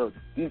 hey, look,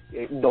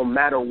 it don't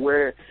matter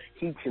where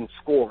he can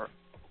score.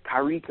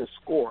 Kyrie can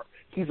score.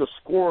 He's a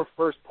scorer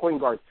first, point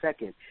guard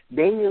second.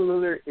 Damian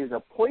Lillard is a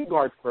point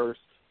guard first,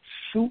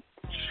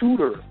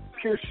 shooter,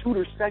 pure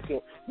shooter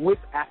second with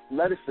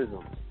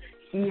athleticism.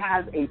 He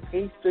has a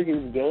pace to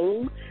his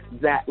game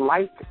that,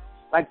 like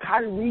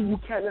Kyrie, you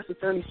can't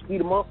necessarily speed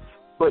him up,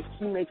 but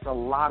he makes a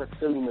lot of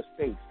silly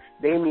mistakes.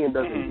 Damian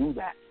doesn't do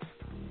that.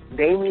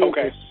 Damian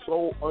is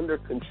so under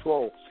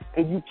control,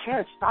 and you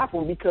can't stop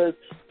him because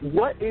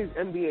what is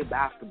NBA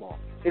basketball?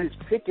 It is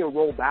pick and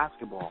roll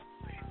basketball.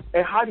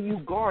 And how do you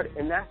guard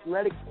an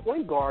athletic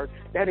point guard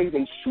that is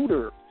a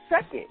shooter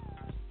second?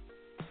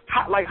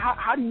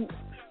 How do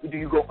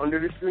you go under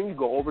the screen, you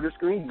go over the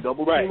screen, you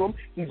double team him,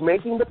 he's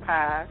making the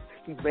pass,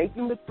 he's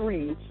making the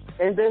three,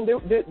 and then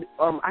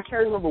I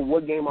can't remember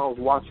what game I was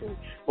watching,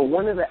 but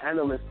one of the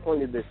analysts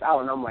pointed this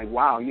out, and I'm like,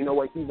 wow, you know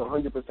what, he's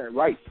 100%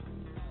 right.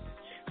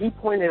 He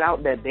pointed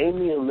out that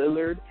Damian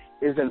Lillard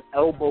is an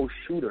elbow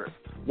shooter.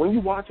 When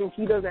you watch him,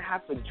 he doesn't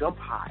have to jump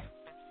high.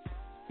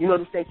 You know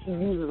what I'm saying? He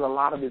uses a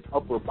lot of his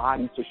upper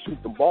body to shoot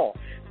the ball.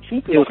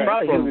 He can shoot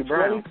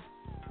from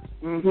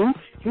 20.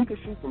 He can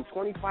shoot from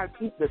 25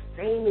 feet the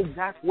same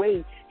exact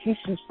way he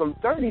shoots from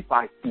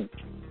 35 feet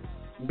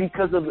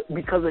because of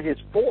his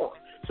form.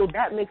 So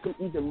that makes him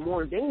even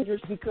more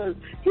dangerous because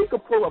he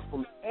could pull up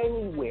from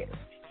anywhere.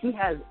 He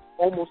has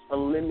almost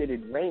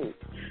unlimited range.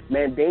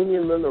 Man,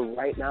 Damian Lillard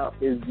right now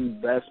is the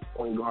best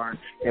point guard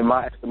in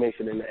my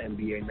estimation in the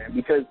NBA, man,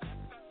 because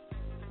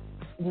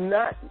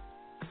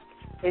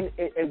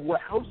And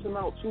what helps him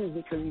out, too, is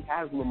because he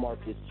has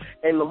LaMarcus.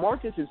 And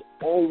LaMarcus has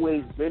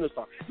always been a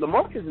star.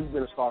 LaMarcus has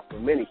been a star for a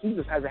minute. He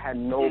just hasn't had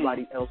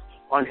nobody else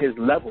on his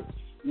level.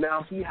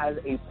 Now he has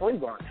a point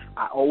guard.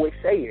 I always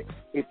say it.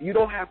 If you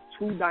don't have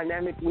two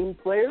dynamic wing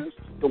players,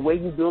 the way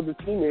you build a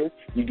team is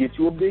you get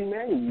you a big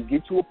man and you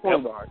get you a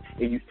point guard,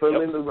 and you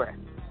fill in the rest.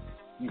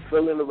 You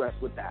fill in the rest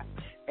with that.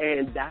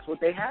 And that's what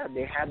they have.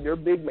 They have their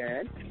big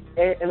man.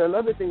 And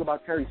another thing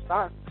about Terry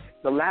Stotts,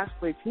 the last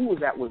place he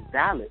was at was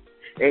Dallas.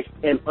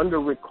 And under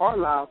Rick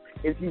Carlisle,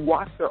 if you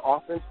watch their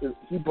offense,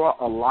 he brought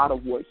a lot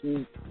of what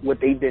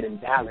they did in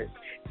Dallas.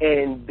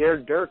 And their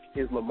Dirk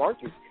is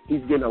LaMarcus.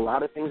 He's getting a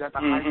lot of things at the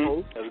high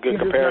post. That's a good He's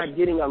comparison. just not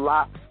getting a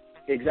lot.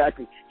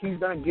 Exactly. He's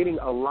not getting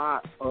a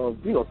lot of,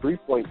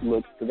 3-point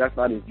looks because that's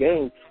not his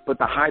game. But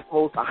the high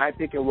post, the high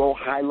pick and roll,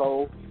 high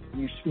low,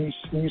 you see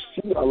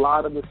a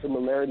lot of the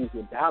similarities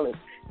with Dallas.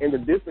 And the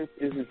difference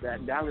is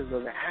that Dallas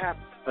doesn't have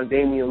a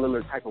Damian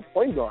Lillard type of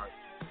point guard.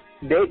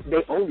 They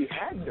only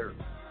had Dirk.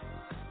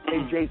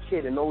 AJ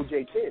Kidd and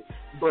OJ Kidd.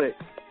 But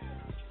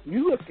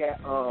you look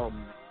at,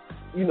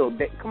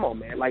 come on,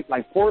 man. Like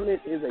Portland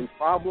is a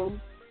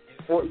problem.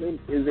 Portland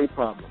is a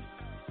problem.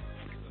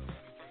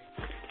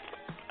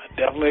 I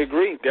definitely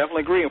agree.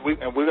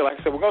 And we like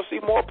I said, we're going to see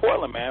more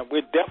Portland, man.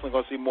 We're definitely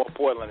going to see more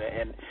Portland.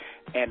 And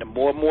the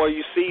more and more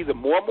you see, the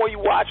more and more you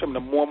watch them, the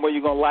more and more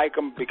you're going to like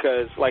them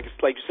because, like you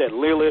said,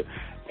 Lillard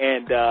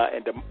and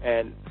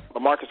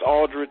LaMarcus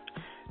Aldridge,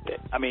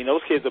 I mean,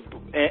 those kids are,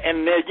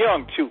 and they're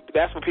young too.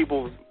 That's what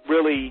people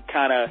really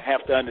kind of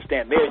have to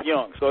understand. They're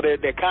young, so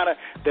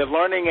they're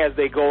learning as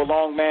they go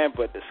along, man.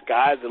 But the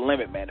sky's the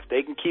limit, man. If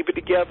they can keep it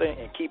together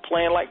and keep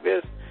playing like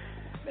this,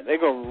 man, they're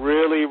gonna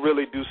really,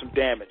 really do some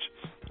damage.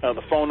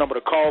 The phone number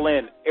to call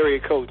in, area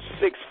code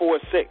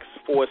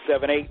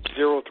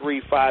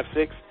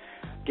 646-478-0356.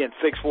 Again,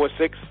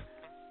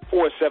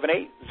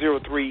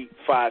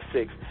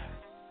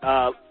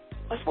 646-478-0356.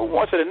 Let's move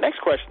on to the next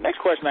question. Next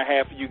question I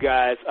have for you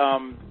guys.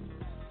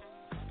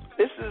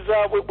 This is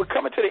we're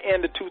coming to the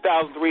end of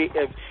 2003.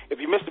 If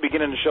you missed the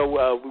beginning of the show,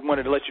 we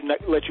wanted to let you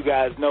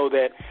guys know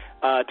that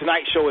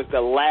tonight's show is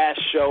the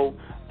last show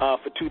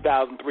for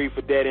 2003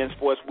 for Dead End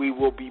Sports. We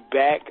will be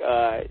back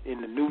in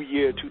the new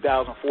year,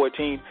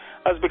 2014.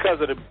 That's because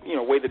of the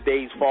way the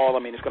days fall. I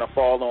mean, it's going to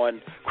fall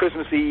on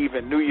Christmas Eve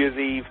and New Year's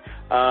Eve.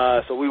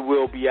 So we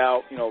will be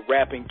out,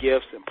 wrapping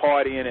gifts and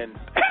partying and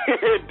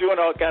doing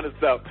all kind of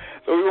stuff.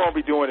 So we won't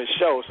be doing a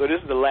show. So this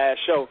is the last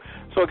show.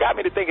 So it got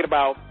me to thinking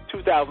about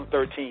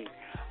 2013.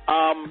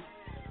 I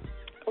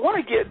want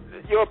to get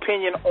your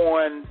opinion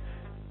on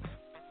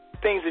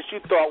things that you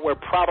thought were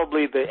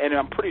probably and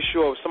I'm pretty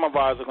sure some of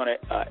ours are going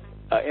to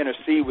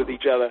intercede with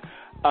each other,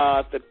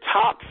 the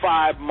top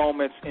 5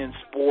 moments in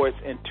sports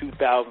in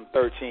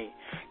 2013.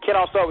 Ken,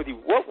 I'll start with you.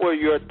 What were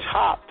your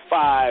top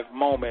 5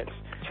 moments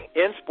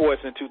in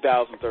sports in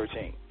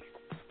 2013?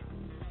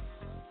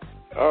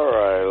 All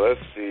right, let's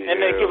see.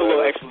 And then give a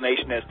little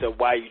explanation as to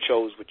why you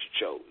chose what you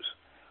chose.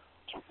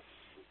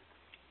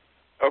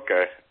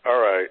 Okay, all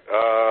right.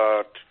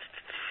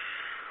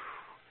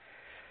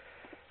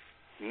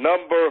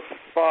 Number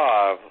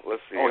 5.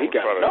 Let's see. Oh, he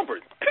got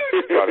numbered.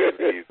 Try to get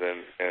these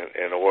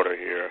in order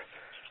here.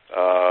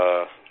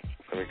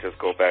 Let me just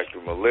go back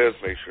through my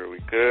list, make sure we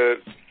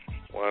good.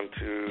 1,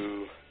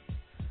 2,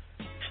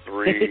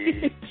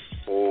 3,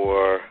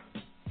 4.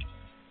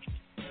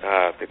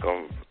 I think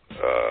I'm.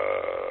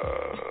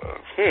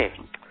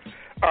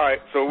 All right,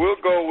 so we'll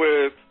go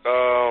with.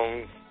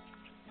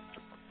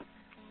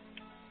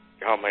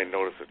 Y'all might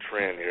notice a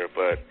trend here,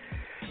 but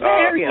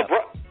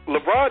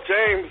LeBron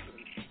James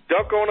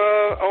dunk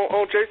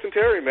on Jason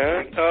Terry,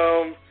 man.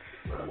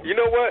 You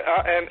know what?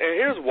 And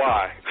here's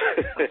why.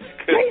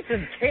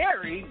 Jason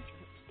Terry.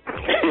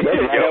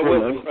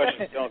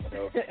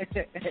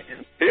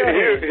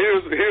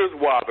 Here's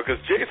why. Because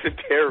Jason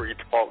Terry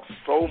talks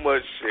so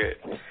much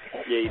shit.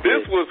 Yeah,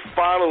 this was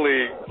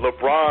finally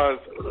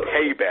LeBron's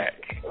payback.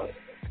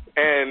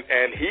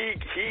 And he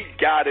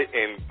got it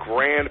in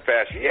grand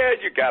fashion. Yeah,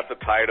 you got the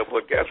title,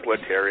 but guess what,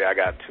 Terry? I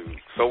got 2,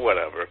 so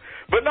whatever.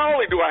 But not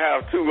only do I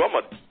have 2, I'm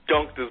going to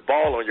dunk this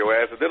ball on your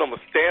ass, and then I'm going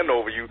to stand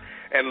over you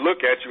and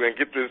look at you and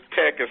get this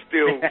tech and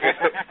still,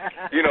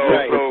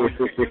 right. So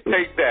you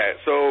take that.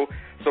 So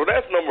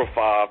that's number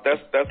 5.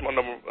 That's my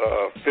number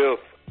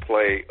 5th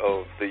play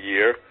of the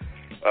year.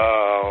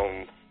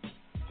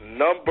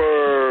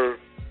 Number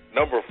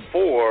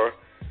 4.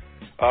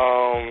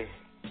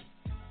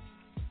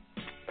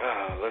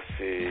 Let's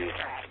see.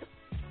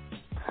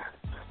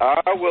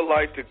 I would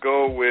like to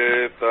go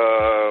with.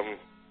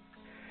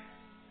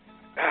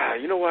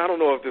 You know what? I don't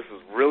know if this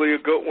is really a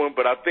good one,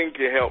 but I think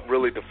it helped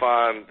really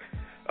define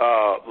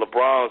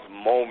LeBron's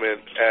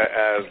moment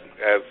as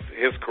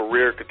his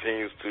career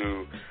continues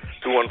to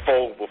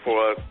unfold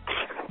before us.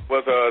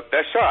 Was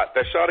that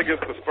shot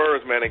against the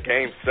Spurs, man, in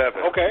Game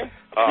 7. Okay.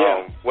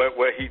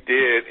 What he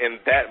did in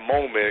that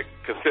moment,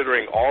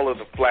 considering all of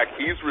the flack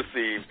he's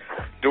received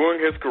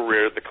during his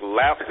career, the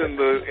collapse in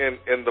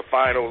the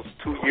finals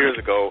 2 years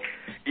ago,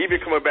 even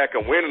coming back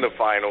and winning the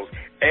finals,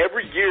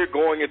 every year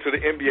going into the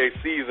NBA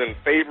season,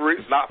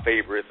 not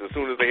favorites, as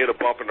soon as they hit a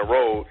bump in the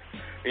road,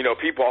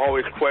 people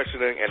always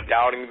questioning and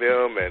doubting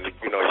them, and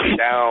you're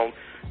down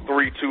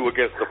 3-2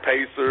 against the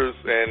Pacers,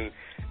 and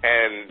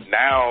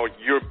now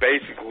you're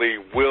basically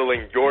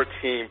willing your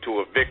team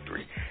to a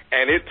victory.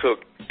 And it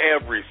took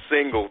every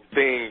single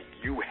thing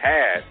you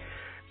had,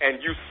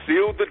 and you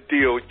sealed the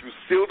deal. You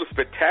sealed a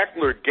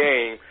spectacular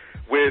game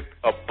with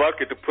a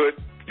bucket to put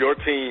your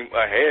team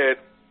ahead,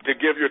 to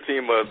give your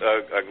team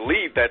a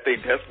lead that they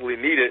desperately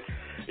needed,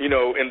 in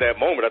that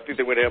moment. I think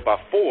they went ahead by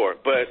 4.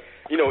 But,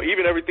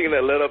 even everything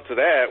that led up to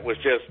that was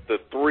just the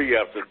 3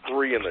 after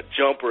 3 and the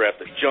jumper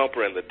after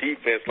jumper and the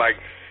defense. Like,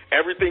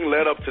 everything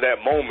led up to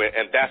that moment,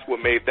 and that's what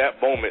made that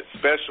moment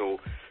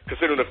special,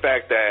 considering the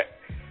fact that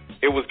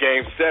it was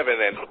Game 7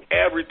 and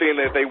everything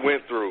that they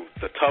went through,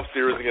 the tough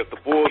series against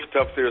the Bulls, the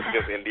tough series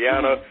against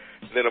Indiana,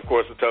 and then, of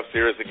course, the tough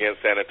series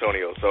against San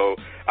Antonio. So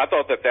I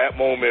thought that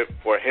moment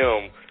for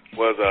him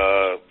was,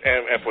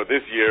 and for this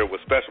year was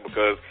special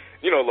because,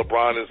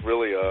 LeBron is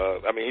really,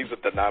 he's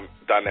a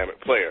dynamic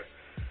player.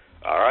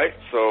 All right,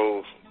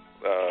 so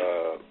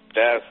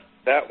that's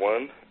that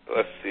one.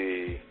 Let's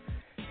see.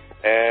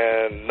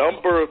 And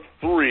number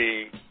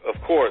 3,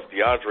 of course,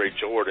 DeAndre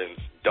Jordan's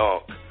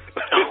dunk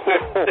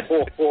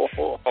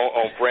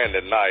on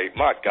Brandon Knight.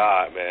 My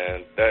God,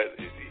 man,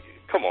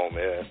 come on,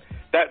 man,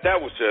 that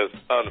was just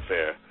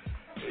unfair,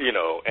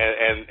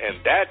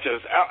 and that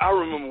just I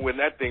remember when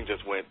that thing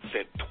just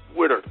sent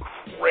Twitter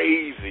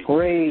crazy,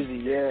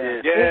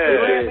 yeah.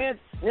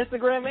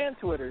 Instagram and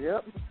Twitter,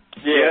 yep.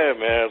 Yeah,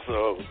 man.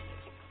 So,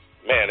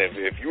 man,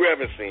 if you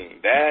haven't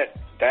seen that,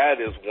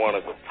 that is one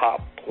of the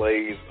top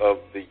plays of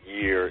the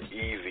year,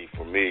 easy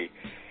for me.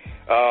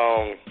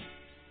 1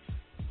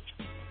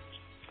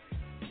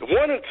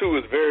 and 2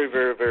 is very,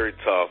 very, very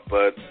tough,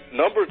 but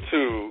number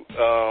 2,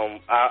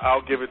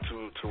 I'll give it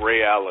to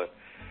Ray Allen.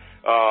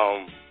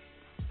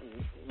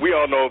 We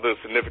all know the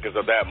significance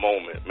of that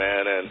moment,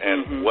 man,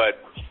 and what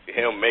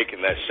him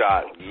making that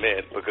shot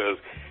meant, because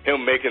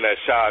him making that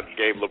shot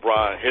gave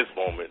LeBron his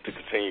moment to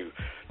continue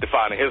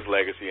defining his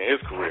legacy and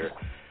his career.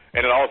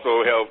 And it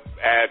also helped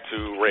add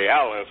to Ray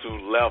Allen, who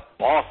left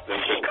Boston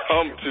to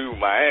come to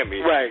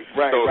Miami. Right.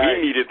 So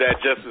he needed that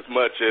just as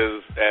much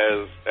as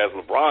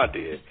LeBron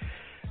did.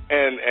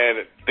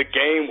 And the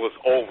game was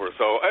over.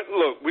 So,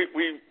 look,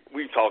 we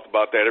talked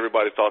about that.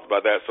 Everybody talked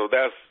about that. So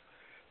that's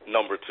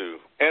number 2.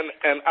 And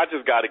I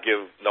just got to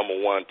give number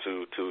 1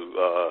 to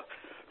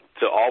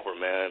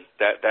Auburn, man.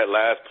 That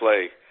last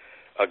play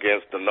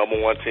against the number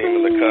 1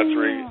 team in the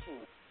country.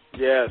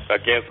 Yes.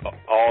 Against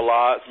all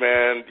odds,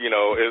 man.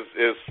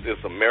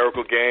 It's a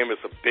miracle game.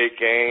 It's a big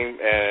game.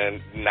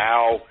 And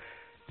now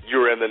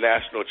you're in the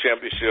national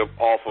championship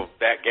off of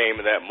that game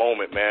and that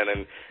moment, man.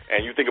 And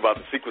you think about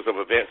the sequence of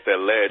events that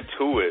led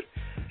to it,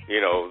 you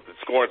know,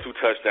 scoring 2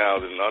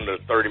 touchdowns in under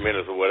 30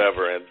 minutes or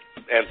whatever, and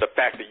the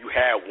fact that you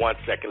had 1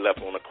 second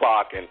left on the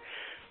clock, and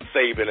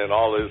Saban and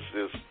all his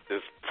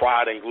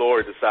pride and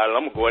glory decided,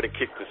 I'm going to go ahead and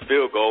kick this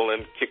field goal,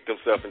 and kicked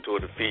himself into a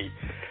defeat.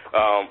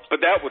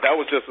 But that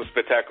was just a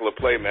spectacular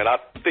play, man. I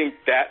think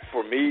that,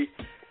 for me,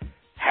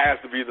 has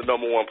to be the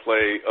number 1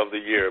 play of the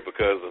year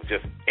because of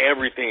just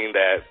everything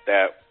that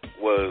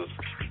was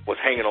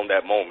hanging on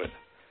that moment.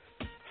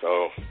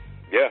 So,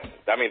 yeah,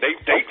 I mean, they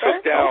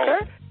took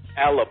down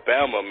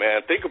Alabama,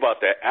 man. Think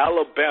about that.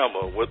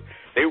 Alabama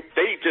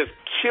they just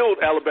killed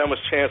Alabama's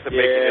chance of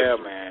making it. Yeah,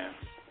 man.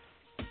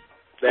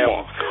 That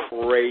was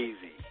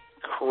crazy.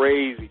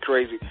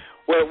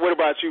 What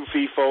about you,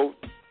 FIFO?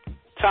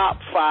 Top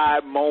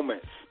 5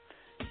 moments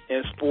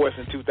in sports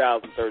in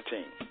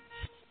 2013.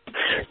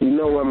 You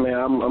know what, man?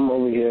 I'm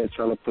over here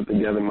trying to put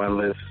together my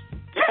list.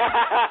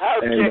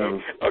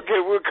 Okay,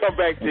 we'll come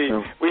back to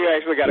you. We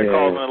actually got a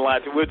call on the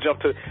line. So we'll jump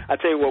to, I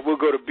tell you what, we'll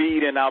go to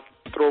Bede, and I'll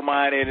throw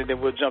mine in, and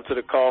then we'll jump to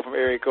the call from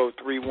area code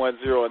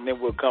 310, and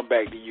then we'll come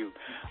back to you.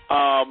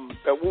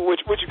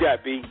 What you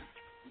got, Bede?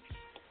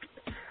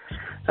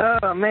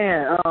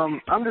 Man,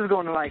 I'm just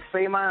going to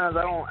say mine.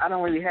 I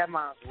don't really have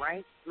mine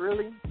ranked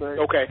really, but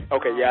okay,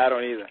 yeah, I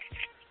don't either.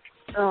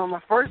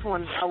 My first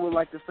one, I would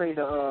like to say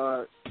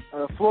the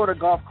Florida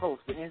Gulf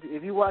Coast.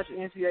 If you watch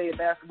NCAA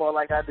basketball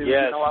like I do,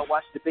 yes. You know I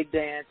watch the Big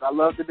Dance. I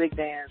love the Big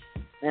Dance,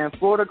 and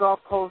Florida Gulf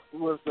Coast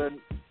was the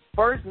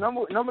first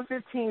number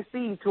 15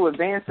 seed to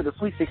advance to the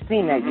Sweet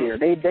 16 that year.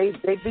 They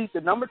beat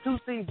the number 2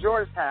 seed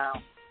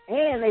Georgetown,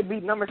 and they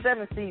beat number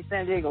 7 seed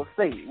San Diego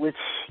State, which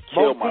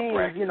both teams,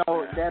 bracket,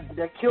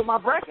 that killed my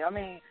bracket. I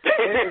mean,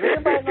 if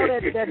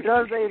anybody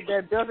know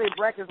that does a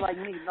brackets like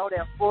me, know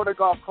that Florida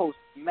Gulf Coast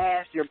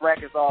smashed your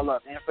brackets all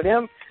up. And for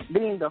them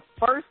being the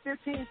first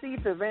 15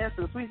 seed to advance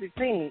to the Sweet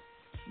 16,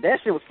 that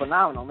shit was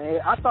phenomenal, man.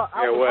 I was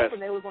hoping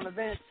they was going to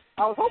advance.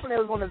 I was hoping they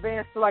was going to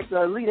advance to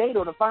the Elite Eight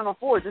or the Final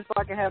Four, just so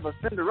I could have a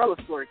Cinderella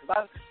story.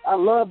 Because I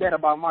love that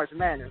about March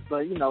Madness.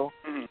 But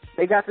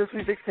they got to the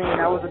Sweet 16.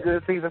 That was a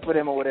good season for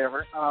them or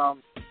whatever.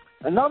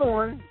 Another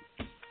one.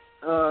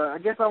 I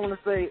guess I want to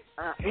say,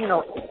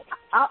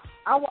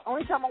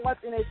 only time I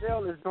watch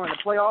NHL is during the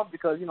playoffs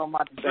because,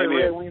 my Detroit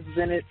Red Wings was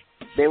in it.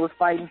 They was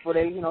fighting for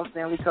their,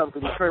 Stanley Cup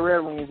because Detroit Red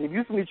Wings. If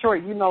you're from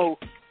Detroit,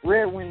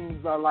 Red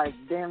Wings are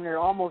damn near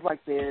almost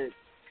like the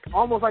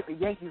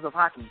Yankees of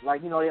hockey.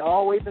 They're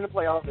always in the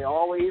playoffs. They're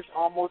always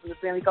almost in the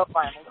Stanley Cup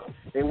Finals.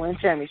 They win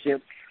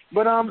championships.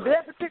 But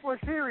that particular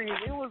series,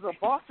 it was a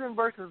Boston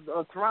versus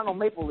Toronto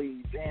Maple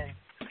Leafs, and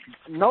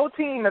no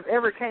team has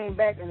ever came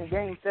back in a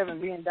Game 7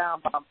 being down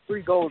by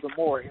 3 goals or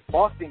more. And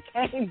Boston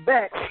came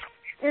back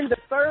in the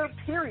third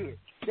period.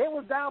 They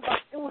was down by, I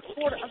think it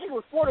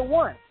was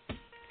 4-1.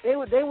 They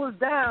was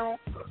down,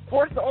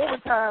 forced to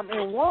overtime,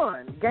 and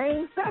won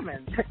Game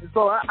 7.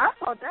 So I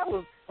thought that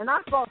was, and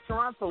I saw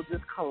Toronto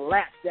just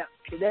collapse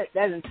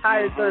that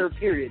entire third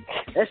period.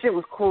 That shit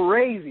was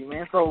crazy,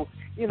 man. So,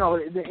 the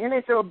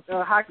NHL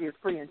hockey is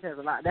pretty intense,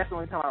 and that's the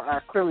only time I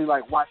clearly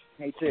watch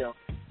NHL.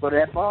 But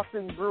that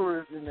Boston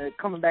Brewers and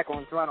coming back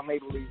on Toronto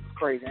Maple Leafs was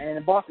crazy.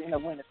 And Boston ended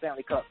up winning the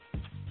Stanley Cup.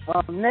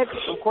 Next,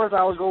 of course,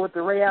 I would go with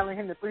the Ray Allen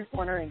hitting the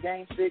 3-pointer in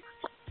Game 6.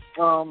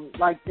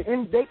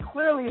 They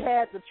clearly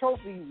had the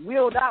trophy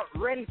wheeled out,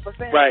 ready for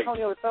San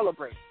Antonio to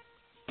celebrate.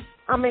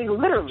 I mean,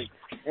 literally.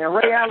 And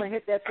Ray Allen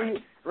hit that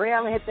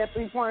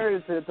 3-pointer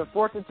to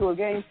force it to a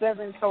Game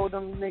 7. Told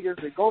them niggas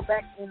to go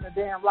back in the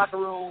damn locker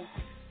room.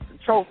 The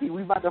trophy,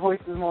 we about to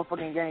hoist this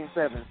motherfucking Game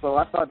 7. So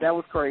I thought that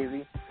was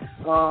crazy.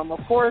 Of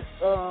course,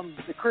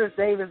 the Chris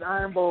Davis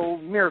Iron Bowl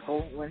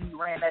miracle when he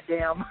ran that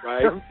damn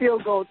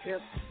field goal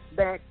tip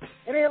back.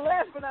 And then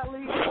last but not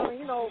least,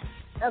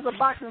 as a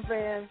boxing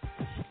fan,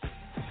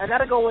 I got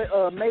to go with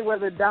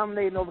Mayweather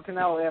dominating over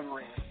Canelo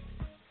Alvarez.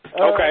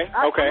 Okay.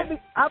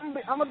 I'm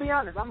going to be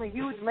honest. I'm a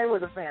huge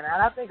Mayweather fan,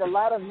 and I think a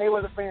lot of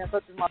Mayweather fans,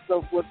 such as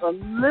myself, was a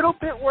little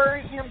bit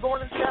worried him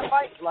going into that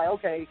fight.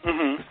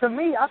 To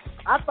me, I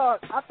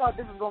thought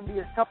this was going to be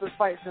his toughest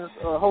fight since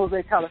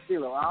Jose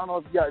Calafilo. I don't know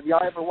if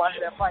y'all ever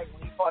watched that fight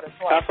when he fought him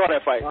twice. I saw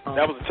that fight.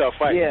 That was a tough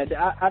fight.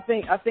 Yeah, I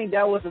think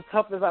that was the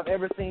toughest I've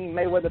ever seen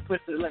Mayweather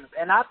push to the limits.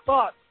 And I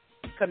thought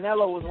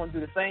Canelo was going to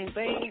do the same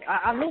thing.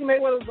 I knew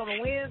Mayweather was going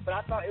to win, but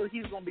I thought he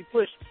was going to be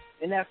pushed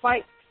in that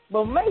fight.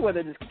 But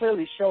Mayweather just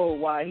clearly showed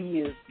why he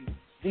is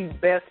the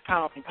best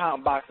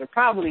pound-for-pound boxer,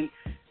 probably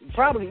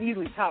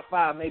easily top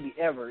 5 maybe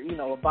ever,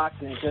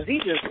 boxing, because he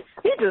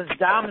just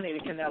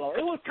dominated Canelo.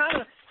 It was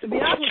kind of, to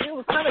be honest with you, it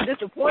was kind of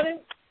disappointing.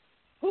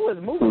 Who was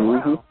moving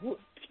around? Who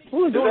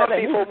was doing all that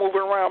people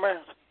moving around,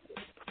 man?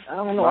 I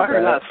don't know. I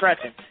heard a lot of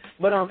scratching.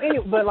 But for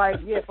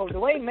the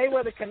way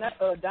Mayweather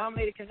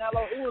dominated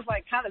Canelo, it was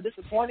kind of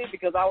disappointing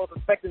because I was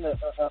expecting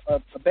a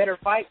better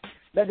fight.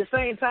 But at the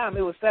same time,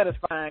 it was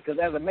satisfying because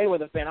as a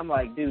Mayweather fan, I'm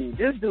like, dude,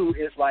 this dude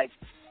is I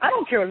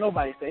don't care what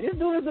nobody say. This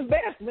dude is the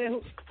best, man.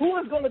 Who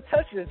is going to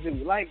touch this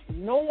dude?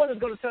 No one is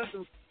going to touch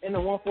him in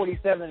the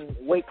 147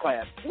 weight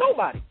class.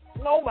 Nobody.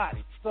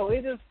 So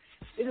it just,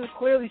 just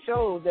clearly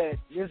shows that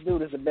this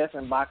dude is the best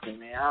in boxing,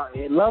 man.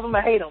 I love him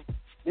or hate him.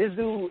 This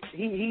dude,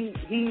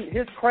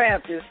 his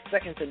craft is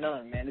second to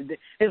none, man.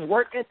 His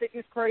work ethic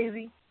is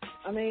crazy.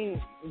 I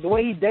mean, the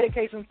way he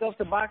dedicates himself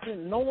to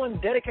boxing, no one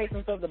dedicates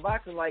himself to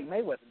boxing like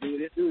Mayweather,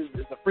 dude. This dude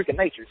is a freak of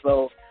nature.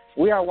 So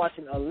we are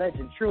watching a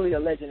legend, truly a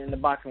legend in the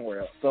boxing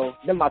world. So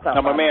then my top.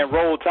 Now, my man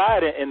Roll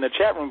Tide in the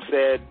chat room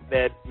said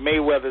that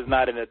Mayweather's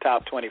not in the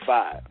top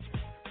 25.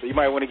 So you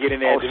might want to get in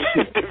there and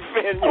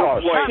defend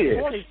your point. He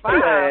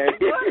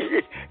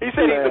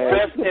said he's the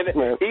best.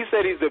 He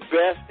said he's the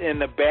best in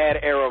the bad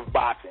era of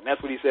boxing.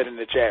 That's what he said in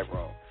the chat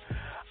room.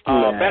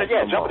 Better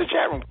yet, jump in the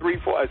chat room.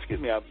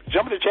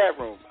 Jump in the chat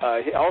room.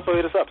 Also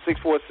hit us up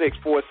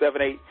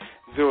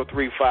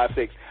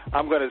 646-478-0356.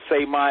 I'm going to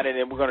say mine, and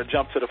then we're going to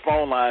jump to the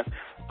phone lines.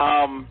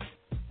 I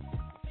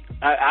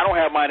don't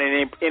have mine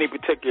in any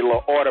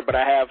particular order, but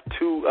I have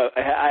two.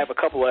 I have a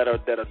couple that are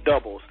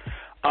doubles.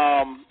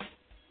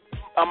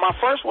 My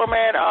first one,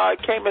 man,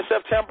 came in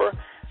September.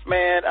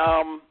 Man,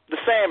 the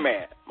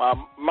Sandman,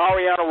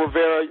 Mariano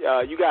Rivera.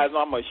 You guys know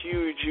I'm a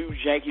huge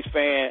Yankees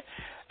fan.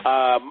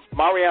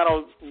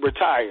 Mariano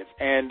retired,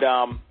 and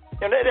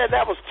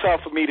that was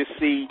tough for me to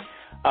see.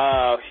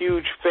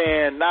 Huge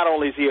fan. Not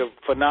only is he a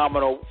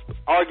phenomenal,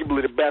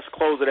 arguably the best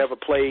closer that ever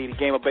played the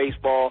game of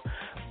baseball,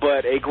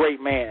 but a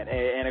great man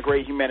and a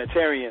great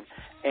humanitarian,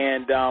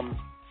 and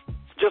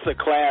just a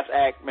class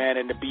act, man.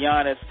 And to be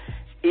honest,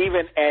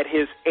 even at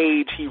his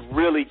age, he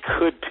really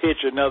could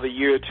pitch another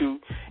year or two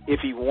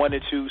if he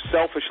wanted to.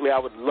 Selfishly, I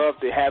would love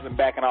to have him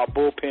back in our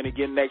bullpen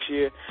again next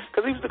year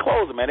because he was the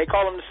closer, man. They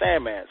call him the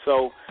Sandman.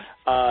 So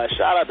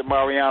shout out to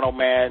Mariano,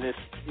 man. It's,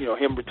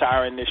 him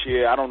retiring this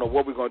year. I don't know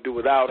what we're going to do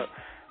without him.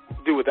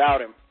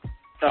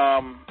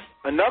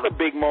 Another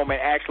big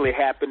moment actually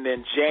happened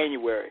in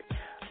January,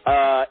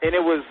 and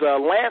it was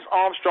Lance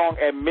Armstrong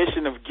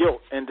admission of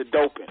guilt into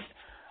doping.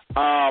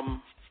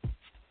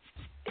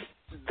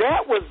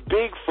 That was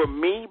big for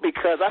me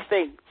because I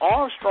think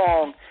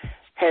Armstrong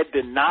had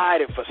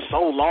denied it for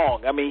so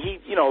long. I mean,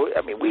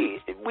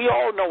 we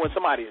all know when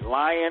somebody's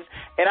lying,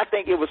 and I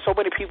think it was so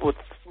many people,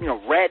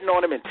 ratting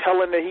on him and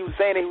telling that he was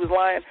saying that he was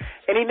lying,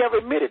 and he never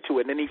admitted to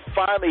it. And then he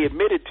finally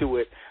admitted to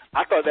it.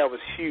 I thought that was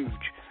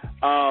huge.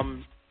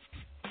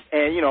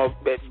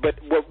 But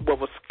what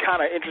was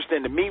kind of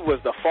interesting to me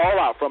was the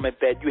fallout from it,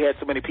 that you had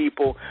so many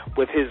people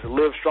with his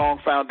Live Strong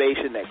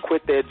Foundation that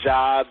quit their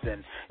jobs,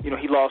 and,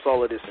 he lost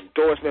all of this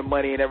endorsement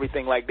money and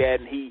everything like that,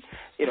 and he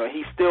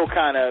still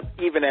kind of,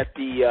 even at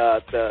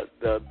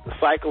the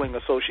Cycling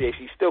Association,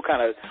 he still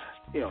kind of,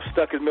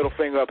 stuck his middle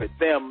finger up at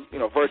them,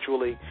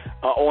 virtually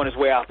on his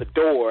way out the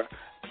door.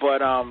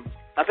 But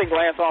I think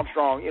Lance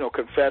Armstrong,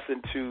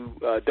 confessing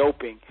to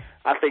doping,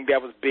 I think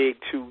that was big,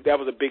 too. That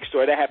was a big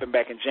story. That happened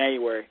back in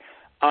January.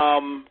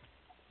 The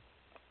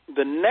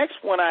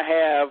next one I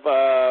have,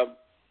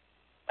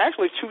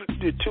 actually two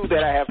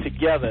that I have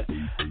together,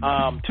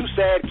 two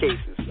sad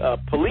cases,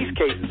 police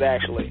cases,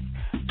 actually,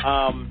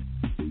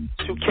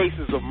 two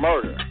cases of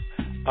murder.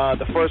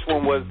 The first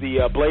one was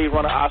the Blade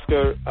Runner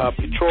Oscar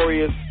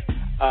Pistorius.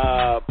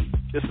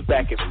 This was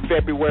back in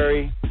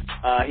February.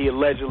 He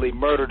allegedly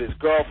murdered his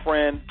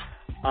girlfriend.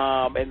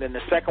 And then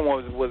the second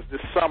one was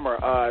this summer,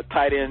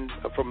 tight end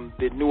from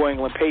the New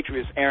England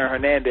Patriots, Aaron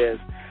Hernandez.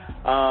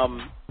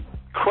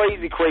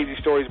 Crazy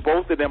stories.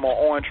 Both of them are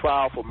on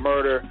trial for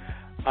murder.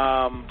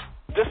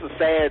 Just a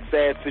sad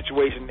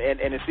situation.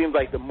 And it seems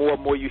like the more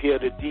and more you hear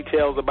the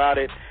details about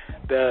it,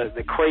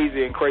 the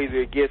crazier and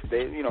crazier it gets.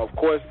 They, of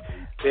course,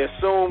 they're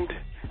assumed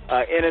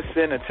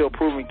innocent until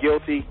proven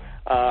guilty.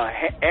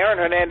 Aaron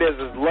Hernandez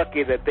is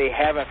lucky that they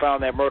haven't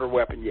found that murder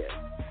weapon yet,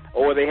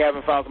 or they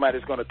haven't found somebody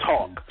that's going to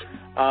talk.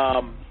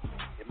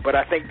 But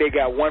I think they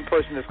got one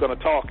person that's going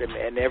to talk,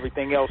 and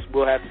everything else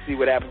we'll have to see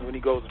what happens when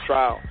he goes to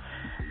trial.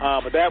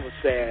 But that was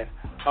sad.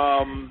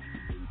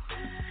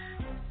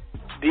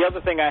 The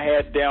other thing I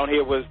had down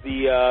here was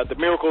the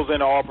miracles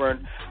in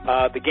Auburn,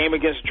 the game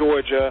against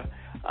Georgia,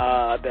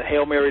 the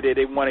Hail Mary that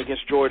they won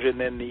against Georgia, and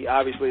then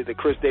obviously the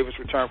Chris Davis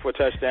return for a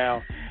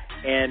touchdown.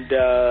 And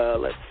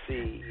let's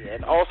see.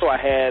 And also I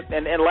had,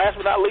 and last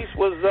but not least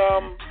was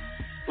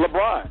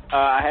LeBron.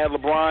 I had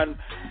LeBron.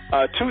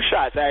 Two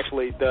shots,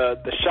 actually.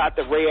 The shot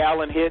that Ray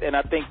Allen hit, and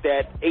I think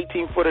that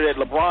 18-footer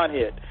that LeBron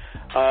hit,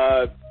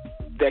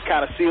 that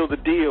kind of sealed the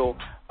deal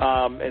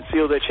and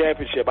sealed their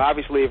championship.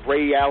 Obviously, if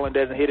Ray Allen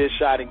doesn't hit his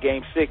shot in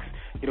Game 6,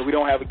 we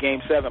don't have a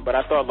Game 7. But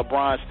I thought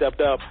LeBron stepped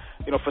up,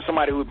 for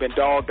somebody who'd been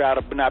dogged out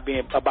of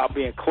about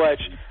being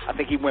clutch. I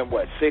think he went,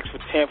 6 for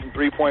 10 from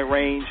three-point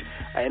range.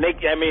 And they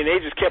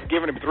just kept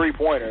giving him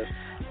three-pointers.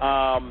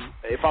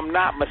 If I'm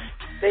not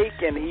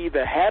mistaken, he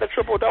either had a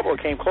triple-double or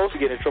came close to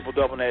getting a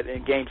triple-double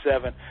in Game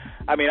 7.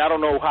 I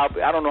don't know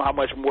how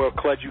much more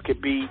clutch you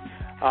could be.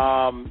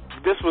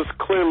 This was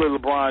clearly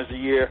LeBron's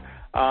year,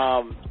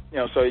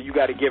 so you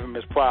got to give him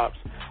his props.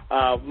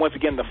 Once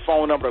again, the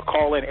phone number to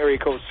call in, area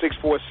code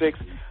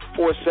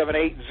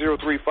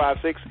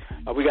 646-478-0356.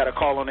 We got a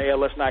call on the air.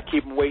 Let's not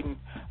keep him waiting.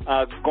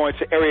 Going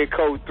to area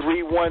code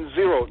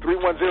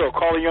 310,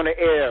 calling you on the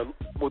air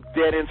with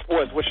Dead End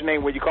Sports. What's your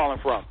name? Where you calling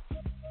from?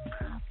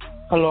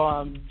 Hello,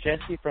 I'm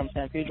Jesse from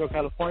San Pedro,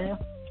 California.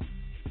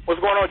 What's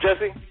going on,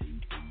 Jesse?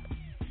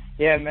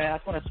 Yeah, man, I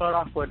just want to start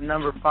off with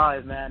number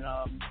 5, man.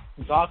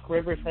 Doc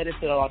Rivers headed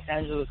to the Los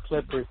Angeles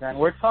Clippers, man.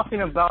 We're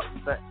talking about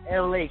the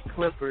L.A.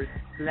 Clippers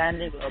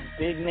landing a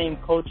big-name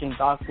coach in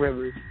Doc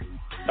Rivers.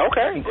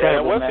 Okay,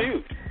 incredible, yeah, man.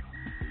 huge.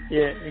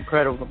 Yeah,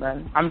 incredible,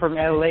 man. I'm from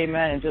L.A.,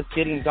 man, and just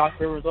getting Doc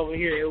Rivers over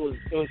here, it was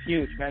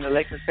huge, man. The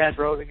Lakers fans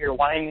were over here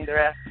whining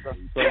their asses off.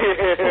 So,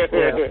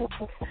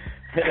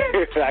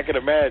 yeah. I can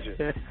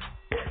imagine.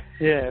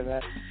 Yeah,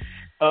 man.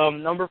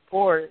 Number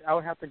 4, I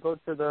would have to go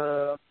to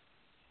the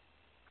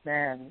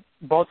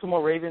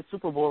Baltimore Ravens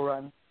Super Bowl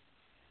run.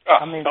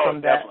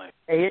 From that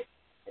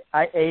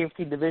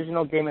AFC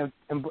divisional game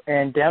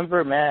in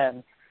Denver,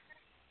 man,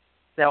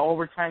 that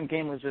overtime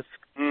game was just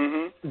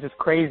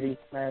crazy,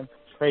 man.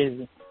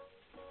 Crazy.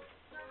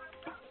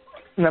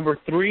 Number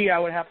 3, I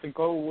would have to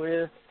go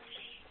with,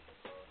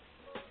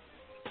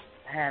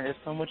 there's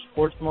so much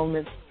sports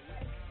moments.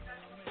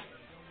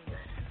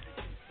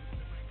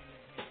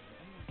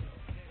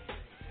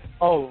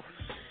 Oh,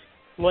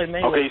 Floyd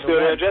Mayweather. Okay, you still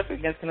there, Jesse?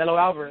 Against Canelo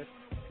Alvarez.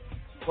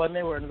 Floyd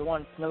Mayweather, the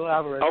one, Canelo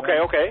Alvarez. Okay,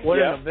 man. okay. What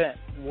an event.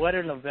 What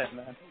an event,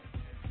 man.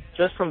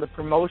 Just from the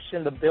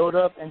promotion, the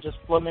build-up, and just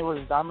Floyd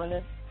Mayweather's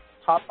dominance,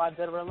 top 5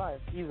 dead or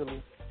alive,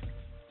 easily.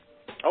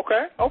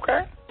 Okay.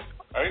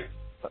 Right.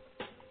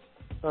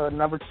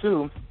 Number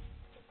 2,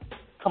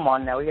 come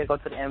on now, we got to go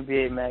to the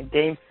NBA, man.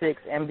 Game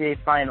 6,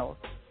 NBA Finals.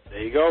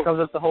 There you go. Comes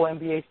up the whole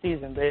NBA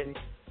season, baby.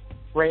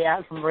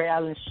 From Ray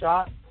Allen's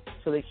shot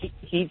to the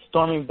Heat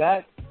storming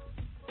back,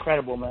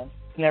 incredible, man.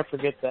 Never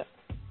forget that.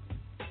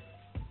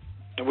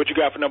 And what you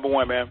got for number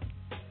 1, man?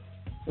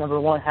 Number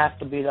 1 has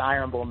to be the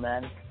Iron Bowl,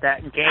 man.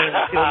 That game.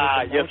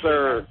 Yes,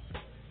 sir.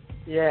 Man.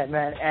 Yeah,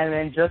 man. And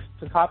then just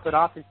to top it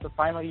off, it's the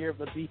final year of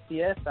the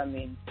BCS. I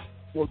mean,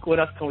 what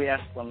else can we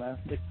ask for, man?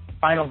 The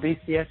final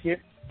BCS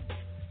year.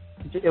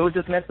 It was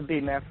just meant to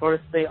be, man.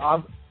 Florida State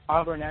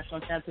Auburn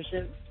National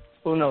Championship.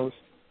 Who knows?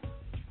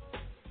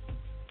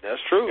 That's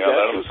true. Yeah,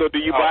 that's true. So do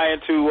you buy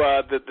into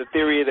the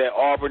theory that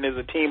Auburn is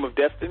a team of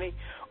destiny,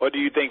 or do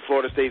you think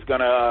Florida State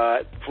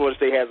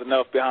has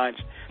enough behind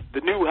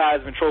the new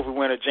Heisman Trophy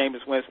winner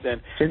Jameis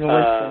Winston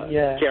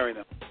carrying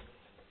them?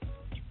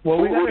 Well,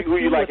 who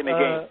you like in the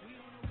game?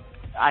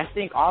 I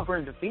think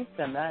Auburn defeats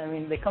them, man. I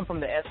mean, they come from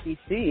the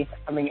SEC.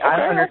 I mean,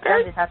 I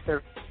understand they have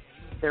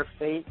their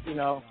fate,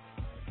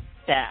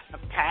 that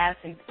pass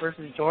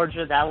versus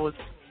Georgia.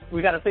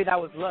 We got to say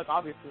that was luck,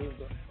 obviously.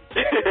 But.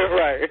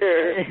 Right.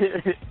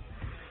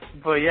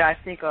 But yeah, I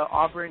think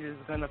Auburn is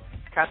going to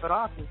cap it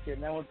off this year,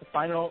 man, with the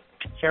final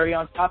cherry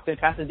on top in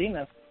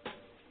Pasadena.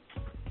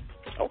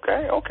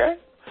 Okay.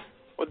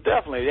 Well,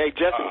 definitely. Hey,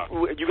 Jesse,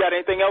 you got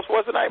anything else for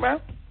us tonight, man?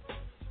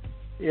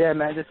 Yeah,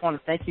 man, I just want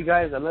to thank you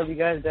guys. I love you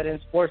guys. That in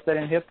sports, that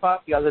in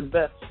hip-hop. You guys are the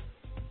best.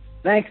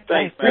 Thanks.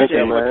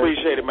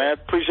 Appreciate it, man.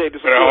 Appreciate the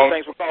support.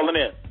 Thanks for calling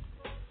in.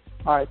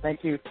 All right,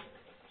 thank you.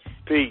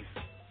 Peace.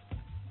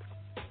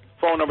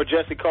 Phone number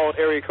Jesse called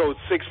area code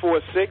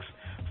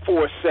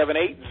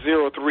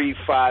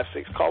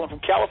 646-478-0356. Calling from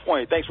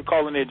California. Thanks for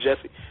calling in,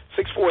 Jesse.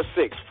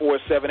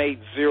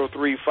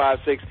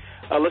 646-478-0356.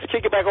 Let's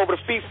kick it back over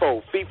to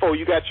FIFO. FIFO,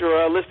 you got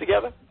your list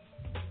together?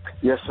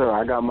 Yes, sir.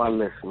 I got my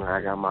list, man.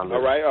 All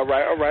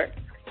right.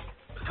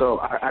 So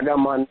I got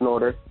mine in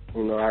order.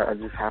 I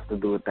just have to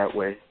do it that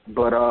way.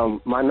 But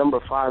my number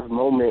 5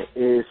 moment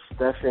is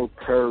Stephen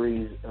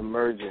Curry's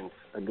emergence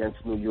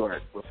against New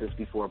York with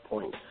 54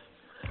 points.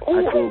 Ooh.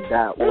 I think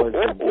that was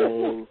the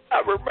game.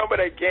 I remember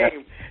that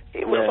game.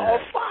 He was on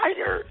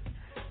fire.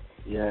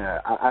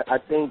 Yeah, I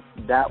think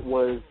that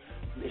was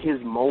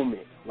his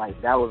moment. Like,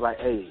 that was like,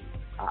 hey,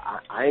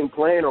 I ain't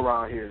playing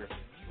around here.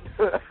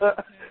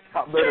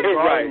 I better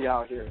guard me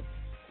out here.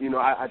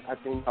 I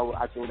think that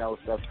was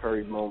Steph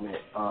Curry's moment.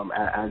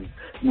 As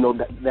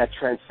that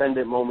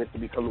transcendent moment to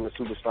becoming a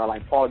superstar.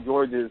 Like Paul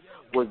George's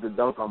was the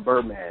dunk on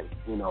Birdman.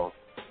 So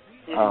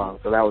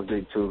that was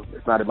big too.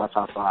 It's not in my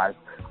top 5.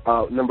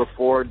 Number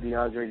 4,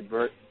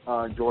 DeAndre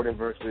Jordan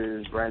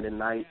versus Brandon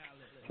Knight.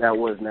 That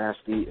was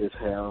nasty as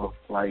hell.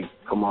 Like,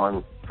 come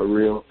on, for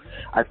real.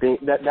 I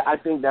think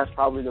that's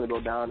probably gonna go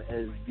down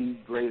as the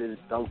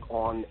greatest dunk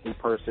on in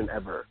person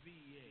ever,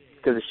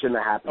 because it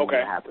shouldn't have happened. Okay.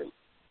 When it happened.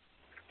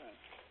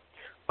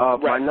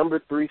 My number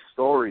 3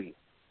 story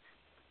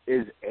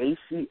is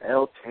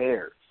ACL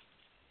tears.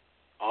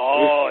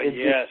 Oh,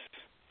 yes.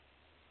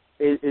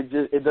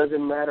 It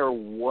doesn't matter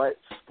what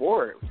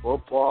sport,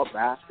 football,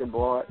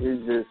 basketball,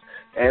 it's just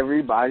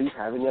everybody's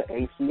having an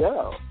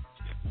ACL.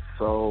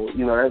 So,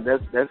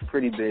 that's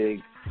pretty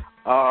big.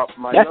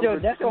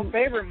 That's your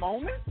favorite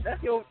moment? That's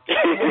your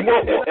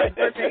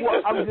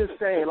well, I'm just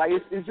saying, like,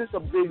 it's just a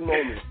big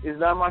moment. It's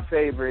not my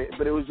favorite,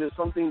 but it was just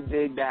something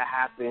big that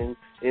happened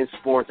in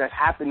sports, that's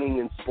happening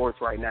in sports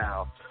right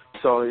now.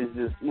 So it's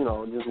just,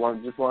 just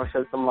want to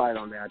shed some light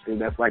on that. I think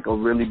that's like a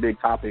really big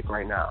topic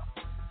right now.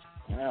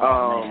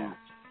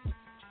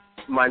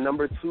 My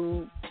number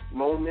 2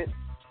 moment,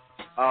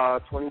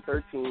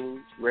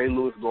 2013, Ray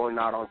Lewis going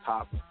out on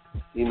top.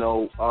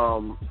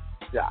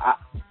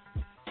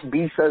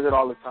 B says it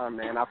all the time,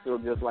 man. I feel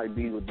just like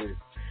B with this.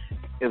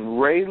 If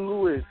Ray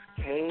Lewis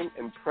came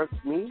and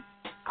prepped me,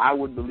 I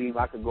would believe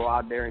I could go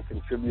out there and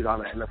contribute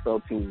on an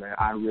NFL team, man.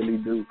 I really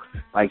do.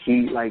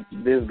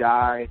 This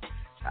guy,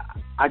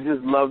 I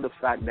just love the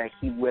fact that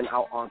he went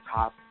out on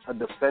top. A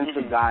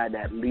defensive guy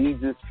that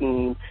leads his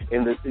team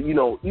in the,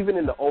 even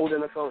in the old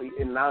NFL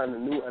and now in the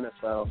new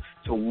NFL,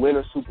 to win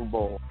a Super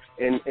Bowl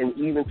and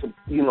even to,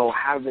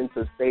 having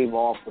to stave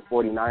off the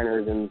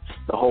 49ers and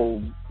the whole,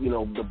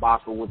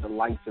 debacle with the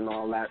lights and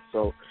all that.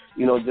 So,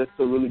 just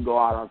to really go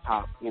out on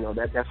top,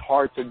 that's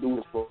hard to do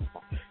in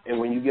football. And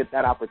when you get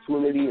that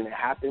opportunity and it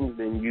happens,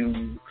 then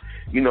you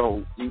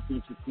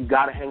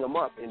got to hang them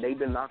up. And they've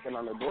been knocking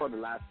on the door the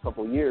last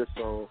couple of years.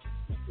 So,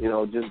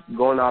 just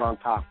going out on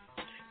top.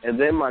 And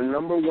then my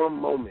number one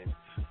moment,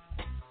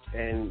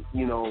 and,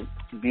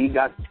 B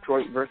got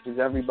Detroit versus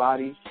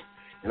everybody,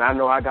 and I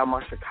know I got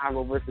my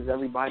Chicago versus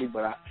everybody,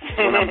 but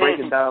when I break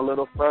it down a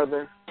little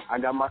further, I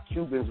got my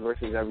Cubans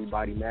versus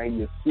everybody,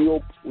 man.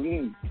 Yasiel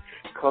Puig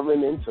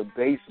coming into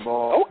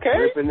baseball,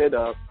 ripping it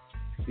up.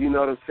 You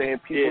know what I'm saying?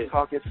 People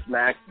talking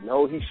smack.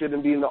 No, he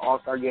shouldn't be in the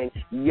All-Star game.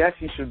 Yes,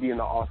 he should be in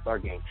the All-Star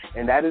game.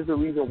 And that is the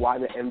reason why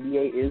the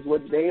NBA is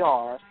what they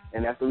are,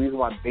 and that's the reason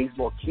why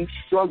baseball keeps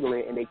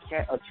struggling and they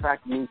can't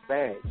attract new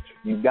fans.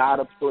 You got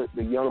to put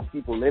the young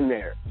people in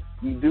there.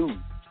 You do.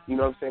 You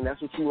know what I'm saying?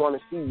 That's what you want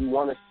to see. You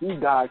want to see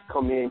guys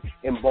come in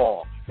and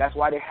ball. That's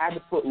why they had to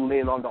put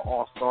Lynn on the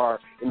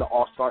All-Star in the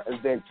All-Star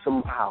event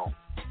somehow.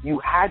 You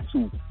had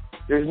to.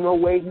 There's no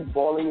way he's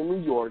balling in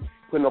New York,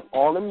 putting up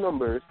all them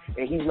numbers,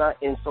 and he's not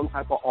in some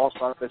type of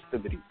all-star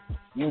festivity.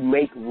 You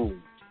make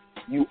room.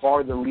 You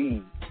are the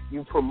league.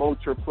 You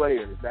promote your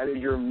players. That is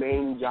your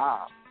main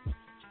job.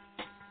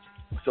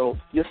 So,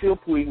 Yasiel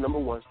Puig, number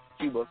one.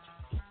 Cuba.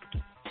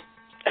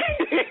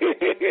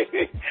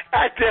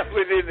 I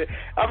definitely didn't.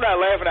 I'm not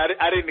laughing.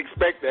 I didn't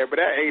expect that, but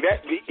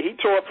he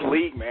tore up the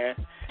league, man.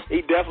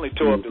 He definitely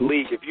tore up the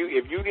league. If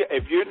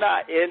you're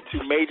not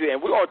into major,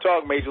 and we're gonna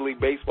talk Major League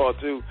Baseball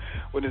too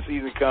when the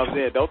season comes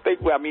in. Don't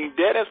think.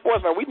 Dead End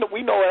Sports, man. We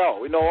know it all.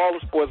 We know all the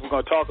sports. We're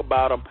gonna talk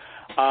about them.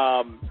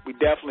 We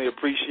definitely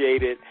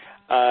appreciate it.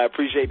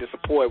 Appreciate the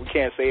support. We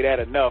can't say that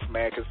enough,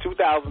 man. Because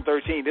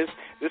 2013, this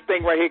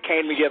thing right here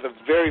came together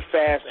very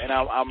fast, and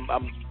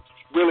I'm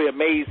really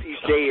amazed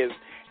each day as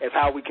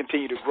how we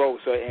continue to grow.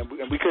 So and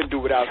we couldn't do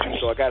without you.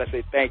 So I gotta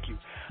say thank you.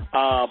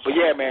 But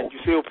yeah, man,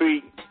 Yasiel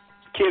Puig,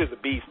 kid is a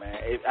beast,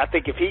 man. I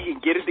think if he can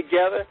get it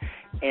together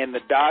and the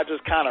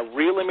Dodgers kind of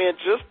reel him in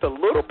just a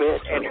little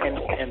bit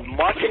and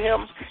market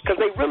him, because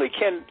they really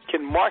can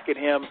market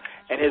him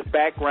and his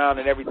background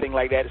and everything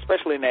like that,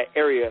 especially in that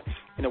area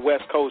in the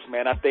West Coast,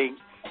 man. I think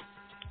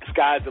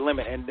sky's the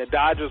limit, and the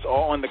Dodgers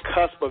are on the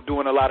cusp of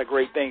doing a lot of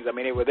great things. I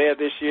mean, they were there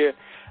this year.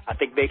 I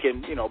think they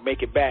can,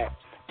 make it back.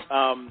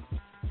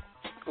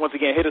 Once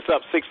again, hit us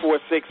up,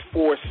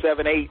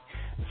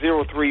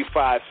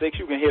 646-478-0356.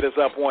 You can hit us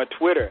up on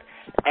Twitter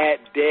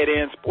at Dead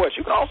End Sports.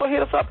 You can also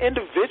hit us up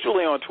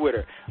individually on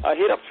Twitter.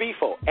 Hit up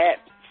FIFO at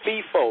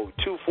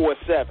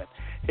FIFO247.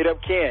 Hit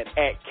up Ken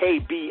at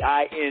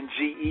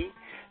KBINGE.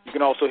 You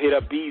can also hit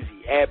up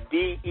Beezy at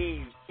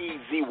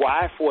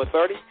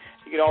BEEZY430.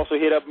 You can also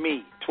hit up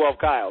me, 12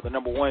 Kyle, the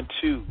number 12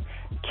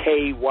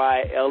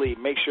 KYLE.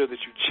 Make sure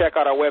that you check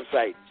out our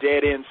website,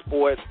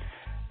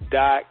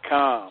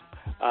 deadendsports.com.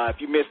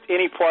 If you missed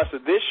any parts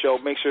of this show,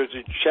 make sure that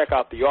you check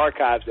out the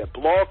archives at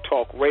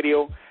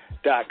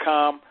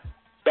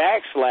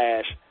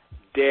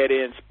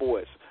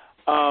blogtalkradio.com/deadendsports.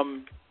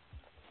 So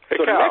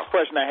the next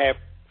question I have,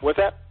 what's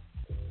that?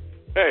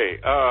 Hey,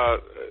 I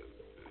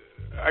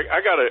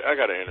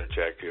gotta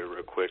interject here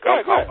real quick. Go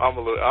ahead.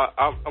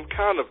 I'm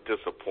kind of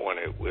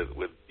disappointed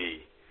with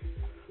B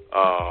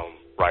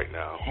right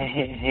now.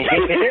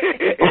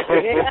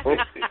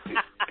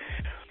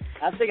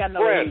 I think I know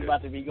where he's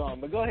about to be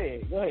going, but go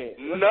ahead.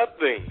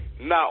 Nothing,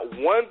 not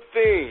one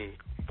thing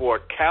for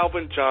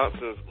Calvin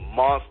Johnson's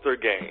monster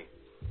game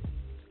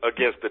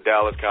against the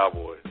Dallas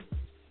Cowboys.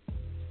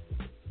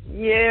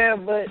 Yeah,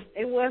 but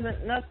it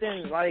wasn't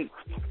nothing like.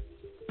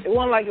 It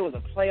wasn't like it was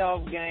a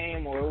playoff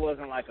game, or it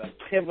wasn't like a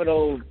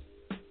pivotal.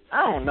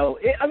 I don't know.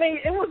 It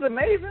was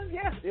amazing.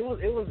 Yes, it was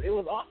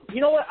awesome.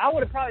 You know what? I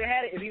would have probably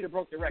had it if he'd have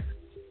broke the record.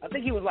 I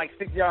think he was like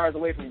 6 yards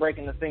away from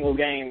breaking the single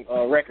game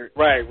record.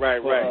 Right.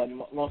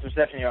 Most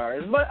reception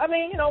yards. But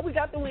we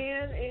got the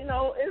win. It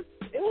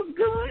was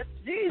good.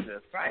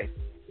 Jesus Christ.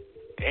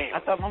 Damn.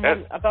 I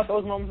thought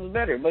those moments was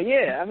better. But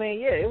yeah,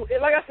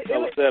 like I said, if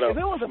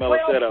it was a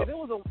playoff,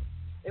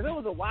 if it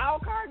was a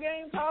wild card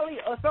game, probably,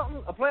 or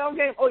something, a playoff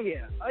game, oh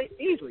yeah,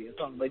 easily or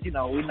something. But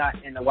we're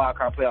not in the wild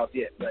card playoffs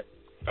yet. But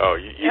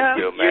you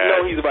still mad? You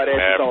know he's about to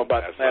ask you something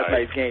about last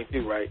night's game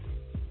too, right?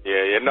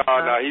 Yeah, no,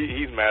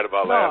 he's mad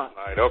about last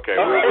night. Okay,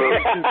 we'll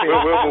move on.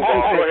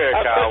 Go ahead,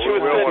 Kyle.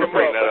 We don't want to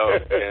bring that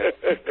up.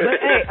 But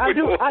hey, I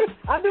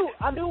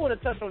do want to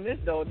touch on this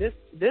though. This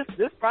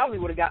probably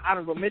would have got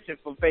honorable mention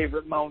for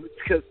favorite moments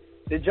because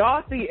Did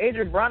y'all see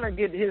Adrian Bronner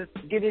get his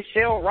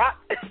shell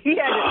rocked? He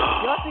had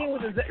y'all seen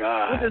with his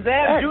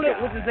Zab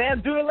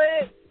Judah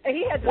leg? And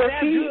he had the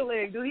Zab Judah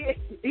leg, dude.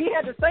 He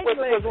had the same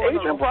leg was going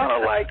Adrian on. Bronner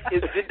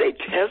did they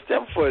test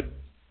him for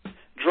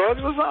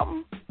drugs or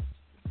something?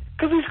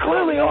 Because he's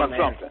clearly on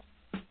something.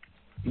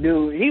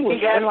 Dude, he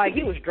was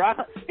dry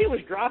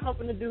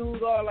humping the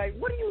dude. Or like,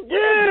 what are you?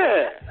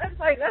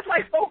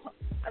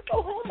 That's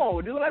so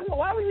homo, dude. Like,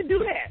 why would you do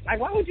that? Like,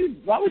 why would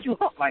you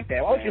hump like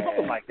that? Why would you hump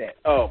him like that?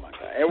 Oh my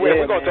God! And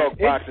we're gonna talk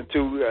boxing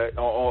too,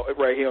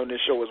 right here on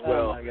this show as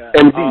well. Oh my God.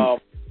 And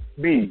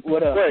B,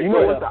 what up? You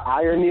know what's the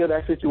irony of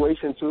that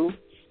situation too?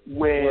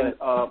 When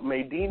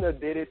Medina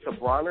did it to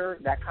Bronner,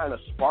 that kind of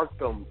sparked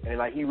him, and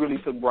like he really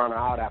took Bronner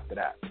out after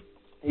that.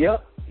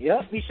 Yep,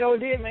 he sure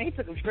did, man. He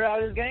took him straight out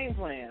of his game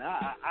plan.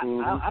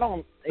 I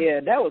don't. Yeah,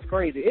 that was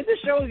crazy. It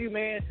just shows you,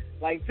 man.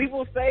 Like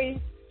people say,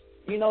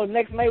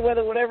 next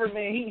Mayweather, whatever,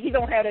 man. He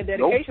don't have that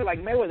dedication like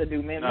Mayweather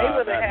do, man.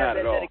 Mayweather has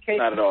that dedication.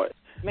 Not at all.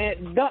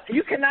 Man,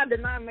 you cannot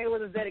deny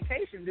Mayweather's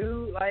dedication,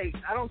 dude. Like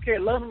I don't care,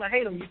 love him or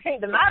hate him, you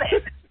can't deny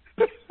that.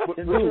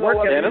 And there's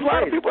a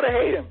lot of people that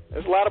hate him.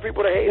 There's a lot of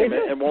people that hate him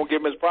and won't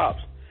give him his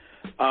props.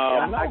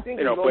 I think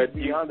but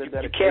you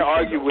can't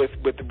argue with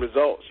the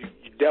results.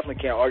 You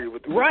definitely can't argue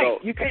with the results.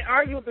 Right, you can't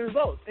argue with the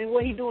results and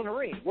what he do in the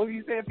ring. What were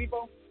you saying,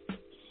 people?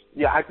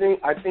 Yeah, I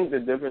think the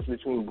difference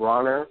between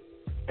Bronner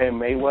and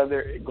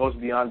Mayweather, it goes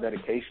beyond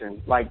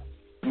dedication. Like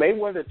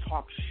Mayweather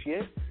talks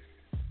shit,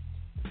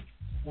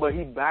 but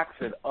he backs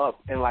it up.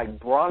 And like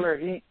Bronner,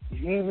 he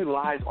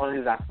relies on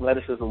his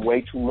athleticism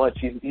way too much.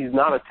 He's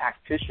not a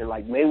tactician.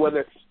 Like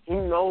Mayweather, he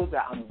knows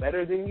that I'm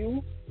better than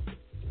you,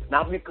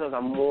 not because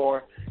I'm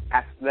more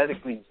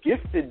athletically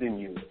gifted than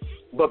you,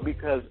 but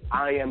because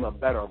I am a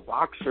better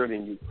boxer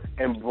than you.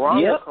 And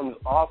Bronner comes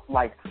off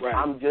like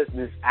I'm just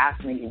this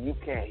athlete and you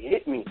can't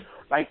hit me.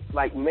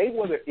 Like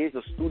Mayweather is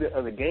a student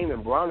of the game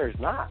and Bronner's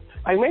not.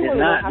 Like Mayweather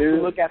don't have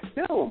to look at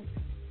film.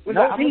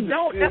 No, he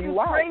don't. That's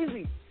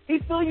crazy. He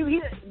feel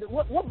you.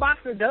 What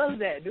boxer does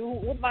that,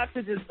 dude? What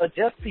boxer just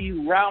adjusts to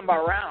you round by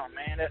round,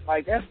 man?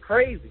 That's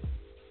crazy.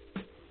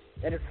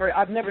 That is crazy.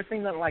 I've never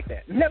seen nothing like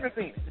that. Never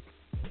seen it.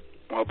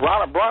 Well,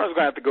 Bronner's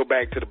gonna have to go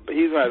back to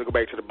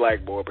the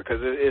blackboard because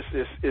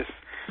it's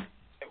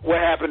what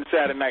happened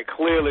Saturday night.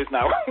 Clearly,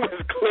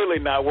 it's clearly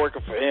not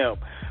working for him.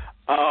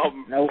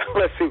 Nope.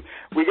 Let's see.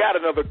 We got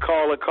another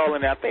caller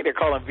calling. I think they're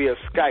calling via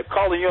Skype.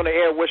 Calling you on the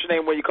air. What's your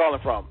name? Where you calling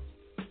from?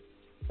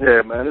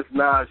 Yeah, man, it's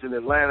Naj in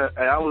Atlanta.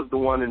 Hey, I was the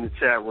one in the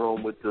chat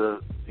room with the,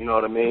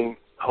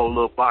 whole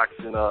little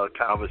boxing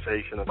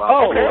conversation about.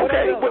 Oh,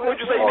 okay. What'd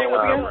you say your name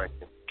was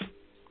again?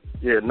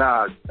 Yeah,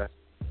 Naj.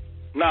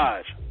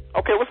 Naj.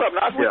 Okay, what's up,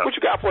 Naj? What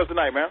you got for us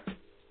tonight, man?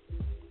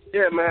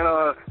 Yeah,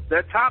 man,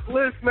 that top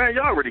list, man,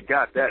 y'all already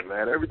got that,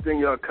 man. Everything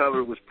y'all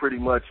covered was pretty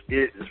much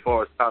it as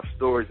far as top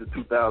stories of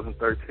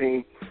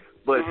 2013.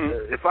 But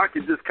if I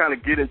could just kind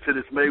of get into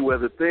this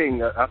Mayweather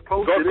thing, I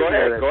posted Go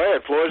ahead.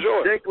 Floor is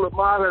yours.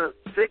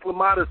 Jake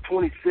LaMotta's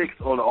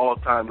 26th on the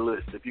all-time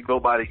list if you go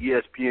by the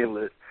ESPN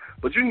list.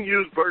 But you can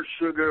use Bert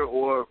Sugar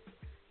or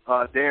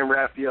Dan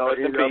Raphael,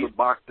 any other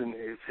boxing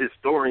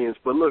historians.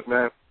 But look,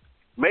 man,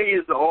 May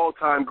is the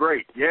all-time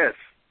great, yes.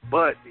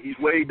 But he's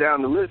way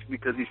down the list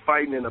because he's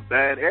fighting in a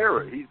bad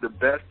era. He's the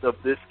best of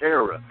this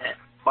era.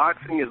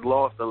 Boxing has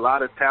lost a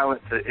lot of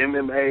talent to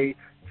MMA,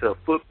 to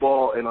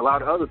football, and a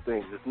lot of other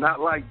things. It's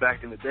not like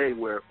back in the day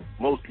where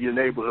most of your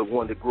neighborhood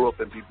wanted to grow up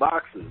and be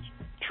boxers.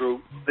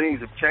 True. Things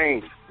have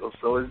changed,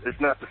 so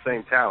it's not the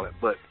same talent.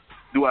 But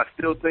do I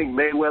still think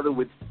Mayweather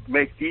would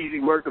make easy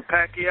work of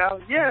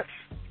Pacquiao? Yes.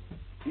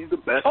 He's the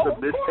best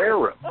of this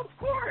era. Of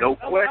course. No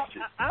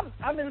question.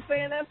 I've been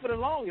saying that for the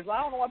longest.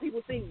 I don't know why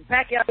people think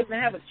Pacquiao doesn't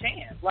have a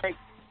chance. Like,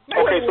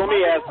 okay, so let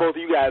me ask both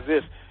of you guys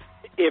this.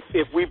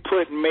 If we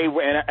put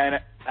Mayweather, and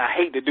I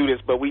hate to do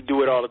this, but we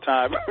do it all the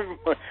time.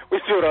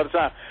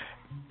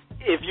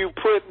 If you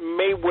put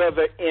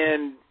Mayweather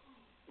in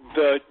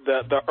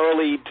the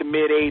early to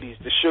mid '80s,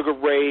 the Sugar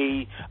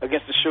Ray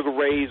against the Sugar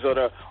Rays or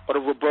the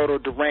Roberto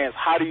Durants,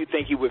 how do you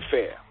think he would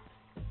fare?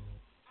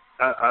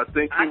 I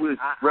think he would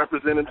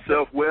represent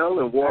himself well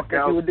and walk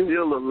out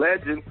still a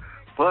legend,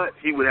 but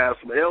he would have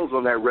some L's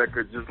on that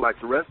record just like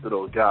the rest of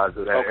those guys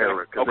of that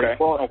era.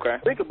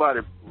 Think about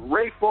it.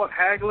 Ray fought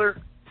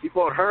Hagler. He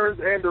fought Hearns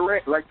and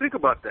Duran. Like, think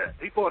about that.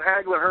 He fought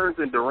Hagler, Hearns,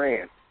 and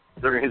Duran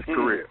during his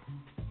career.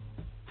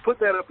 Put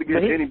that up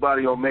against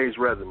anybody on May's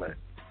resume.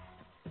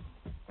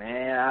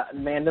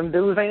 Man, them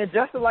dudes ain't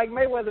adjusted like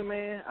Mayweather,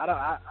 man. I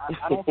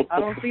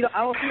don't see. The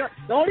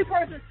only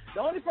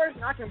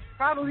person I can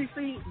probably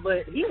see,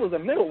 but he was a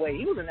middleweight.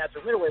 He was a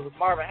natural middleweight with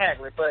Marvin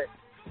Hagler. But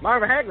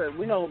Marvin Hagler,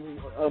 we know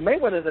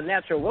Mayweather's a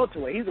natural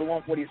welterweight. He's a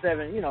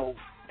 147,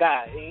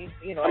 guy.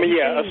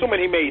 Assuming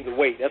he made the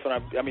weight. That's what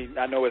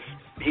I know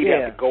he'd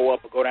have to go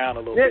up or go down a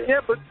little bit. Yeah,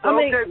 but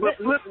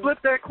flip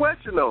that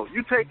question though.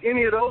 You take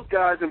any of those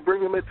guys and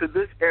bring them into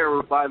this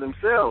era by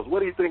themselves. What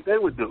do you think they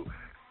would do?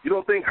 You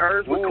don't think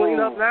Hearns would clean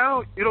up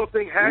now? You don't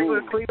think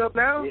Hagler would clean up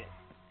now?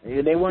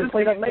 Yeah, they wouldn't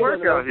clean up Mayweather.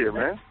 Work out here,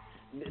 man.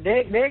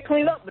 They'd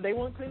clean up, but they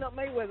wouldn't clean up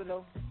Mayweather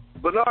though.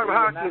 Bernard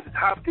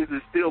Hopkins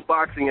is still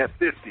boxing at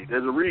 50.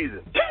 There's a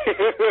reason.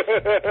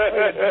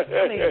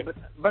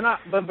 But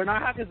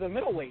Bernard Hopkins is a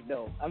middleweight,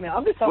 though. I mean,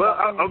 I'm just talking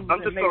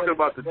I'm just talking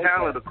about the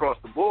talent across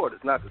the board.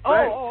 It's not the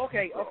same.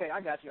 Okay.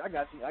 I got you.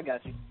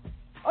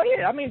 Oh,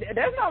 yeah, I mean,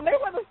 that's not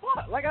Mayweather's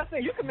fault. Like I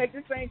said, you can make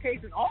the same case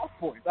in all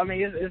sports. I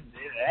mean, it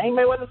ain't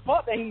Mayweather's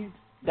fault that he's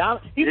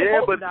down. This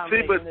is what I'm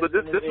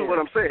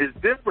saying. It's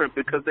different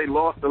because they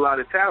lost a lot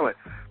of talent.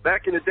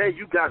 Back in the day,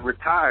 you got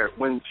retired.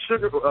 When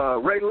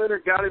Ray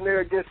Leonard got in there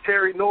against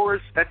Terry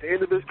Norris at the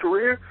end of his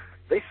career,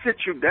 they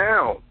sit you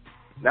down.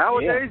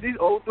 Nowadays, these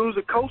old dudes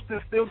are coasting,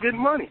 still getting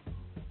money.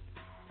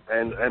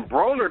 And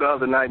Broner the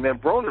other night, man,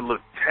 Broner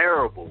looked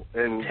terrible.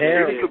 And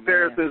any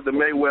comparisons to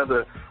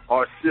Mayweather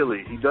are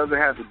silly. He doesn't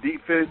have the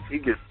defense. He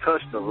gets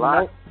touched a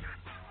lot. Nope.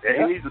 And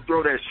he needs to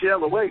throw that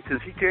shell away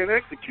because he can't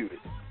execute it.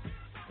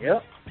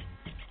 Yep.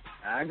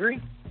 I agree.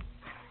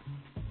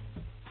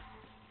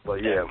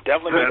 But yeah,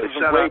 definitely making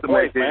some great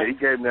points, man. He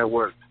gave him that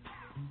work.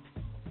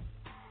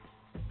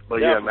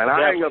 But yeah, man,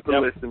 I hang up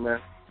and listen,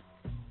 man.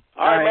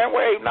 All right, man.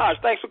 Well, hey,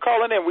 Naj, thanks for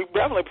calling in. We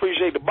definitely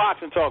appreciate the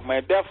boxing talk,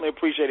 man. Definitely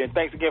appreciate it. And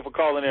thanks again for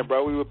calling in,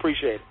 bro. We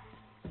appreciate it.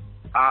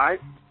 All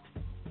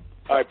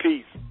right,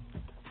 peace.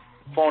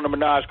 Phone number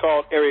Naj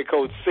called, area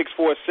code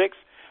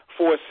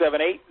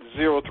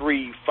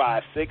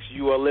 646-478-0356.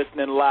 You are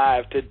listening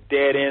live to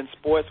Dead End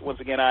Sports. Once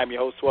again, I'm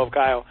your host, 12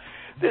 Kyle.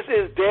 This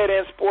is Dead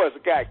End Sports.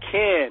 We got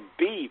Ken,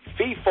 B,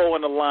 FIFO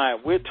on the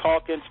line. We're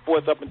talking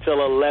sports up until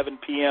 11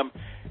 p.m.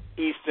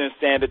 Eastern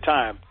Standard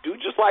Time. Do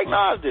just like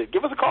Nas did.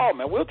 Give us a call,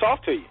 man. We'll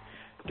talk to you.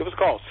 Give us a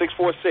call,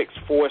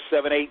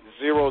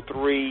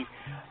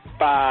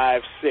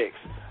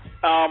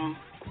 646-478-0356.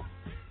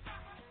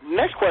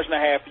 Next question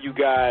I have for you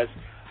guys.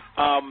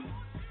 I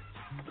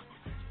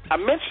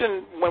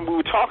mentioned when we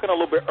were talking a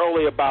little bit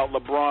earlier about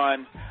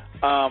LeBron,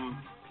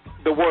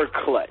 the word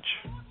clutch.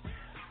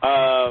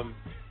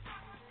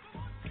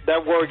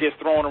 That word gets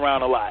thrown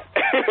around a lot,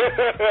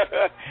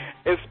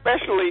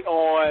 especially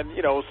on,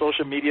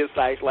 social media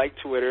sites like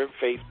Twitter and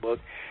Facebook,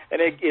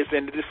 and it's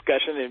in the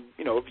discussion. And,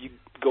 if you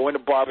go in the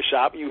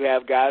barbershop, you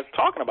have guys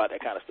talking about that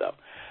kind of stuff.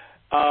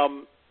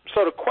 So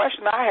the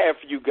question I have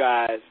for you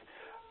guys,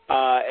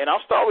 and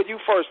I'll start with you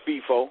first,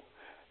 FIFO.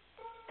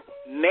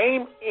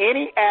 Name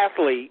an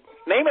athlete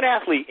in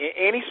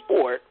any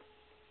sport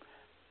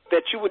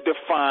that you would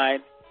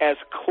define as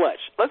clutch.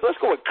 Let's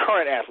go with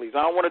current athletes.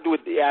 I don't want to do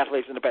it with the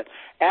athletes in the past.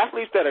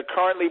 Athletes that are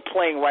currently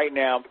playing right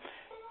now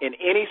in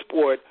any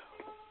sport,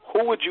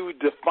 who would you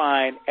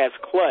define as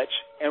clutch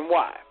and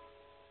why?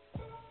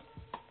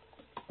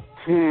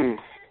 Who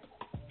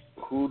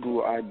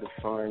do I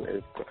define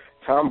as clutch?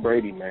 Tom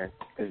Brady, man.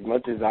 As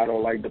much as I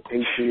don't like the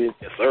Patriots.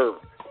 Yes, sir.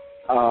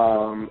 I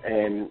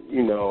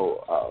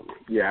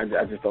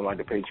just don't like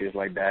the Patriots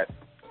like that.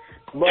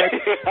 But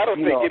I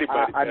don't think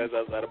anybody does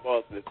outside of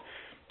Boston.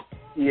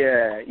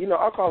 Yeah,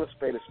 I'll call a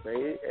spade,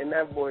 and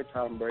that boy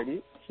Tom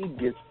Brady, he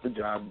gets the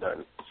job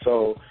done.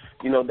 So,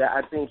 that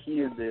I think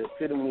he is the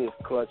epitome of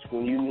clutch.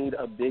 When you need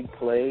a big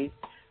play,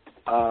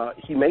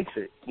 he makes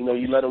it. You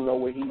let him know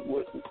what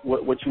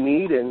you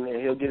need, and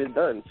he'll get it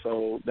done.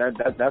 So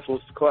that's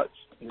what's clutch.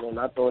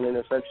 Not throwing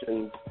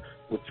interceptions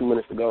with 2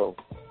 minutes to go.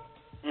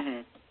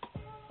 Mm-hmm.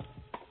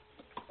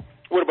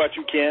 What about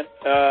you, Ken?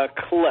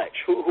 Clutch.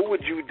 Who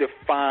would you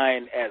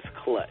define as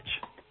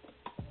clutch?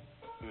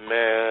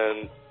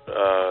 Man,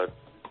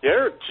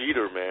 Derek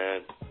Jeter,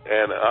 man.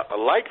 And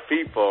like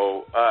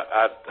FIFO,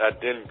 I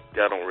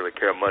don't really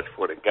care much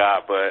for the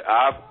guy, but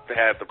I've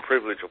had the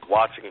privilege of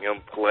watching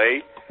him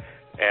play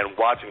and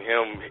watching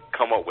him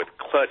come up with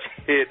clutch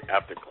hit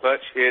after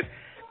clutch hit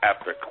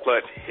after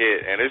clutch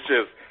hit. And it's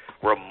just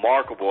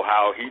remarkable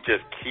how he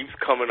just keeps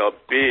coming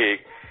up big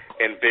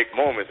in big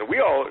moments. And we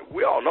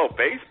all know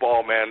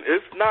baseball, man,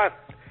 it's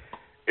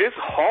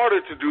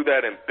harder to do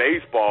that in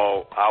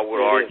baseball, I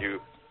would argue,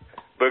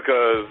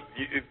 because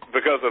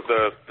of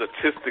the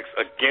statistics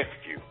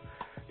against you.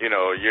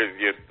 Your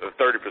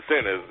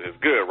 30% is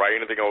good, right?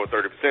 Anything over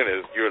 30%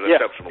 is you're an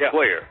exceptional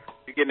player.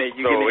 You're getting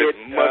hit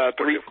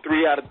three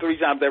out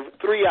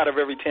of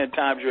every 10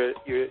 times you're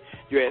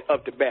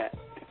up to bat.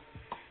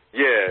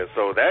 Yeah,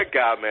 so that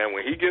guy, man,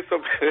 when he gets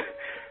up,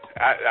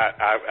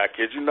 I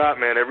kid you not,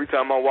 man. Every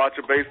time I watch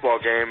a baseball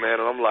game, man,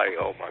 I'm like,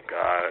 oh my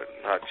God,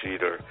 not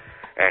Jeter,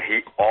 and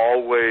he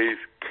always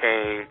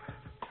came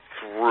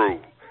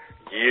through.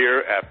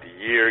 Year after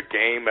year,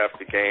 game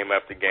after game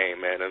after game,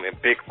 man, and then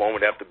big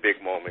moment after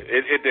big moment.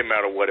 It didn't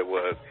matter what it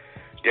was.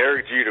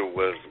 Derek Jeter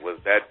is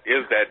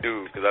that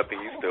dude, because I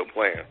think he's still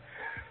playing.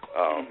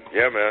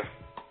 Yeah, man.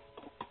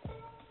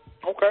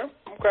 Okay.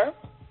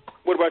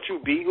 What about you,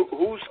 B?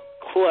 Who's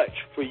clutch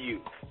for you?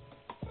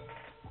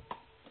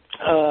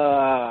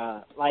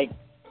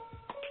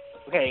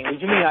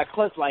 Would you mean like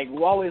clutch, like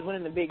always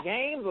winning the big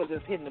games, or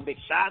just hitting the big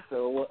shots,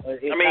 or a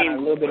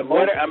little bit of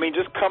both?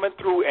 Just coming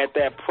through at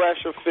that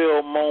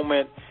pressure-filled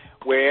moment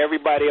where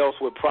everybody else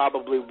would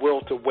probably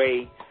wilt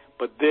away,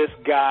 but this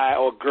guy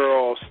or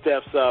girl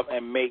steps up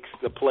and makes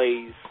the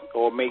plays,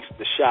 or makes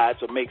the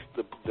shots, or makes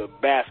the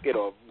basket,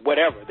 or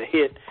whatever, the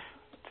hit,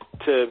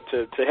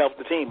 to help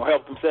the team or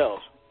help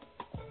themselves.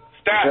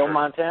 Stafford.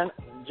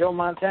 Joe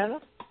Montana.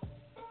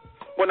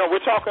 Well, no, we're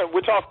talking.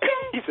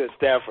 He said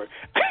Stafford.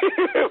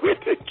 We're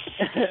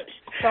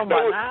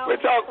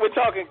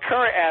talking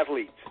current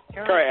athletes.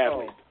 Current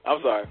athletes.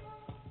 I'm sorry.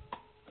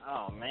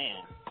 Oh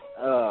man.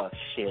 Oh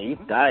shit. You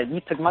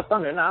took my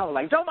thunder. Now I was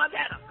like Joe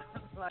Montana.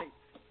 Like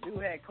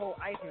dude had cold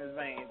ice in his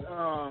veins.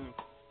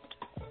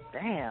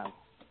 Damn.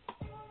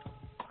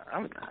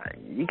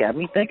 You got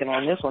me thinking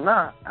on this one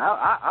now.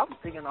 I'm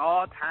thinking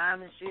all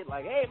time and shit.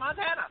 Like, hey,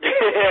 Montana.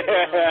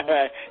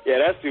 Yeah,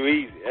 that's too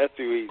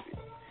easy.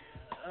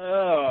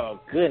 Oh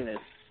goodness.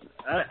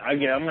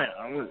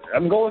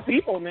 I'm going with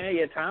people, man.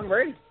 Yeah, Tom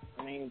Brady.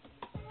 I mean,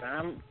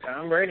 Tom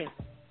Brady.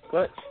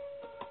 Clutch.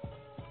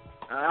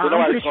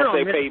 Nobody's gonna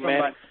say Peyton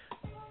Manning.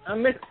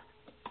 I'm missing.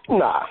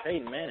 Nah.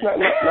 Peyton Manning. Not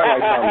like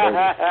Tom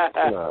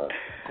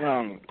Brady.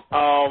 No,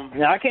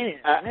 I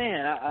can't.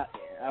 Man,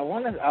 I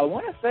want to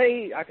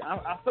say I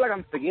feel like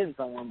I'm forgetting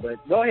someone,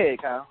 but go ahead,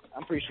 Kyle.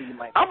 I'm pretty sure you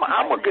might.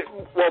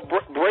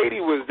 Brady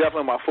was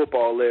definitely on my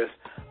football list.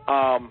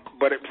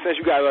 But since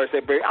you guys already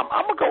said Brady, I'm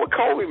gonna go with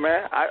Kobe,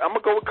 man. I'm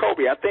gonna go with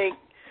Kobe. I think,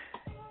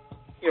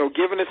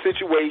 given the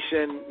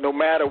situation, no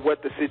matter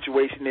what the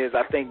situation is,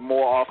 I think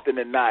more often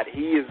than not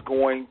he is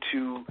going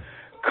to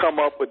come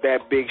up with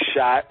that big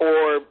shot.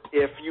 Or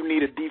if you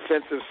need a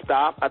defensive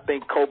stop, I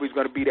think Kobe's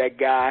going to be that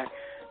guy.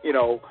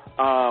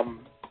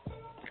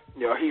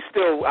 He's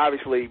still,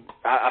 obviously,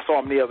 I saw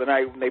him the other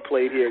night when they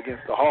played here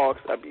against the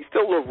Hawks. He's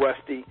still a little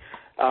rusty,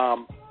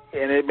 and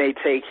it may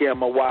take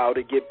him a while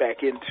to get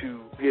back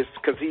into his,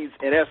 because he's,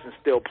 in essence,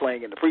 still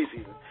playing in the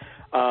preseason,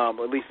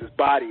 or at least his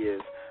body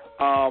is.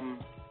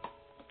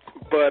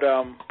 But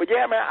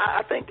yeah, man,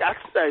 I think,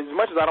 as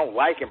much as I don't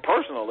like him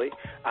personally,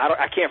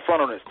 I can't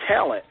front on his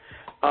talent.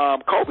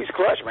 Kobe's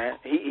clutch, man.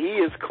 He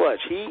is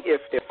clutch.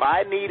 If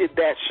I needed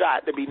that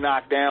shot to be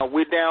knocked down,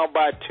 we're down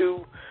by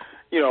 2,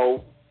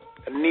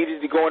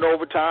 needed to go in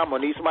overtime or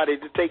need somebody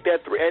to take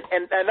that 3.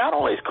 And not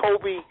only is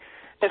Kobe,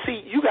 and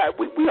see, you guys,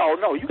 we all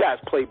know, you guys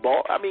play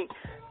ball. I mean,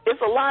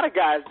 it's a lot of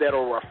guys that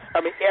are rough.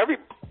 I mean,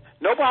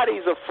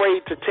 nobody's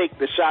afraid to take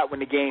the shot when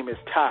the game is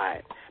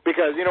tied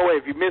because,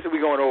 if you miss it, we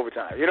go in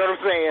overtime. You know what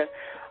I'm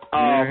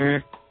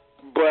saying?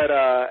 But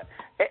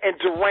and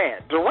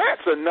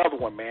Durant's another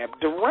one, man.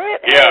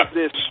 Durant has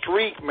this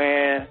streak,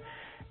 man.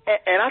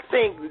 And I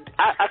think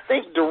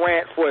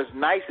Durant, for as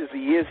nice as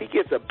he is, he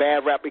gets a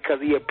bad rap because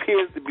he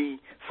appears to be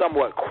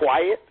somewhat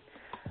quiet.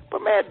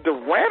 But man,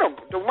 Durant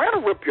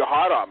will rip your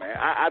heart out, man.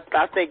 I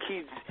think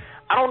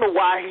I don't know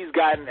why he's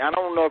gotten. I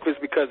don't know if it's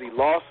because he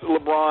lost to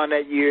LeBron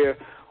that year,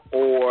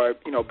 or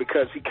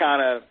because he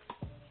kind of,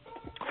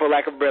 for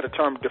lack of a better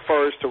term,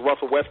 defers to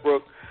Russell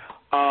Westbrook.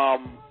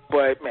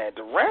 But man,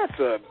 Durant's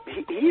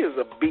he is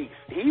a beast.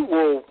 He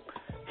will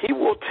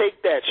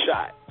take that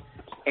shot.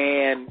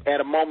 And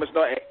at a moment's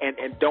notice,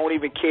 and don't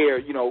even care,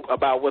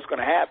 about what's going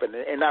to happen,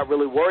 and not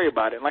really worry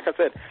about it. And like I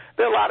said,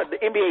 there are a lot of the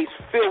NBA's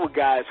filled with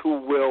guys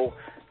who will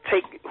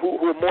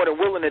who are more than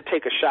willing to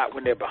take a shot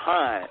when they're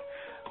behind,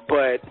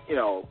 but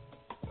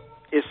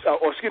it's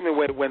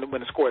when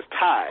the score is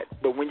tied.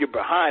 But when you're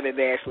behind and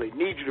they actually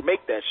need you to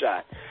make that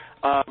shot,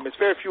 it's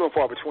very few and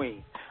far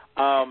between.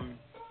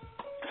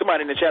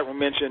 Somebody in the chat room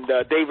mentioned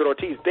David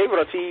Ortiz. David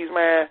Ortiz,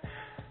 man,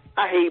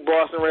 I hate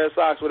Boston Red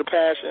Sox with a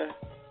passion.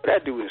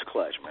 That dude is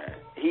clutch, man.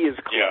 He is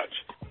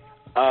clutch.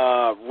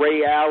 Yeah.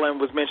 Ray Allen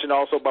was mentioned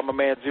also by my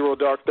man Zero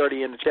Dark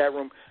 30 in the chat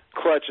room.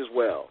 Clutch as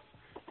well.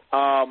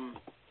 I'm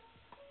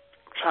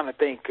trying to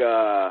think.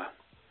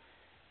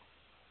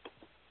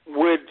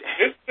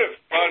 It's just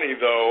funny,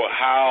 though,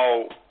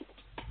 how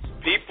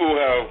people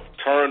have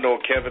turned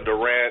on Kevin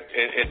Durant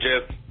in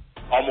just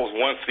almost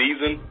one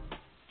season.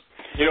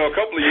 A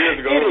couple of years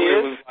ago,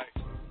 it was like,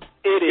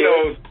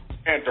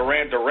 and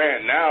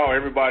Durant. Now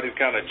everybody's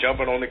kind of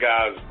jumping on the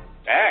guy's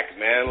back,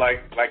 man,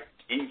 like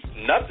he's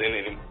nothing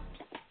anymore.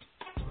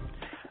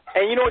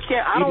 And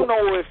Ken, I don't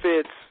know if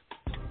it's.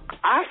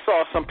 I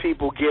saw some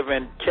people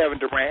giving Kevin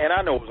Durant, and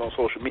I know it was on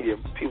social media.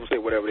 People say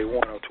whatever they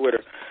want on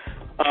Twitter,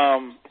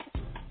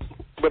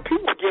 but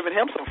people were giving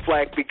him some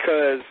flack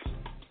because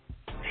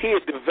he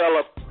had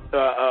developed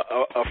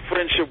a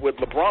friendship with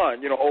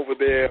LeBron, over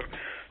their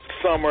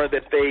summer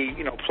that they,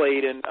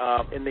 played in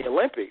the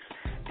Olympics,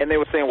 and they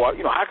were saying, well,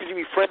 how could you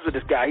be friends with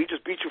this guy? He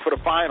just beat you for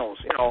the finals,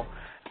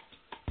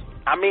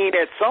 I mean,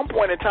 at some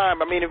point in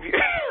time, if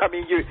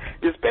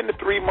you're spending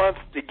 3 months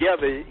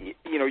together,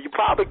 you're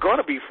probably going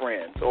to be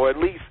friends, or at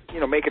least,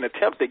 make an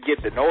attempt to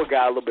get to know a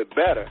guy a little bit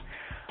better.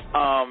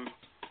 And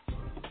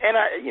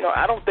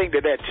I don't think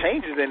that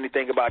changes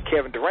anything about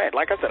Kevin Durant.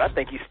 Like I said, I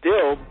think he's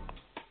still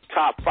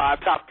top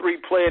 5, top 3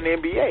 player in the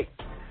NBA.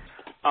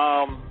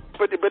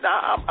 But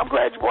I'm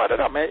glad you brought it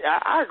up, man.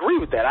 I agree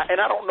with that,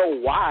 and I don't know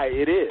why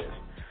it is.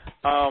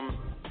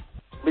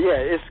 But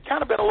yeah, it's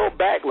kind of been a little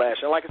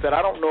backlash. And like I said,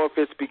 I don't know if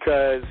it's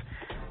because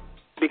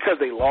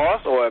they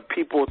lost, or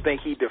people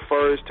think he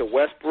defers to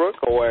Westbrook,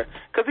 or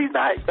because he's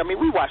not. I mean,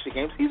 we watch the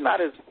games. He's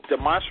not as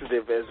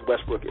demonstrative as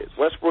Westbrook is.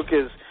 Westbrook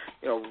is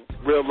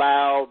real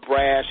loud,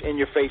 brash,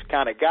 in-your-face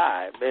kind of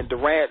guy. And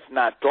Durant's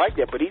not like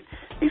that, but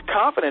he's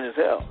confident as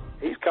hell.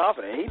 He's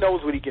confident. He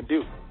knows what he can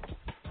do.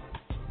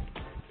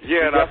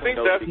 Yeah, and I think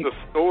that's the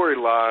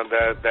storyline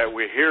that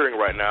we're hearing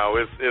right now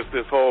is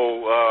this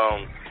whole,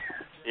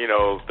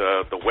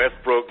 the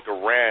Westbrook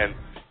Durant,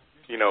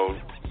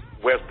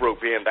 Westbrook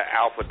being the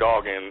alpha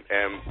dog, and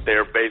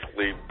they're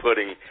basically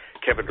putting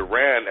Kevin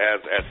Durant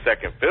as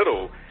second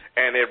fiddle,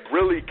 and it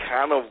really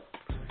kind of,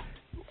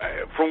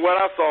 from what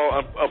I saw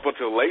up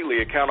until lately,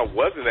 it kind of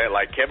wasn't that.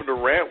 Like Kevin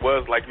Durant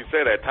was, like you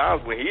said, at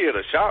times when he hit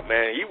a shot,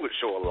 man, he would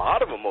show a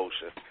lot of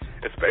emotion,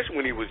 especially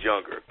when he was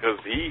younger, because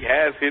he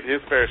has hit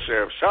his fair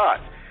share of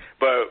shots.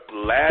 But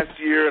last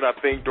year, and I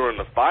think during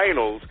the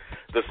finals,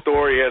 the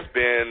story has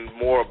been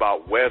more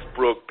about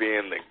Westbrook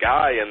being the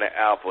guy and the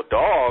alpha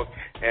dog,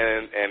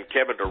 and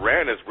Kevin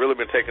Durant has really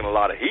been taking a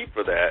lot of heat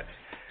for that.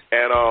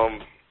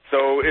 And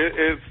so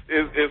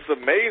it's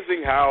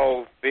amazing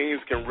how things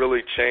can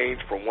really change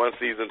from one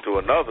season to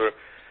another,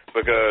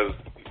 because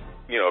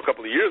a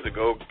couple of years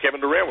ago,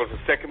 Kevin Durant was the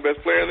second best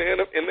player in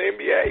the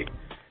NBA.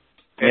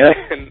 Yeah.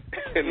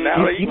 And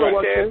now you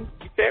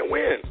can't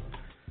win.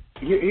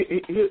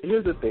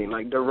 Here's the thing.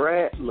 Like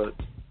Durant, look,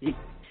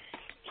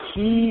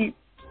 he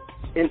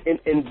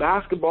in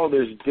basketball,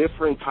 there's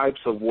different types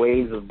of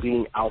ways of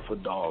being alpha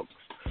dogs.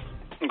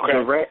 Okay.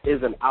 Durant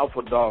is an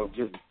alpha dog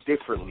just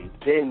differently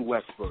than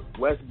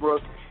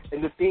Westbrook.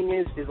 And the thing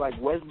is like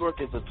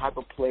Westbrook is the type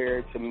of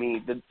player, to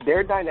me,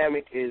 their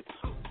dynamic is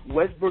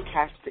Westbrook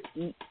has to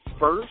eat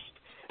first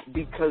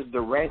because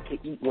Durant can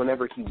eat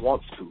whenever he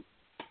wants to.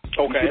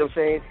 Okay. You see what I'm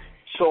saying?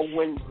 So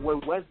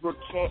when Westbrook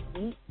can't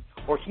eat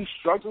or he's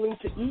struggling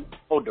to eat,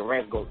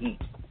 Durant's going to eat.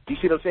 You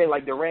see what I'm saying?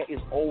 Like, Durant is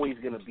always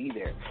going to be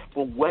there.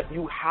 But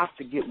you have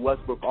to get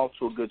Westbrook off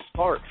to a good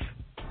start,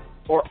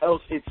 or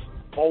else it's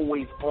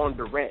always on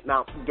Durant.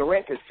 Now,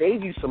 Durant can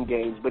save you some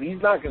games, but he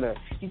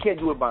can't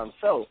do it by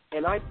himself.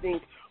 And I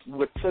think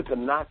what took a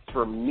knock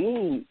for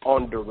me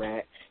on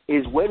Durant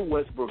is when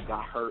Westbrook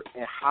got hurt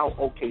and how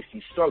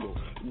OKC struggled.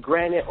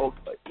 Granted,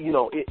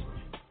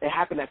 it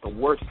happened at the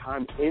worst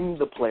time in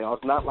the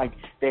playoffs, not like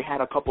they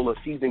had a couple of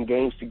season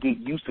games to get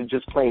used to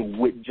just playing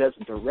with just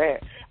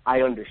Durant.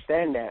 I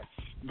understand that.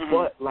 Mm-hmm.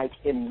 But like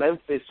in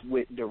Memphis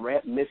with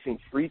Durant missing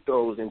free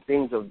throws and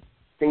things of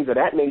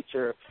that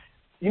nature,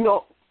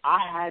 I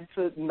had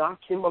to knock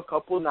him a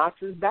couple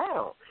notches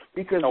down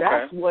because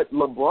that's what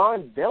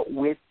LeBron dealt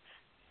with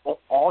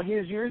all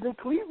his years in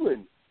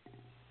Cleveland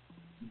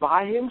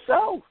by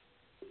himself.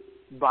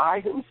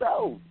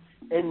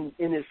 And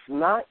it's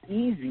not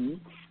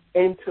easy.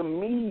 And to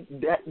me,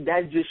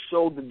 that just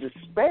showed the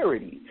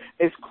disparity.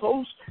 It's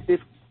close.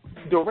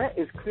 Durant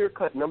is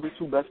clear-cut number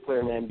 2 best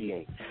player in the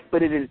NBA,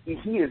 but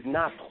he is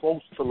not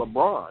close to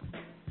LeBron.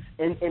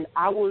 And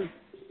I was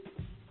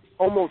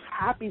almost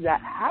happy that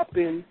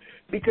happened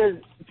because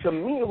to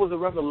me it was a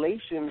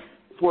revelation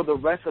for the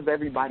rest of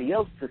everybody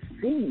else to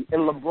see.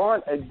 And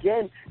LeBron,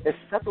 again, is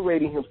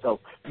separating himself.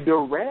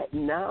 Durant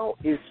now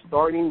is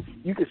starting,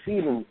 you can see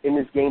it in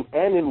this game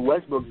and in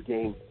Westbrook's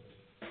game,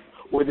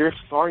 where they're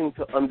starting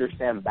to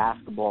understand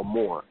basketball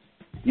more.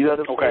 You know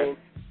what I'm saying?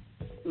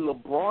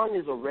 LeBron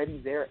is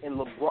already there, and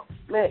LeBron,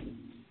 man,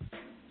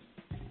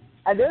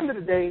 at the end of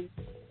the day,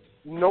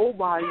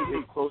 nobody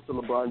is close to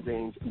LeBron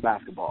James in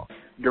basketball.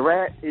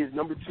 Durant is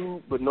number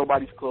 2, but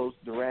nobody's close.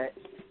 Durant,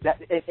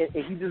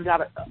 and he just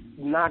got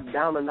knocked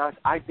down a notch,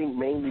 I think,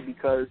 mainly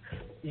because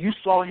you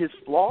saw his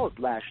flaws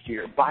last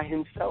year by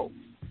himself.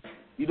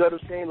 You know what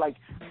I'm saying? Like,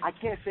 I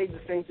can't say the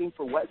same thing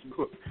for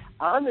Westbrook.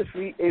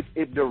 Honestly,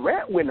 if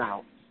Durant went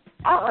out,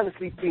 I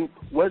honestly think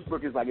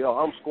Westbrook is like,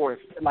 I'm scoring.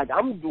 Like,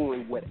 I'm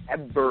doing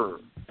whatever.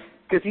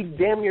 Because he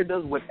damn near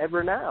does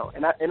whatever now.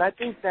 And I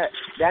think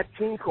that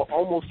team could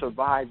almost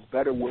survive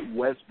better with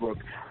Westbrook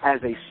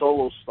as a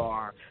solo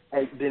star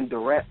than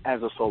Durant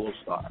as a solo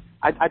star.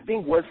 I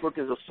think Westbrook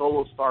is a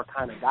solo star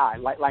kind of guy,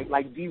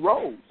 like D.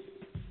 Rose.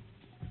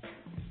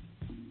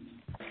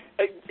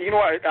 You know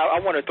what? I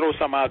want to throw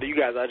something out to you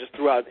guys. I just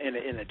threw out in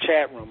the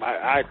chat room.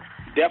 I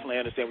definitely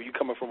understand where you're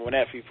coming from on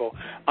that, FIFO.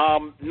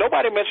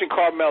 Nobody mentioned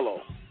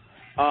Carmelo.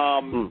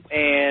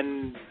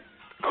 And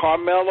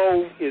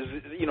Carmelo is,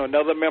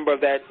 another member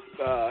of that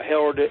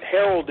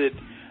heralded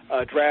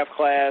draft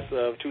class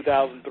of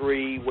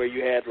 2003 where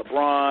you had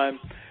LeBron,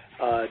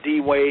 D.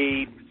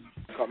 Wade,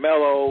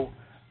 Carmelo,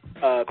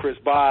 Chris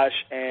Bosh,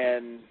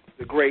 and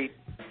the great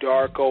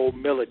Darko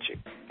Milicic.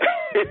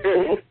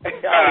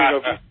 I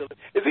don't know if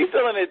is he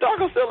still in it?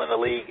 Darko still in the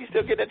league? He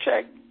still getting a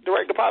check?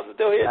 Direct deposit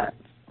still here?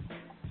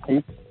 He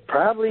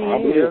probably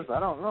is. I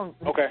don't know.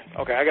 Okay,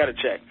 I got to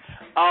check.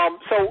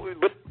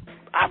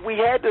 We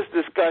had this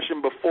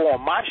discussion before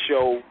on my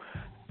show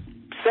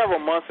several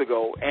months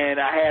ago, and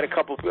I had a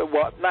couple,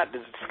 not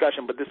this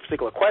discussion, but this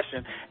particular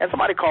question, and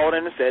somebody called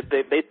in and said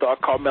they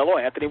thought Carmelo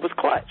Anthony was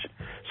clutch.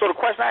 So the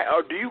question,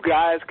 do you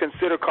guys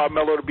consider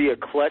Carmelo to be a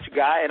clutch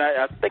guy? And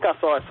I think I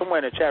saw it somewhere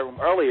in the chat room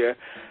earlier,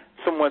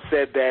 someone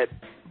said that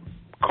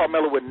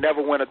Carmelo would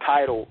never win a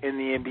title in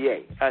the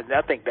NBA.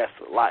 I think that's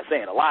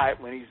saying a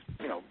lot when he's,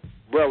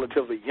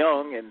 relatively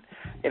young and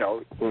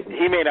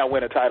he may not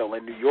win a title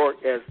in New York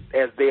as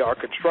they are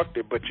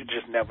constructed, but you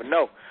just never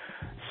know.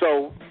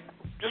 So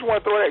just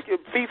want to throw that.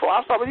 FIFA,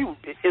 I'll start with you.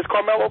 Is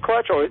Carmelo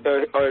clutch, or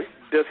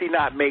does he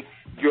not make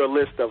your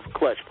list of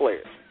clutch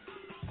players?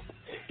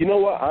 You know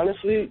what?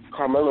 Honestly,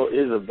 Carmelo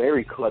is a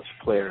very clutch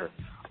player.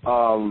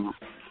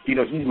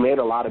 He's made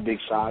a lot of big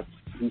shots.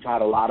 He's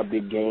had a lot of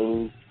big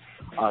games.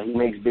 He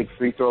makes big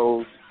free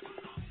throws.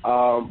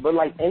 But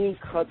like any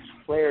clutch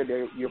player,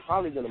 you're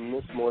probably going to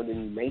miss more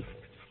than you make.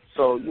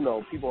 So,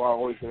 people are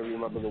always going to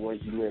remember the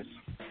ones you miss.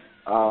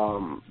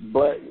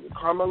 But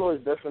Carmelo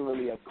is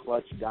definitely a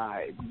clutch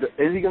guy.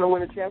 Is he going to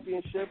win a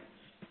championship?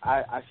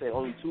 I say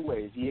only two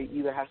ways. He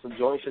either has to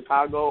join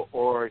Chicago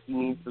or he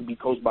needs to be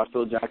coached by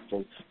Phil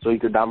Jackson so he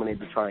could dominate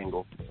the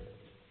triangle.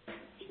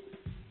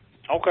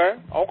 Okay.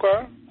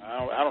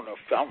 I don't know if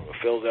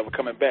Phil's ever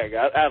coming back.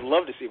 I'd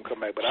love to see him come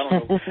back, but I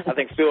don't know. I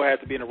think Phil has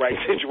to be in the right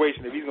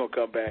situation if he's going to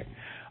come back.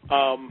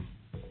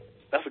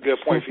 That's a good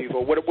point,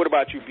 FIFA. What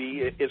about you,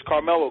 B? Is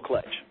Carmelo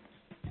clutch?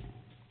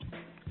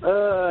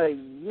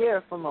 Yeah,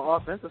 from an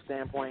offensive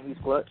standpoint, he's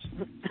clutch.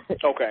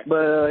 Okay.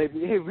 But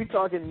if we're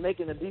talking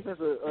making a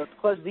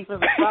clutch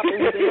defensive stop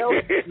anything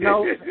else,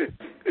 no.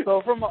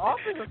 So from an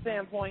offensive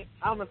standpoint,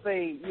 I'm gonna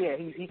say yeah,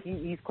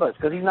 he's clutch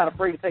because he's not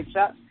afraid to take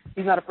shots.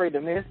 He's not afraid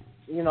to miss.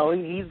 He's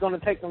gonna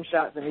take them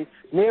shots and he's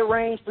near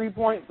range, 3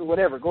 points or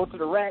whatever. Go to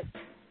the rack.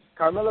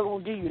 Carmelo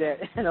gonna give you that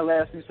in the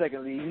last few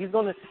seconds. He's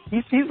gonna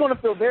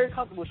feel very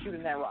comfortable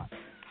shooting that rock.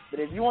 But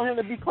if you want him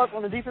to be clutch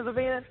on the defensive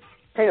end,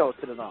 hell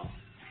to the zone.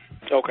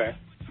 Okay.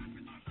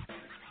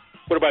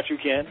 What about you,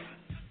 Ken?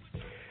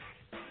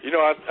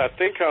 I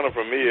think kind of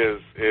for me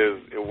is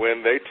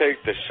when they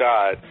take the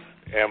shot,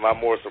 am I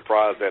more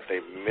surprised that they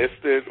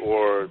missed it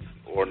or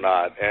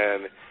not?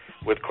 And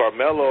with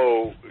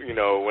Carmelo,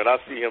 when I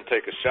see him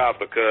take a shot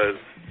because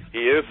he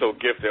is so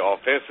gifted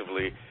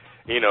offensively,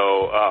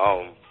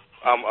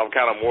 I'm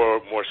kind of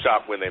more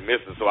shocked when they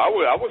miss it. So I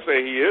would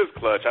say he is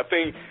clutch. I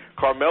think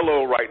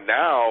Carmelo right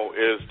now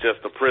is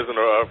just a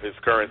prisoner of his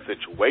current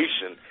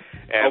situation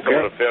and some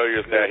of the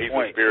failures that he's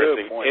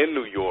experiencing in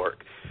New York.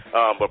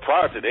 But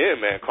prior to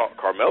then, man,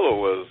 Carmelo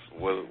was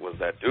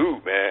that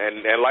dude,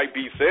 man. And like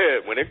B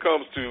said, when it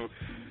comes to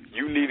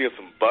you needing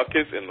some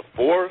buckets in the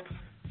fourth,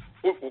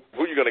 who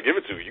are you going to give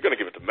it to? You're going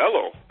to give it to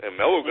Melo, and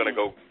Melo's going to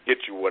go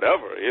get you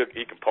whatever.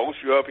 He can post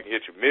you up, he can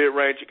hit you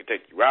mid-range, he can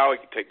take you out,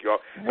 he can take you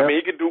out. Yep. I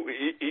mean, he can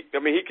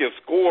he can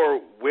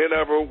score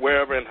whenever,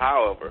 wherever, and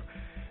however.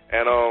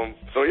 And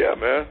so yeah,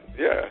 man,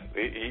 yeah,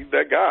 he's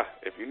that guy.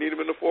 If you need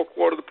him in the fourth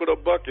quarter to put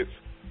up buckets,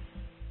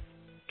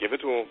 give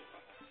it to him.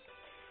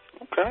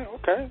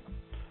 Okay.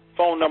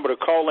 Phone number to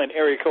call in,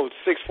 area code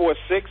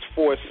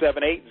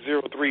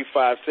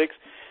 646-478-0356.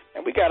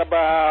 And we got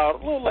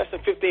about a little less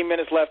than 15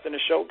 minutes left in the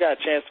show. Got a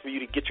chance for you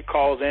to get your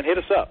calls in. Hit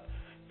us up.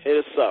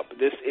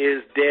 This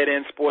is Dead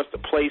End Sports, the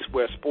place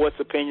where sports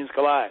opinions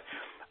collide.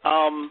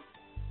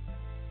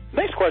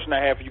 Next question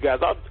I have for you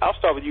guys, I'll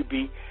start with you,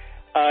 B.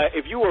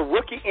 If you were a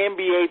rookie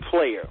NBA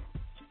player,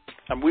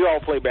 and we all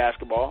play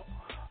basketball,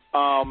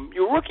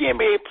 you're a rookie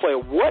NBA player,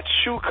 what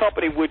shoe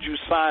company would you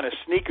sign a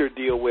sneaker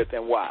deal with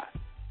and why?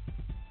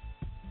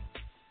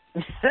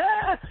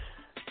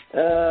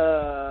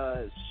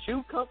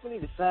 Shoe company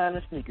to sign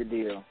a sneaker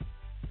deal.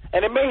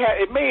 And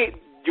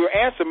your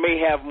answer may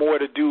have more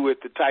to do with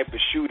the type of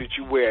shoe that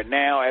you wear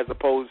now as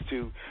opposed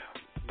to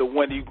the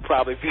one you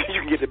probably feel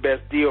you can get the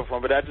best deal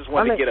from. But I just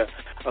wanted to get a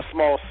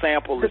small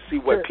sample to see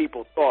what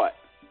people thought.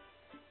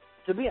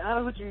 To be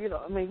honest with you,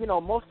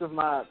 most of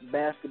my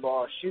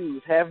basketball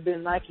shoes have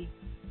been Nike.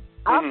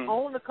 I've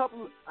owned a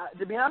couple.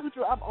 To be honest with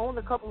you, I've owned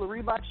a couple of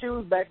Reebok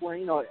shoes back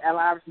when Al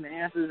Iverson, the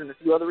Answers, and a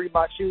few other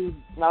Reebok shoes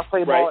when I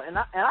played ball. And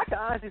I can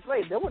honestly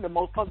say they were the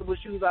most comfortable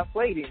shoes I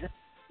played in.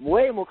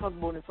 Way more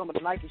comfortable than some of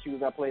the Nike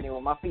shoes I played in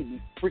when my feet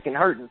be freaking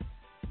hurting.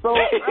 So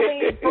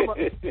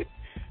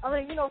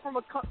from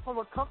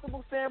a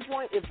comfortable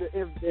standpoint,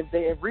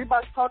 if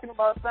Reebok's talking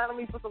about signing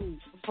me for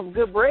some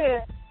good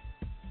bread,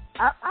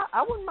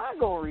 I wouldn't mind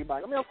going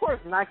Reebok. I mean, of course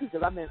Nike,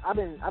 because I've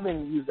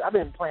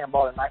been playing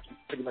ball in Nike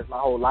pretty much my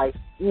whole life.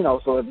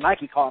 So if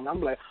Nike called me,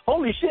 I'm like,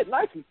 holy shit,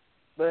 Nike.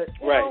 But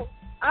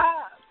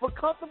for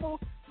comfortable,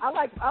 I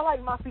like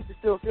my feet to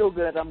still feel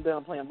good after I'm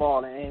done playing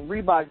ball, and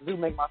Reebok do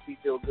make my feet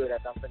feel good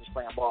after I'm finished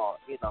playing ball.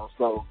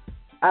 So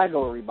I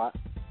go with Reebok.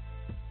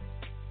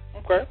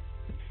 Okay.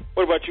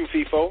 What about you,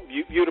 FIFO?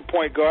 You're the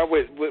point guard.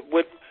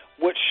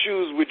 What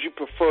shoes would you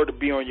prefer to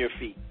be on your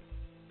feet?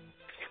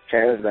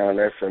 Hands down,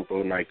 that's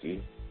simple,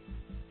 Nike.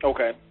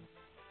 Okay.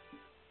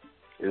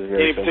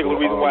 Any particular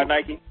reason why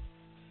Nike?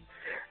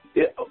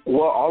 Yeah,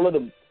 well,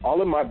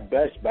 all of my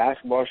best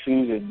basketball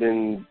shoes have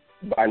been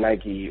by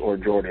Nike or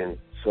Jordan.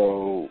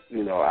 So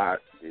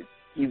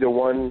either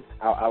one.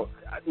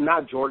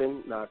 Not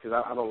Jordan, because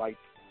I don't like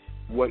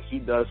what he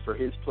does for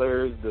his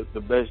players.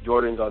 The best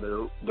Jordans are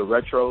the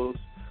retros.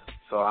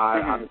 So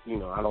I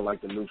don't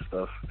like the new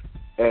stuff.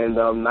 And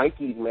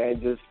Nikes,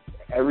 man, just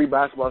every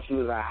basketball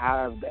shoe that I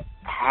have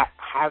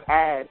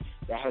had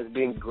that has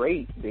been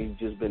great, they've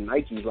just been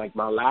Nikes. Like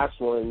my last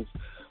ones,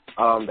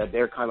 that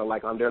they're kind of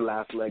like on their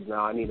last leg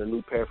now. I need a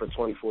new pair for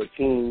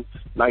 2014.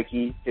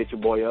 Nike, hit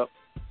your boy up.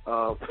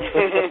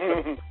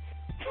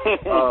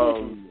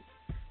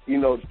 You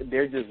know,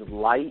 they're just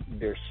light,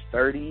 they're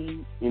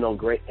sturdy, you know,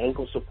 great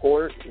ankle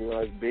support. You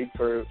know, it's big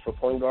for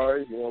point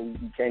guards. You know,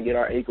 we can't get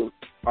our ankles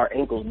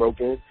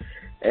broken.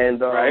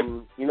 And,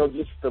 you know,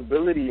 just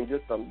stability and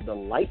just the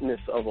lightness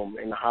of them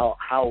and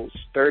how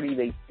sturdy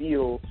they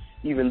feel,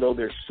 even though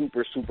they're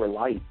super, super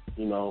light,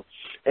 you know.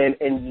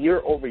 And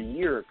year over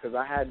year, because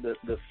I had the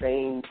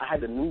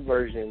new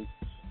version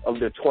of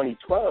the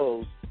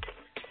 2012s,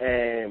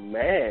 and,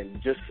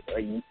 man, just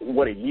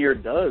what a year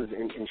does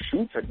in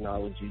shoe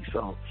technology.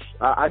 So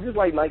I just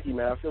like Nike,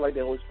 man. I feel like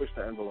they always push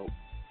the envelope.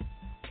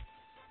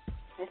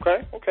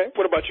 Okay.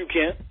 What about you,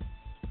 Ken?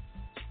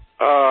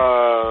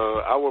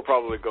 I would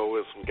probably go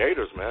with some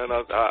Gators, man.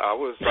 I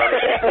was trying to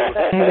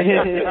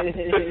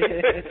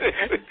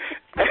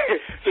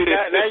See,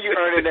 now you're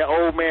earning that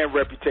old man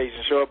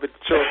reputation. Show up to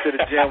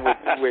the gym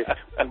with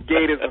some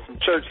Gators and some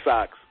church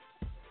socks.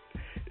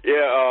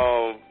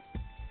 Yeah,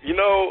 you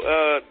know,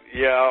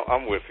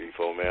 I'm with you,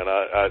 man.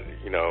 I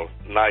you know,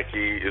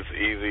 Nike is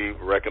easy,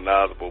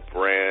 recognizable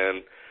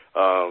brand.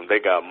 They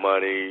got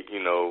money.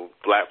 You know,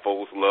 black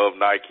folks love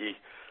Nike,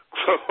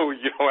 so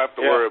you don't have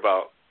to worry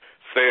about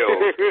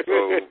sales. So,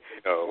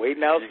 you know,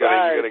 waiting outside.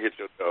 You're gonna get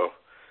your dough.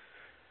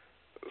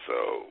 So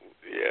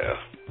yeah.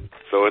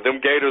 So if them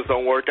Gators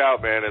don't work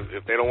out, man,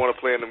 if they don't want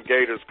to play in them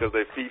Gators because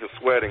their feet are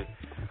sweating,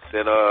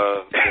 then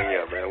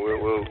yeah, man,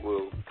 we'll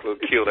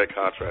kill that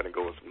contract and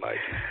go with some Nike.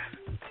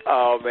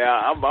 Oh man,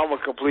 I'm a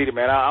completer,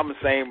 man. I'm the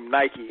same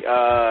Nike.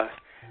 I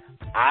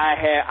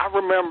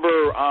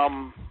remember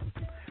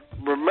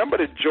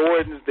the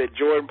Jordans that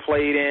Jordan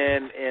played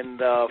in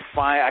the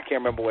final. I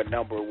can't remember what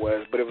number it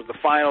was, but it was the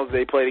finals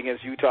they played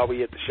against Utah. We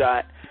hit the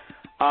shot.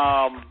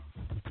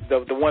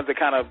 The ones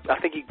that I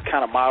think he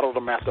kind of modeled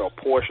them after a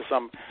Porsche or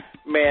something.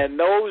 Man,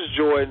 those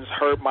Jordans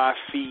hurt my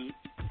feet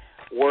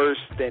worse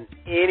than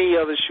any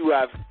other shoe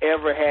I've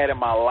ever had in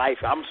my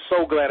life. I'm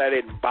so glad I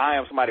didn't buy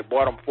them. Somebody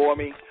bought them for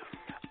me.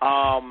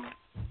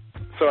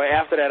 So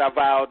after that, I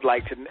vowed I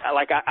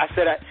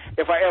said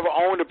if I ever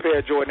owned a pair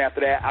of Jordan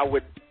after that, I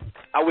would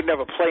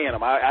never play in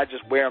them. I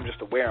just wear them just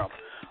to wear them.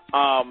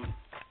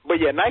 But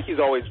yeah, Nike's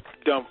always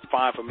done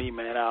fine for me,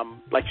 man.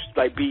 Like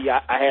B,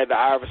 I had the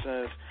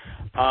Iversons,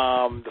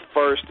 the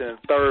first and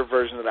third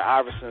version of the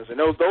Iversons, and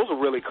those are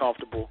really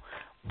comfortable.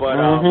 But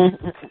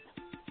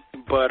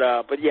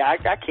but yeah, I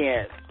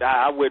can't.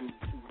 I wouldn't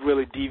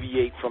really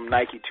deviate from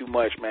Nike too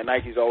much, man.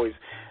 Nike's always,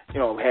 you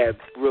know, had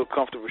real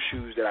comfortable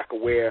shoes that I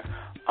could wear.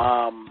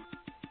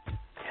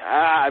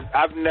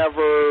 I've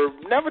never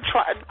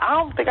tried. I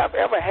don't think I've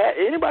ever had.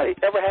 Anybody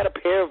ever had a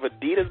pair of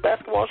Adidas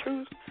basketball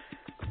shoes?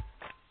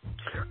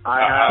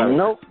 I have.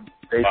 Nope.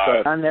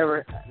 I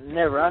never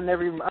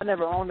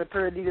owned a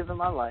pair of Adidas in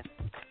my life.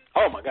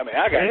 Oh my God, man!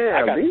 I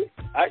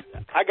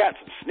got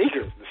some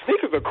sneakers. The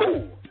sneakers are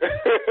cool.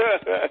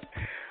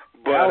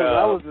 But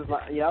I was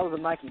a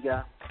Nike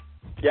guy.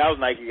 Yeah, I was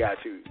a Nike guy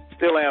too.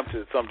 Still am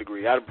to some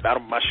degree.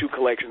 My shoe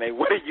collection ain't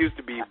what it used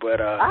to be, but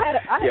when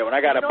I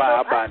gotta buy,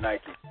 I buy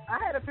Nike. I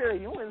had a pair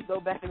of Ewins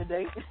though back in the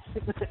day.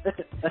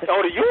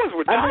 Oh, the Ewins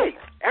were nice.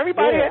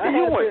 Everybody had the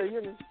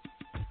Ewins.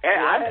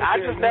 And I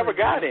just never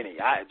got any.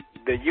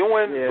 The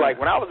Ewins, like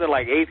when I was in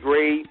like 8th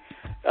grade,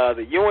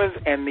 the Ewins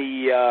and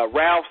the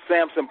Ralph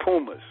Sampson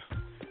Pumas.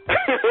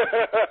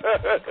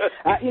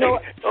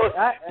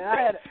 I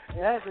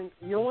had some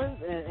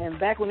Ewins, and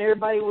back when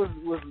everybody was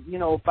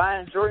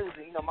buying Jordans,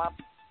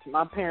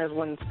 my parents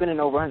wasn't spending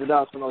over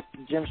 $100 for those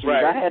gym shoes.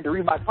 Right. I had the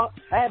Reebok pump.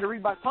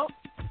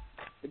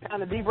 The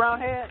kind of D Brown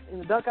had in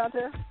the dunk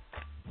contest.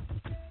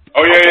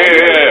 Oh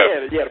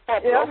yeah. The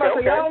pump. Yeah, I'm about to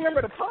say, y'all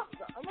remember the pumps?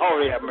 I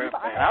remember the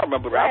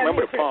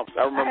pumps.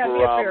 I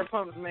remember a pair of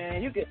pumps,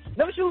 man.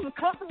 Those shoes were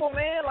comfortable,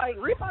 man. Like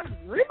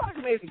Reebok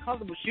made some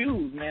comfortable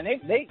shoes, man.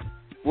 They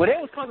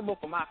was comfortable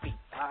for my feet.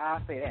 I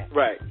say that.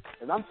 Right.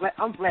 Cause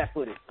I'm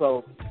flat-footed,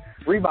 so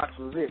Reeboks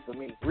was it for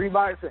me.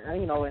 Reeboks,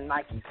 and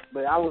Nikes,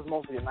 but I was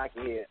mostly a Nike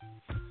head.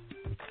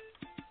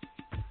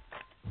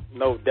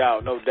 No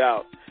doubt.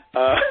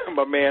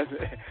 My man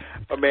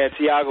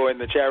Tiago in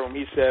the chat room,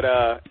 he said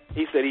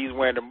he's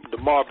wearing the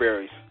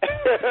Marburys.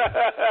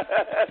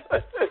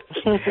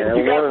 You guys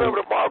remember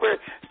the Marbury?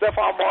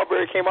 Stephon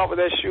Marbury came out with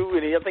that shoe,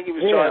 and I think he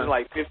was charging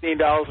like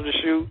 $15 for the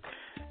shoe.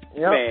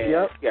 Man,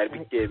 you got to be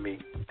kidding me.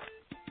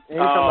 And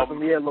you're talking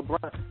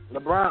about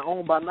LeBron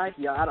owned by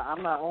Nike.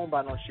 I'm not owned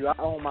by no shoe. I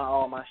own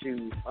all my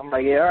shoes. I'm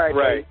like, yeah, all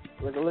right.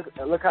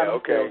 Look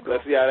how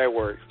let's see how that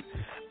works.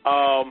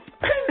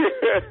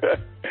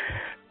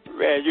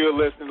 Man, you're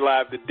listening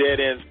live to Dead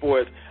End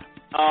Sports.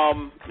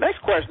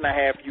 Next question I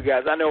have for you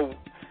guys. I know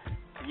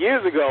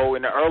years ago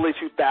in the early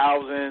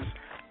 2000s,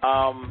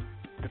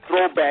 the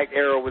throwback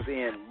era was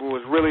in. It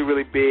was really,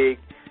 really big.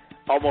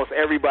 Almost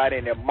everybody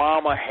and their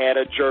mama had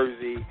a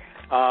jersey.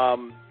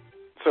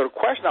 So the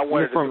question I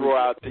wanted to throw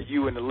out to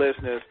you and the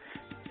listeners,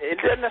 it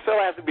doesn't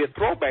necessarily have to be a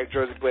throwback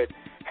jersey, but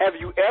have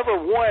you ever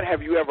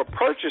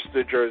purchased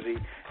a jersey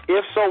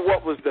If so,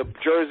 what was the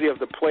jersey of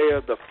the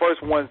player, the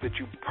first ones that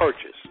you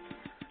purchased?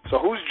 So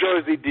whose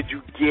jersey did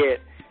you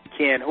get,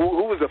 Ken?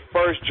 Who was the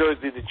first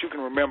jersey that you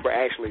can remember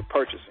actually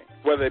purchasing,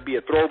 whether it be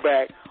a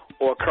throwback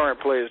or a current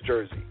player's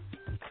jersey?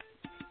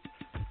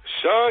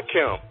 Sean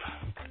Kemp.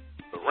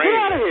 Get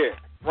out of here.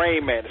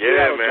 Rain Man.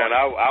 Yeah, man.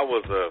 I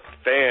was a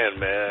fan,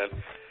 man.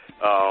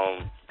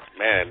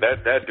 Man,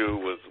 that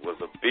dude was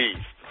a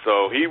beast.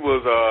 So he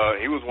was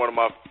one of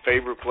my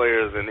favorite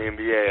players in the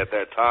NBA at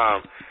that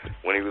time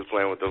when he was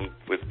playing with them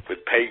with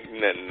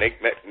Peyton and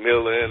Nick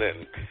McMillan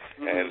and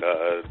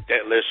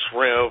Detlef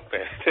Shrimp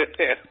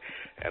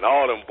and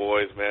all them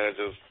boys, man.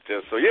 Just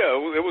so yeah,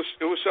 it was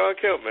Sean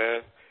Kemp,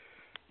 man.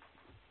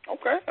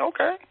 Okay.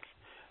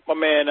 My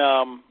man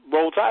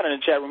Roll Tide in the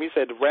chat room, he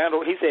said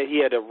he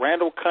had a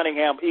Randall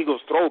Cunningham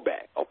Eagles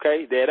throwback.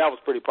 Okay, that was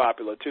pretty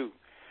popular too.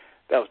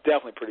 That was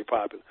definitely pretty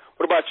popular.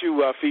 What about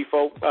you,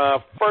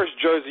 FIFO? First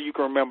jersey you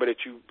can remember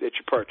that you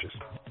purchased?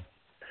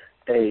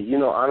 Hey, you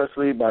know,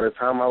 honestly, by the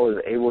time I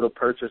was able to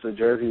purchase a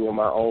jersey with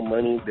my own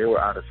money, they were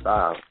out of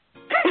style.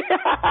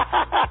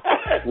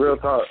 Real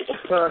talk.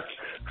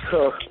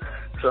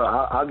 So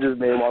I'll just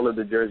name all of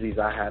the jerseys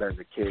I had as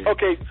a kid.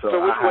 Okay, so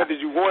which one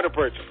did you want to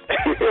purchase?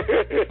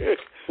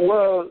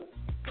 Well,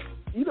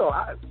 you know,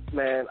 I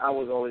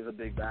was always a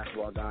big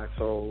basketball guy,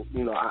 so,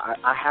 you know,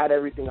 I had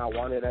everything I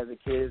wanted as a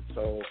kid,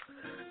 so,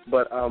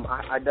 but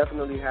I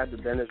definitely had the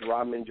Dennis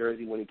Rodman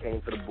jersey when he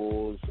came to the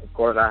Bulls. Of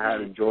course, I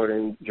had a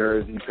Jordan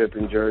jersey,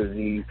 Pippen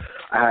jersey,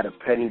 I had a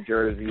Penny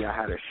jersey, I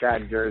had a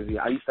Shaq jersey.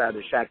 I used to have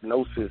the Shaq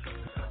Gnosis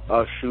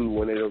shoe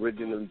when it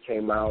originally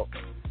came out.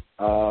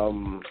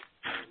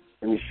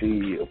 Let me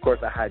see. Of course,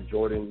 I had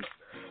Jordans.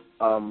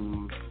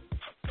 Sean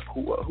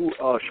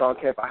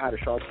Kemp. I had a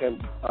Sean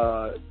Kemp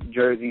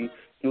jersey.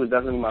 He was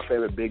definitely my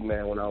favorite big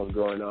man when I was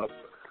growing up.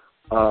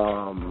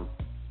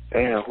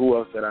 And who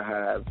else did I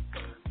have?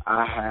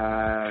 I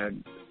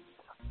had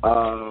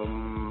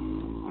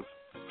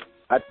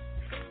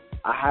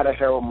a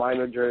Harold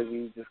Miner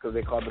jersey just because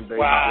they called him Baby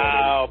Jordan.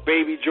 Wow,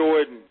 Baby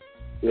Jordan.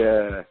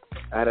 Yeah,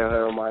 I had a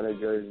Harold Miner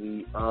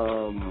jersey.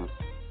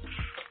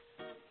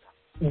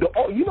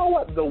 You know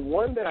what? The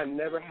one that I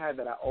never had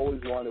that I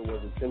always wanted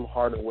was a Tim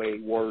Hardaway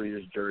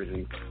Warriors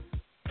jersey.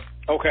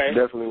 Okay.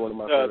 Definitely one of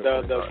my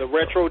favorites. The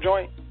retro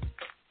joint?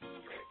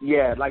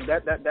 Yeah, like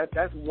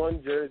that's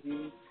one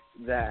jersey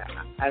that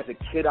as a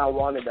kid I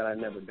wanted that I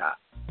never got.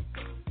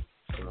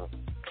 So.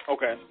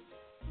 Okay.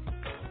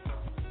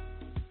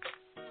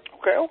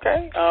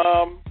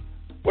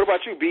 What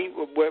about you, B?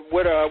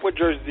 What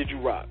jersey did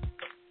you rock?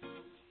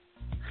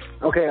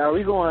 Okay, are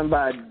we going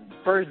by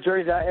first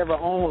jersey I ever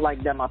owned,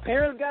 like that my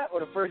parents got, or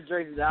the first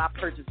jersey that I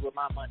purchased with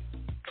my money?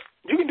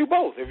 You can do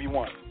both if you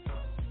want.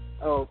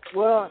 Oh,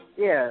 well,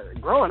 yeah.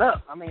 Growing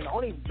up, I mean, the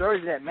only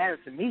jersey that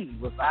mattered to me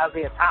was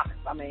Isaiah Thomas.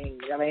 I mean,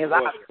 it's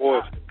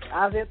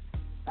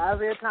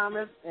Isaiah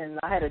Thomas, and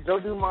I had a Joe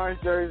Dumars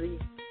jersey,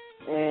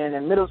 and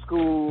in middle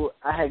school,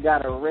 I had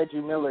got a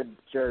Reggie Miller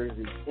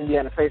jersey,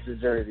 Indiana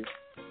Pacers jersey.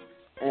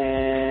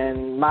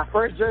 And my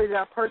first jersey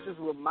I purchased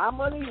with my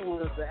money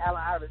was the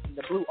Allen Iverson,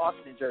 the blue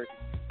Austin jersey.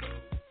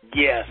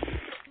 Yes.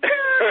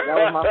 That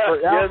was my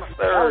first. Yes,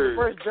 sir. That was the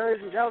first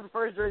jersey. That was the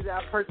first jersey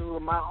I purchased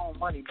with my own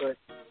money. But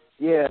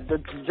yeah, the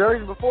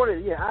jersey before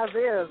that, yeah,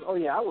 Isaiah's. Oh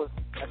yeah, I was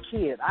a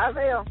kid.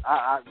 Isaiah,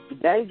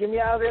 Daddy, give me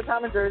an Isaiah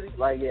Thomas jersey.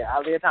 Like yeah,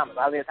 Isaiah Thomas.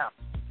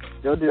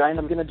 Joe I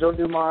ended up getting a Joe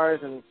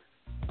Dumars and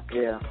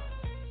yeah,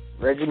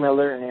 Reggie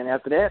Miller, and then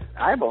after that,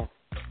 Ibo.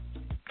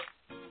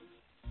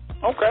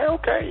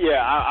 Okay,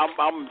 yeah,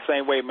 I'm the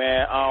same way,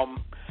 man.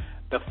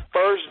 The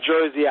first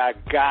jersey I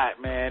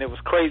got, man, it was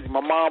crazy. My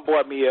mom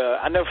bought me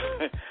I never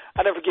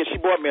forget, she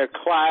bought me a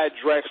Clyde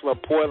Drexler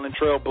Portland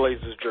Trail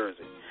Blazers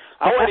jersey.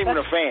 I wasn't even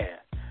a fan.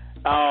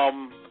 I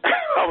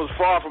was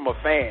far from a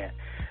fan.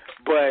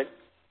 But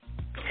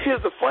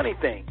here's the funny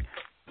thing.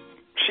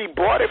 She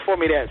bought it for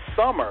me that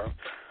summer,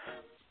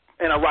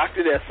 and I rocked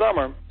it that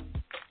summer.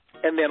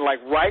 And then,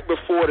 like, right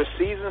before the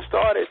season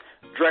started,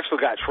 Drexler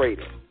got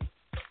traded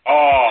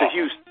to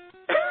Houston.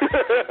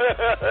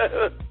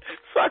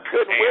 So I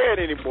couldn't wear it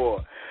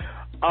anymore.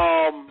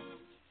 I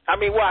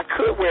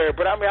could wear it,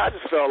 but I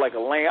just felt like a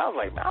lame. I was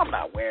like, man, I'm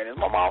not wearing this.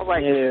 My mom was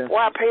like,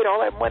 well, I paid all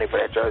that money for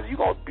that jersey. You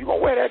gonna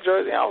wear that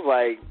jersey? And I was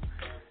like,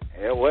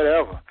 yeah,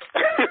 whatever.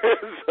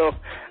 So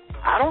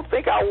I don't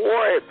think I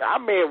wore it. I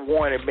may have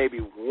worn it maybe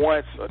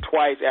once or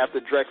twice after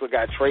Drexler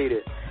got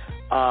traded.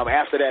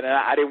 After that, and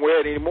I didn't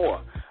wear it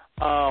anymore.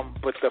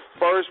 But the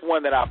first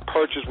one that I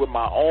purchased with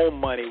my own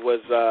money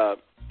was,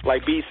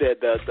 like B said,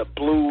 the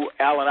blue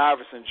Allen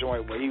Iverson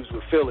joint when he was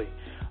with Philly.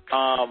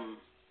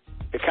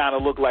 It kind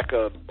of looked like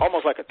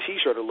almost like a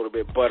T-shirt a little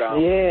bit, but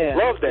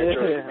loved that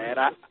jersey, man.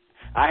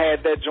 I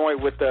had that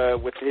joint with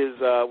his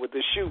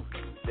shoe,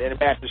 the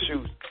match the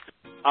shoes.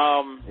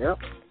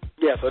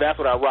 Yeah, so that's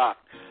what I rock.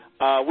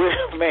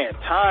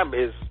 Time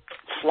is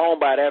flown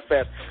by that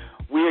fast.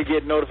 We're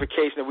getting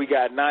notification that we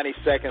got 90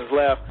 seconds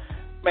left.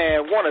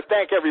 Man, want to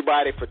thank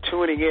everybody for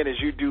tuning in as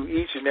you do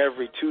each and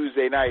every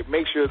Tuesday night.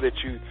 Make sure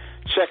that you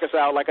check us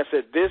out. Like I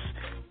said, this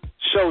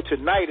show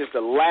tonight is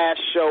the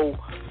last show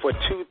for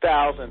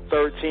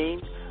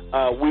 2013.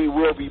 We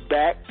will be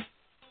back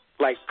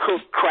like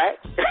cooked crack,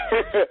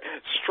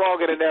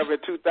 stronger than ever in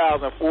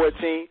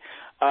 2014.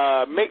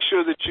 Make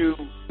sure that you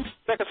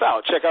check us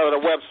out. Check out our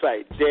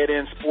website,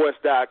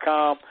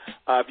 deadendsports.com.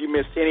 If you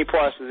missed any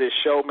parts of this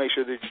show, make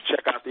sure that you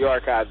check out the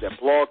archives at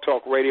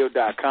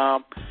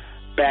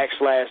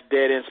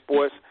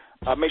blogtalkradio.com/deadendsports.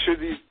 Make sure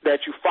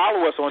that you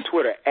follow us on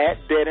Twitter at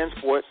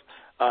deadendsports.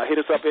 Hit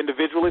us up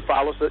individually.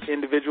 Follow us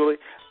individually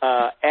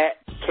at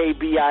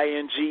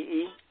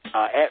KBINGE,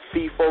 at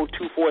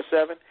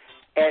FIFO247,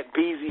 at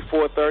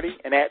BZ430,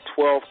 and at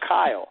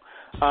 12Kyle.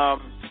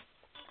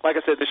 Like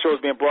I said, the show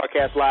is being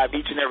broadcast live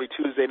each and every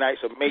Tuesday night,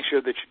 so make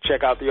sure that you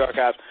check out the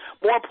archives.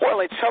 More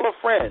importantly, tell a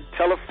friend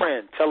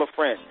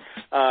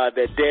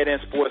that Dead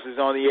End Sports is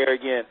on the air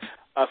again.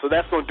 So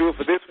that's going to do it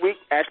for this week.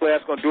 Actually,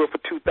 that's going to do it for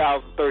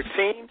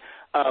 2013.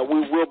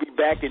 We will be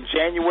back in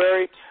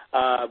January.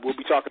 We'll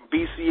be talking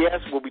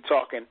BCS. We'll be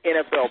talking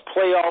NFL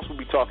playoffs. We'll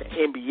be talking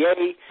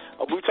NBA.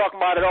 We'll be talking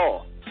about it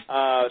all.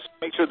 So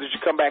make sure that you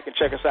come back and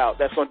check us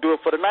out. That's going to do it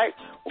for tonight.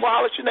 We'll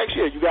holler at you next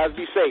year. You guys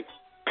be safe.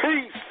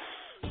 Peace.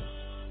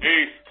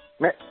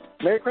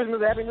 Merry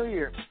Christmas, Happy New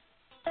Year.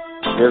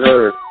 Yes,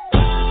 sir.